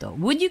about dito.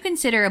 Would you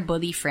consider a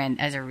bully friend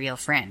as a real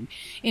friend?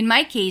 In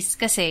my case,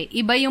 kasi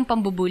iba yung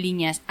pambubuli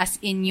niya as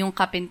in yung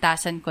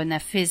kapintasan ko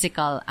na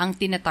physical ang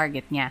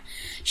tinatarget niya.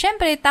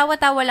 Syempre,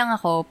 tawa-tawa lang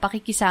ako,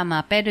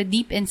 pakikisama, pero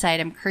deep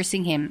inside I'm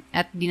cursing him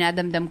at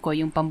dinadamdam ko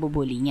yung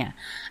pambubuli niya.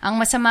 Ang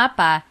masama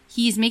pa,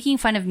 he's making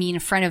fun of me in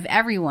front of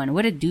everyone.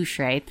 What a douche,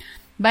 right?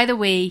 By the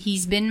way,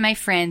 he's been my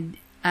friend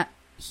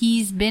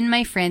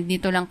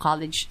nito lang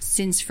college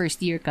since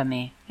first year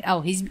kami.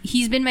 Oh,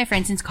 he's been my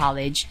friend since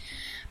college.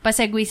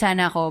 Pasegway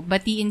sana ako.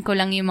 Batiin ko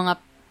lang yung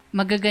mga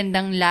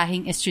magagandang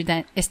lahing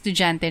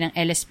estudyante ng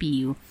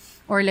LSPU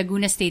or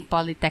Laguna State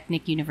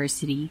Polytechnic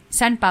University,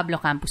 San Pablo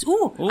campus.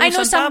 I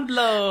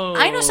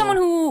know someone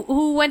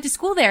who went to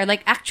school there,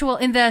 like actual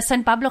in the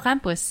San Pablo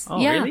campus. Oh,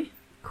 yeah. Really?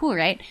 Cool,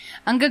 right?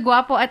 Ang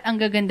gagwapo at ang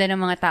gaganda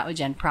ng mga tao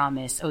dyan,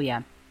 promise. Oh,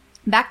 yeah.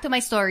 Back to my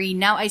story,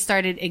 now I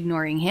started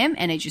ignoring him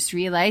and I just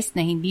realized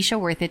na hindi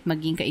siya worth it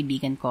maging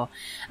kaibigan ko.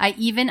 I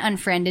even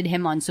unfriended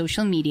him on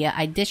social media.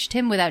 I ditched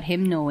him without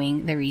him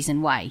knowing the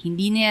reason why.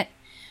 Hindi na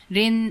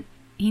rin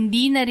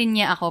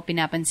niya ako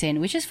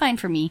pinapansin, which is fine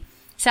for me.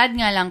 Sad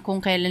nga lang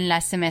kung kailan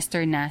last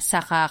semester na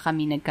saka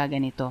kami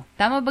nagkaganito.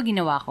 Tama ba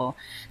ginawa ko?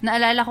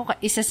 Naalala ko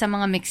isa sa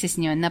mga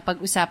mixes nyo na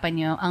pag-usapan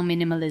nyo ang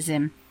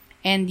minimalism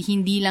and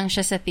hindi lang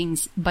siya sa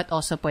things but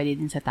also pwede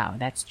din sa tao.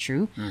 That's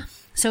true.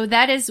 So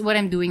that is what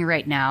I'm doing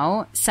right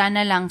now.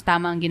 Sana lang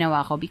tama ang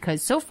ginawa ko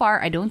because so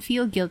far I don't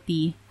feel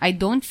guilty. I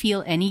don't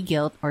feel any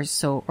guilt or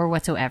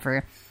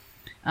whatsoever.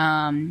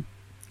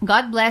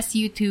 God bless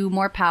you too.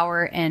 More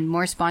power and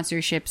more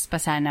sponsorships pa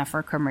sana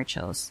for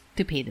commercials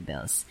to pay the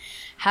bills.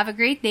 Have a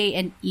great day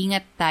and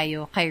ingat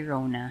tayo kay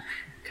Rona.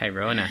 Kay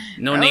Rona.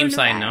 No name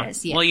sign, no?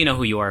 Yeah. Well, you know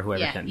who you are,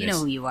 whoever sent this. You know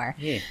who you are.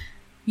 Yeah.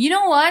 You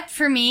know what?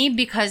 For me,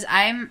 because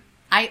I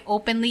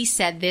openly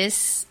said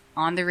this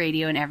on the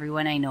radio and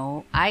everyone I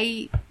know,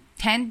 I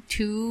tend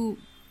to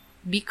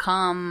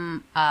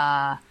become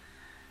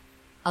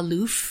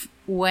aloof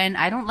when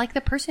I don't like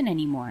the person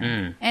anymore.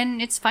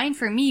 And it's fine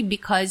for me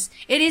because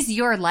it is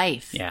your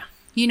life. Yeah.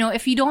 You know,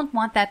 if you don't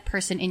want that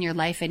person in your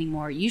life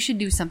anymore, you should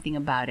do something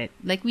about it.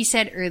 Like we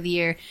said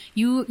earlier,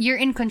 you're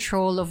in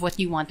control of what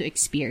you want to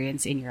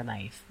experience in your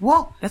life.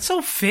 Whoa, that's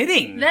so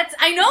fitting.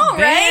 I know,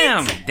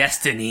 Bam! right?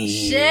 Destiny.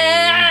 Shit,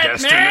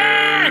 Destiny.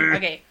 man!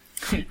 Okay.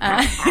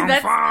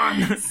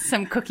 That's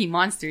some Cookie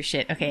Monster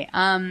shit. Okay.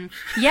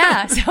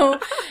 Yeah. So,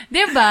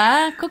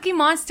 diba? Cookie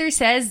Monster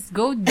says,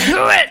 go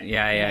do it.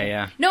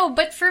 Yeah. No,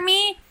 but for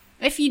me,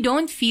 if you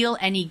don't feel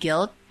any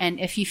guilt and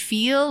if you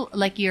feel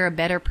like you're a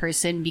better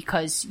person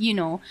because, you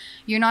know,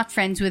 you're not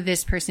friends with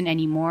this person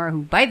anymore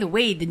who, by the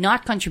way, did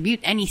not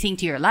contribute anything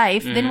to your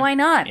life, then why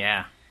not?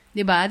 Yeah.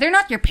 Diba? They're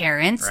not your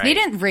parents. Right. They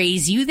didn't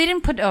raise you. They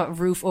didn't put a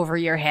roof over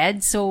your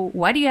head. So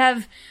why do you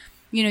have,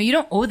 you know, you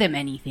don't owe them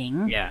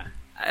anything. Yeah.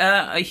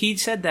 He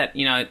said that,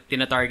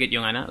 tinatarget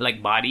yung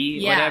like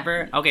body,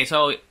 whatever. Okay,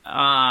 so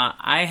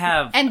I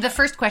have... And the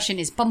first question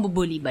is,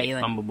 pambubuli ba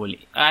yun? Pambubuli.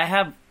 I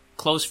have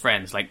close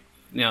friends, like,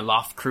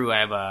 loft crew. I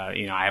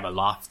have a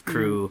loft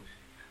crew.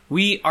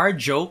 Our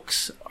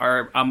jokes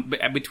are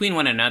between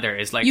one another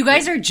is like... You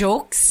guys are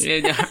jokes?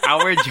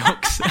 Our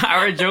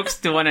jokes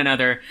to one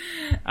another.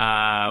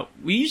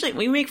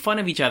 We make fun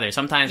of each other.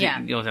 Sometimes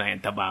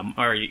tabam,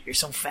 or you're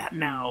so fat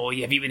now.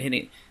 Have you been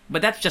hitting?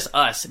 But that's just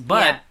us.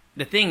 But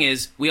the thing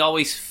is, we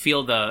always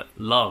feel the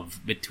love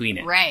between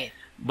it. Right.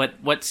 But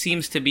what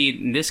seems to be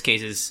in this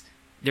case is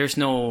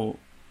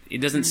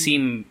it doesn't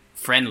seem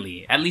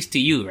friendly, at least to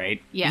you,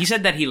 right? Yeah. He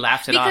said that he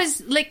laughs it off.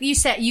 Because, like you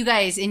said, you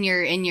guys in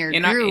your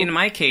group. In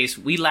my case,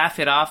 we laugh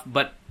it off,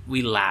 but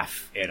we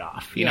laugh it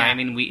off. You know what I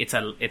mean? It's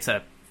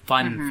a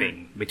fun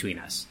thing between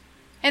us.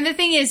 And the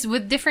thing is,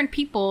 with different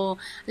people,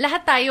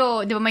 lahat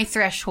tayo, di ba, may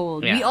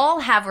threshold. Yeah. We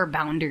all have our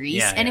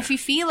boundaries. And if you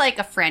feel like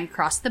a friend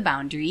crossed the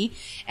boundary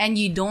and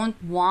you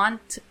don't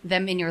want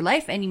them in your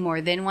life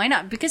anymore, then why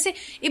not? Because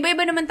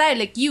iba-iba naman tayo.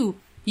 Like you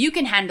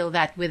can handle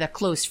that with a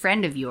close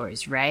friend of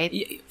yours,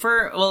 right?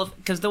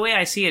 Because the way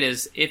I see it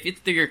is, if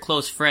it's your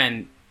close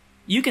friend,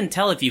 you can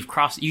tell if you've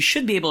crossed... You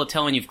should be able to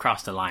tell when you've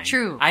crossed the line.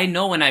 True. I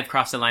know when I've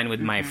crossed the line with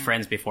my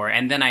friends before,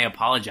 and then I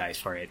apologize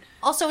for it.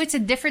 Also, it's a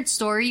different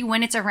story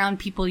when it's around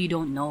people you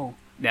don't know.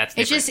 That's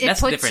different. It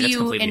puts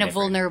you in a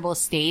vulnerable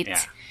state.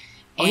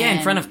 Yeah.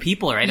 In front of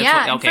people, right?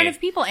 In front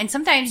of people. And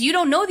sometimes you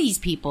don't know these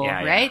people,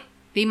 right?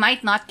 They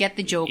might not get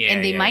the joke,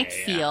 and they might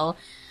feel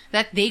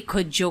that they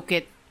could joke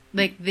it.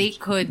 Like, they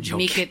could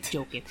make it...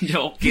 Joke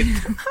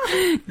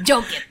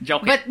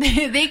it. But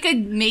they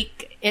could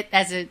make it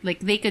as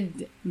they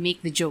could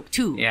make the joke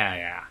too.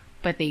 Yeah.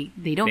 But they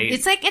don't.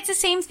 It's the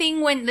same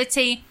thing when, let's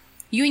say,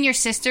 you and your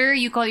sister,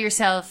 you call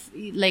yourself,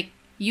 like,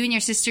 you and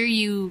your sister,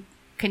 you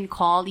can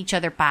call each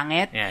other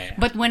pangit. Yeah.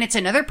 But when it's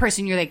another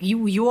person, you're like,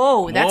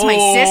 yo, that's my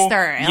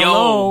sister.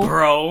 Hello. Yo,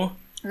 bro.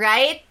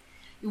 Right?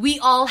 We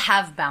all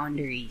have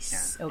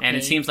boundaries. Yeah. Okay? And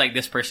it seems like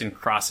this person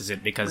crosses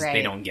it because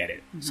they don't get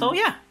it. Mm-hmm. So,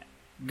 yeah.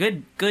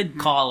 Good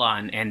call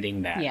on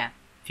ending that. Yeah.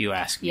 If you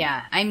ask me.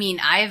 Yeah. I mean,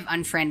 I've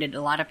unfriended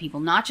a lot of people,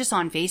 not just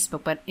on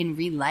Facebook, but in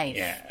real life.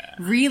 Yeah.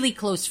 Really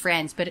close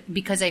friends, but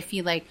because I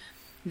feel like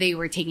they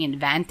were taking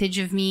advantage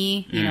of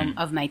me,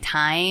 of my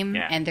time,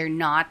 and they're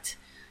not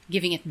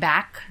giving it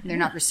back. They're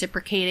not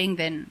reciprocating.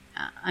 Then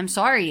I'm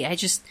sorry.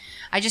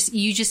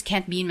 You just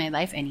can't be in my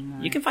life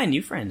anymore. You can find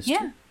new friends.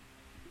 Yeah.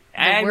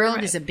 The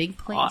world is a big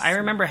place. I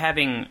remember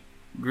having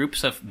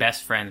groups of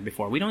best friends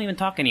before. We don't even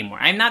talk anymore.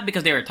 I'm not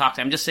because they were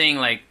toxic. I'm just saying,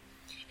 like...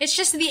 It's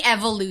just the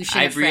evolution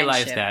of I've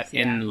realized that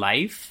in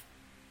life,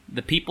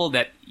 the people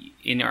that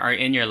are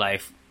in your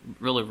life,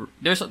 really...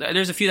 There's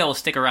a few that will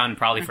stick around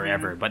probably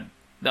forever, but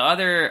the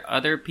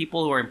other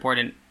people who are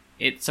important,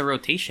 it's a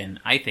rotation,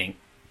 I think.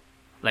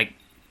 Like,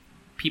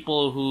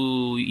 people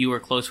who you were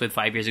close with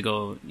 5 years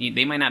ago,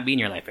 they might not be in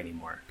your life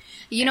anymore.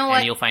 You know what?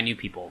 And you'll find new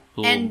people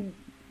who will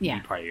be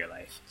part of your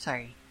life.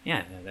 Sorry.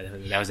 Yeah,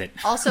 that was it.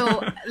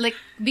 Also, like,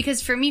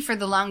 because for me, for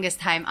the longest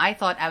time, I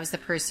thought I was the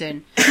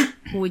person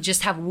who would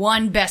just have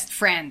one best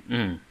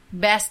friend.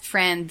 Best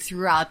friend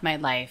throughout my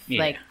life.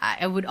 Yeah. Like,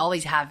 I would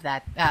always have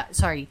that. I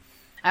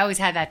always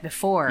had that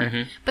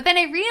before. But then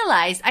I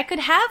realized I could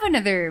have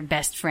another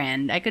best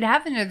friend. I could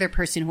have another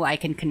person who I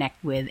can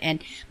connect with.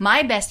 And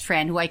my best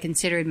friend, who I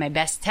considered my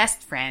best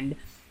test friend,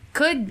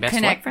 could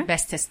connect...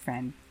 Bestest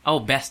friend.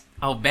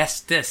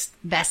 Bestest.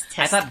 Best test.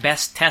 I thought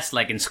best test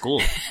like in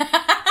school.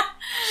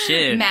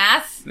 Shit.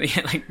 Math?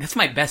 Yeah, like, that's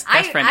my best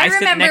test friend. I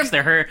sit next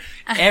to her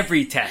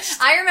every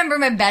test. I remember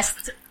my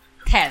best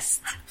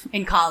test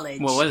in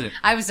college. What was it?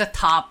 I was a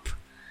top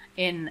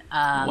in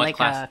class?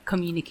 a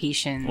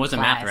communication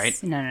Wasn't class. math,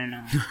 right?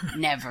 No.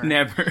 Never.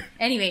 Never.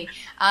 Anyway,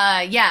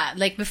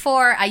 like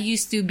before, I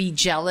used to be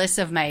jealous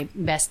of my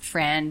best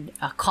friend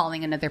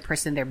calling another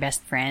person their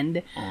best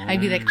friend.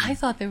 I'd be like, I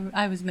thought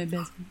I was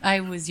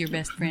your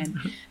best friend.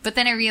 But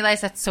then I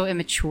realized that's so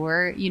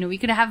immature. You know, we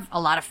could have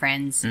a lot of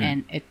friends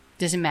and it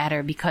doesn't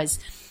matter because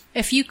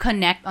if you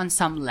connect on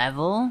some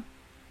level,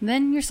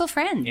 then you're still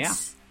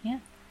friends. Yeah.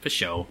 For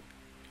sure.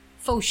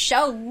 For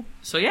show.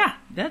 So yeah,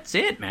 that's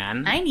it,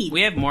 man.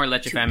 We have more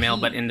Let Your Fan Mail,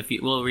 but in the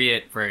we'll read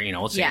it for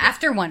we'll see. Yeah,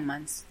 after 1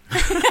 month.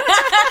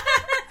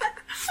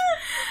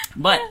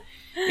 But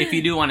if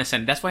you do want to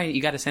send, that's why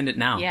you got to send it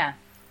now. Yeah,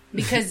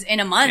 because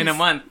in a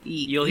month,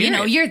 you'll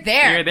hear it. You're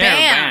there. You're there.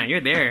 Bam. You're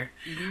there.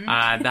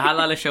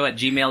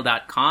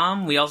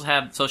 TheHalaHalaShow@gmail.com. We also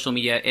have social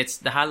media. It's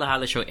the Hala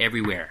Hala Show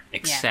everywhere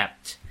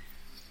except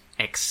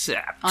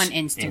on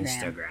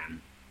Instagram.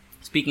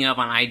 Speaking of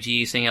on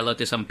IG, saying hello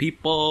to some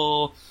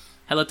people.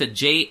 Hello to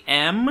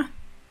JM,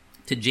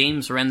 to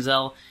James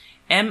Renzel,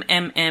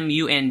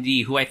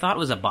 MMMUND, who I thought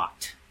was a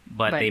bot,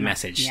 but they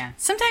messaged. Yeah.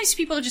 Sometimes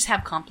people just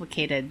have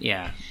complicated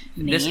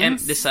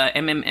names. This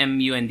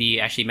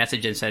MMMUND actually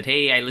messaged and said,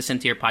 "Hey, I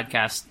listened to your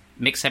podcast,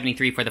 Mix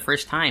 73, for the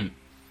first time.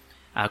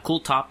 Cool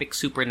topic,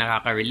 super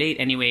nakaka-relate.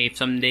 Anyway, if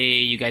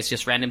someday you guys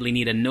just randomly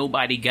need a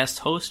nobody guest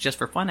host just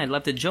for fun, I'd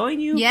love to join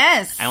you.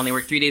 Yes. I only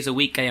work 3 days a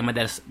week, kaya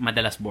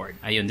madalas bored.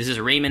 Ayun, this is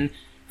Raymond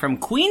from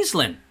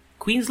Queensland.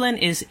 Queensland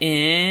is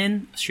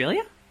in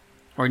Australia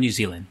or New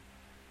Zealand?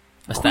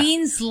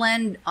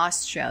 Queensland,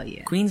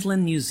 Australia.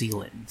 Queensland, New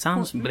Zealand.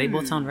 They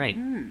both sound right.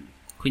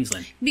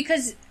 Queensland.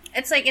 Because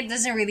it's like it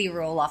doesn't really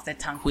roll off the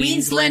tongue.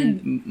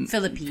 Queensland,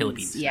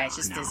 Philippines. Yeah, it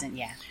just doesn't,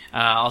 yeah.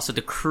 Also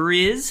to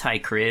Chris. Hi,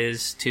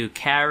 Chris. To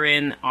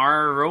Karen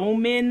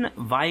Aromin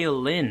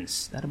Violins.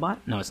 Is that a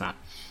bot? No, it's not.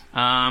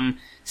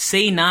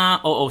 Say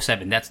Na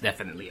 007. That's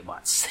definitely a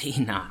bot. Say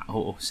Na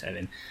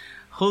 007.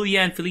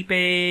 Julian Felipe,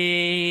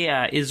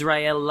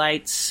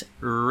 Israelites,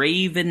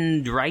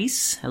 Raven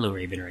Rice. Hello,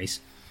 Raven Rice.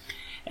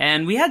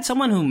 And we had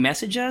someone who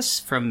messaged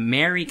us from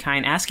Mary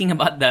Kine asking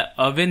about the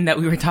oven that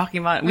we were talking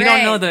about. We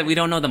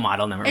don't know the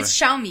model number. It's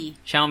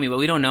Xiaomi, but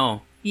we don't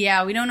know.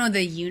 Yeah, we don't know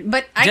the unit,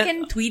 but I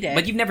can tweet it.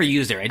 But you've never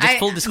used it, right? Just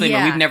full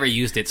disclaimer, we've never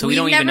used it, so we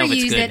don't even know if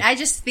it's good. We've never used it. I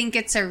just think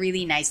it's a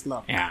really nice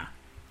look. Yeah.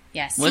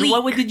 Yes. What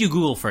did you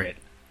Google for it?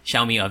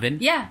 Xiaomi oven?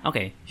 Yeah.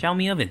 Okay,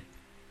 Xiaomi oven.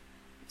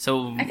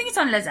 So I think it's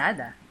on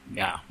Lazada.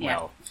 Yeah.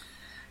 Well.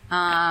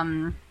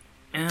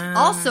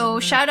 Also,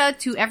 shout out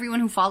to everyone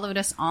who followed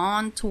us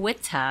on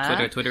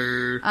Twitter.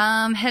 Twitter.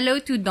 Hello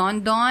to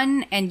Don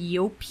Don and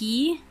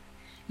Yopi.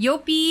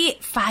 Yopi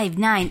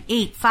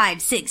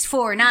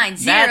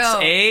 598564990. That's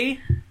a.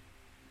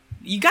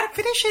 You gotta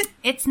finish it.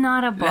 It's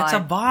not a bot. That's a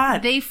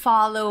bot. They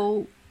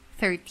follow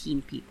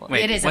 13 people.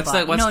 Wait, it is what's a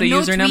bot. What's the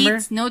user number?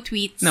 No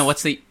tweets. No,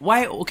 what's the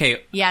why?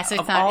 Okay. Yeah, so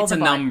it's of not. All it's the a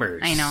bot.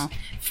 numbers. I know.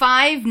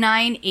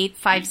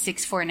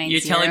 598564990.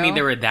 You're telling me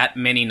there were that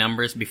many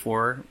numbers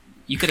before?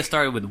 You could have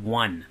started with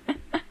one.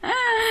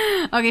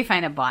 Okay,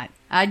 fine, a bot.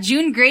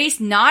 June Grace,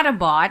 not a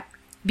bot,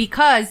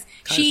 because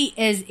she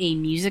is a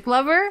music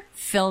lover,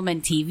 film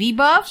and TV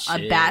buff,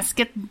 a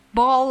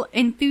basketball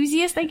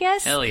enthusiast, I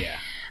guess. Hell yeah.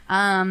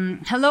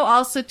 Hello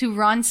also to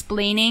Ron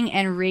Splaining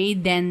and Ray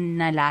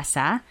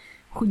Denalasa.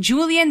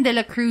 Julian De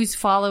La Cruz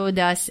followed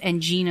us,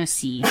 and Gino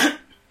C.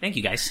 Thank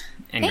you, guys.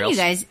 And Thank girls. you,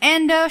 guys.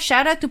 And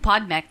shout out to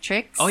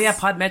Podmetrics. Oh, yeah,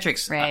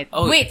 Podmetrics. Right.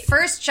 Wait,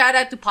 first shout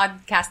out to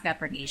Podcast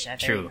Network Asia.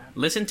 True.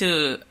 Listen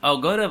to...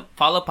 go to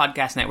follow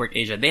Podcast Network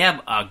Asia. They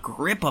have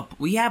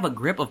we have a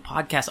grip of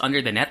podcasts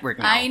under the network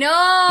now. I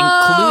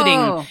know!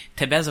 Including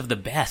Tebez of the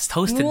Best,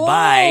 hosted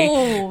by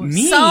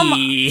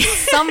me.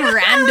 Some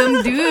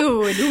random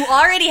dude who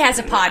already has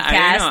a podcast.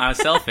 I know, I was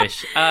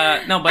selfish.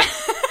 No, but...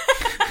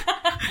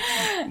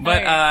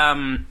 But,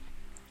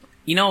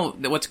 you know,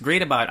 what's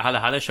great about Hala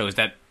Hala Show is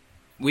that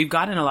we've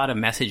gotten a lot of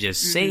messages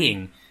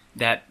saying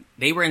that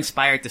they were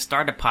inspired to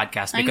start a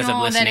podcast because of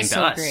listening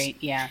to us. Great,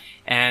 yeah.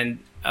 And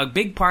a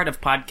big part of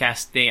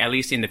podcasting, at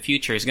least in the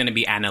future, is going to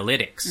be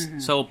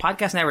analytics. So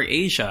Podcast Network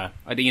Asia,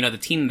 or the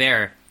team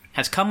there,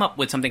 has come up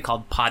with something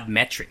called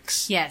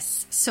Podmetrics.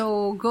 Yes.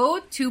 So go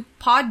to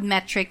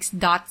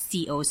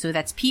podmetrics.co. So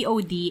that's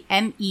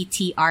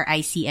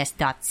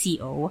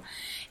podmetrics.co.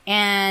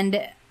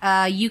 And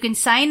you can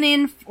sign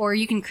in, or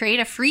you can create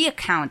a free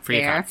account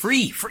there.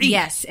 Free.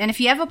 Yes, and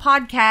if you have a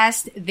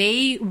podcast,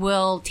 they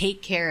will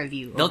take care of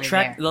you. They'll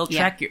track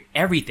your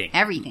everything.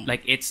 Everything.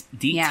 Like it's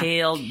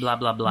detailed, blah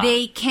blah blah.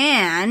 They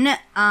can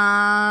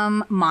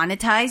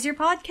monetize your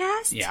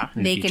podcast. Yeah.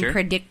 They can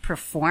predict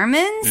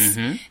performance.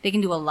 They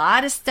can do a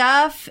lot of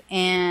stuff,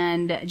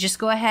 and just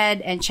go ahead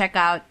and check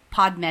out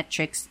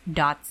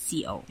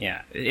podmetrics.co.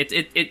 Yeah,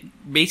 it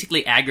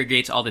basically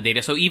aggregates all the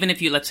data. So even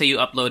if let's say you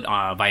upload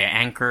via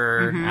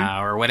Anchor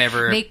or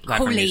whatever, they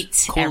collate.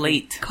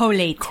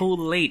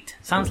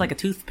 Sounds like a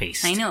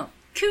toothpaste. I know.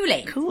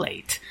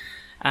 Kool-Aid.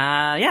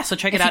 Yeah, so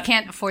check it out. If you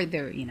can't afford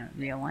the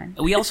real one.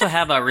 We also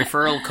have a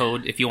referral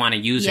code if you want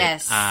to use it.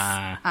 Yes.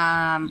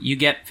 You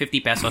get 50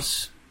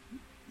 pesos.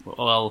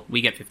 Well,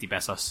 we get 50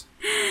 pesos.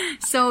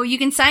 So you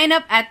can sign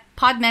up at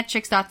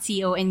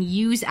podmetrics.co and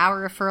use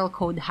our referral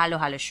code Halo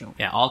Halo Show.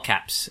 Yeah, all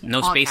caps.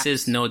 No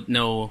spaces, caps.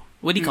 No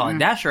what do you call it?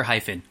 Dash or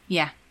hyphen?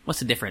 Yeah. What's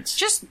the difference?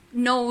 Just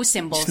no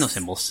symbols. Just no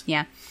symbols.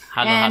 Yeah.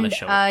 Halo Halo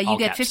Show. You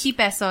get caps. 50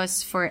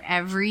 pesos for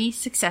every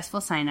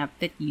successful sign up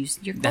that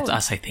used your code. That's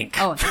us, I think.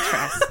 Oh, that's for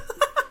us.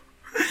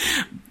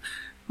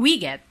 You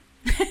get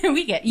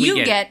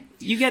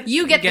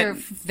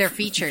their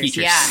features.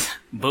 Yeah.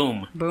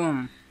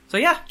 Boom. So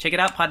yeah, check it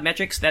out,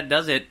 Podmetrics. That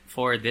does it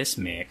for this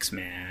mix,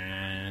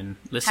 man.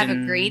 Listen. Have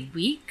a great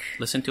week.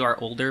 Listen to our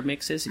older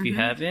mixes if you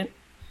haven't.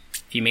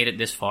 If you made it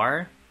this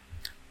far,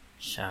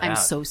 shout out. I'm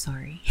so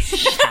sorry.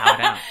 Shout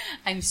out.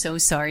 I'm so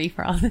sorry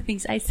for all the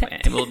things I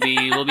said. We'll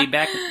be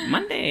back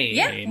Monday.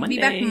 Yeah, we'll be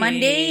back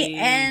Monday,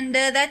 and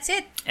that's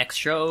it.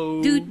 Extra.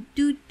 Bye.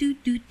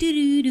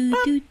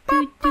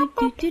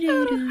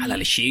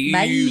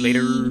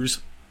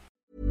 Laters.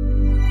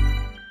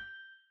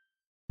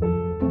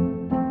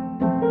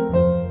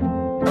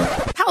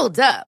 Hold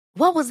up.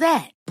 What was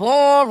that?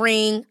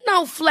 Boring.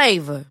 No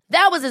flavor.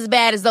 That was as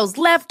bad as those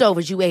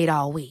leftovers you ate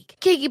all week.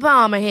 Keke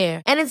Palmer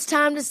here. And it's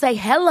time to say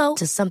hello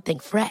to something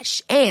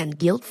fresh and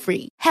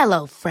guilt-free.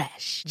 Hello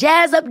Fresh.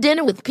 Jazz up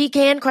dinner with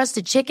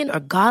pecan-crusted chicken or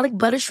garlic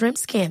butter shrimp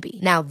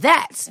scampi. Now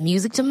that's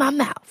music to my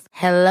mouth.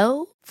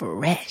 Hello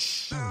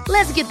Fresh.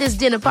 Let's get this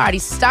dinner party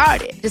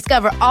started.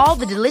 Discover all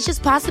the delicious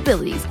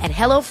possibilities at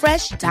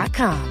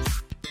HelloFresh.com.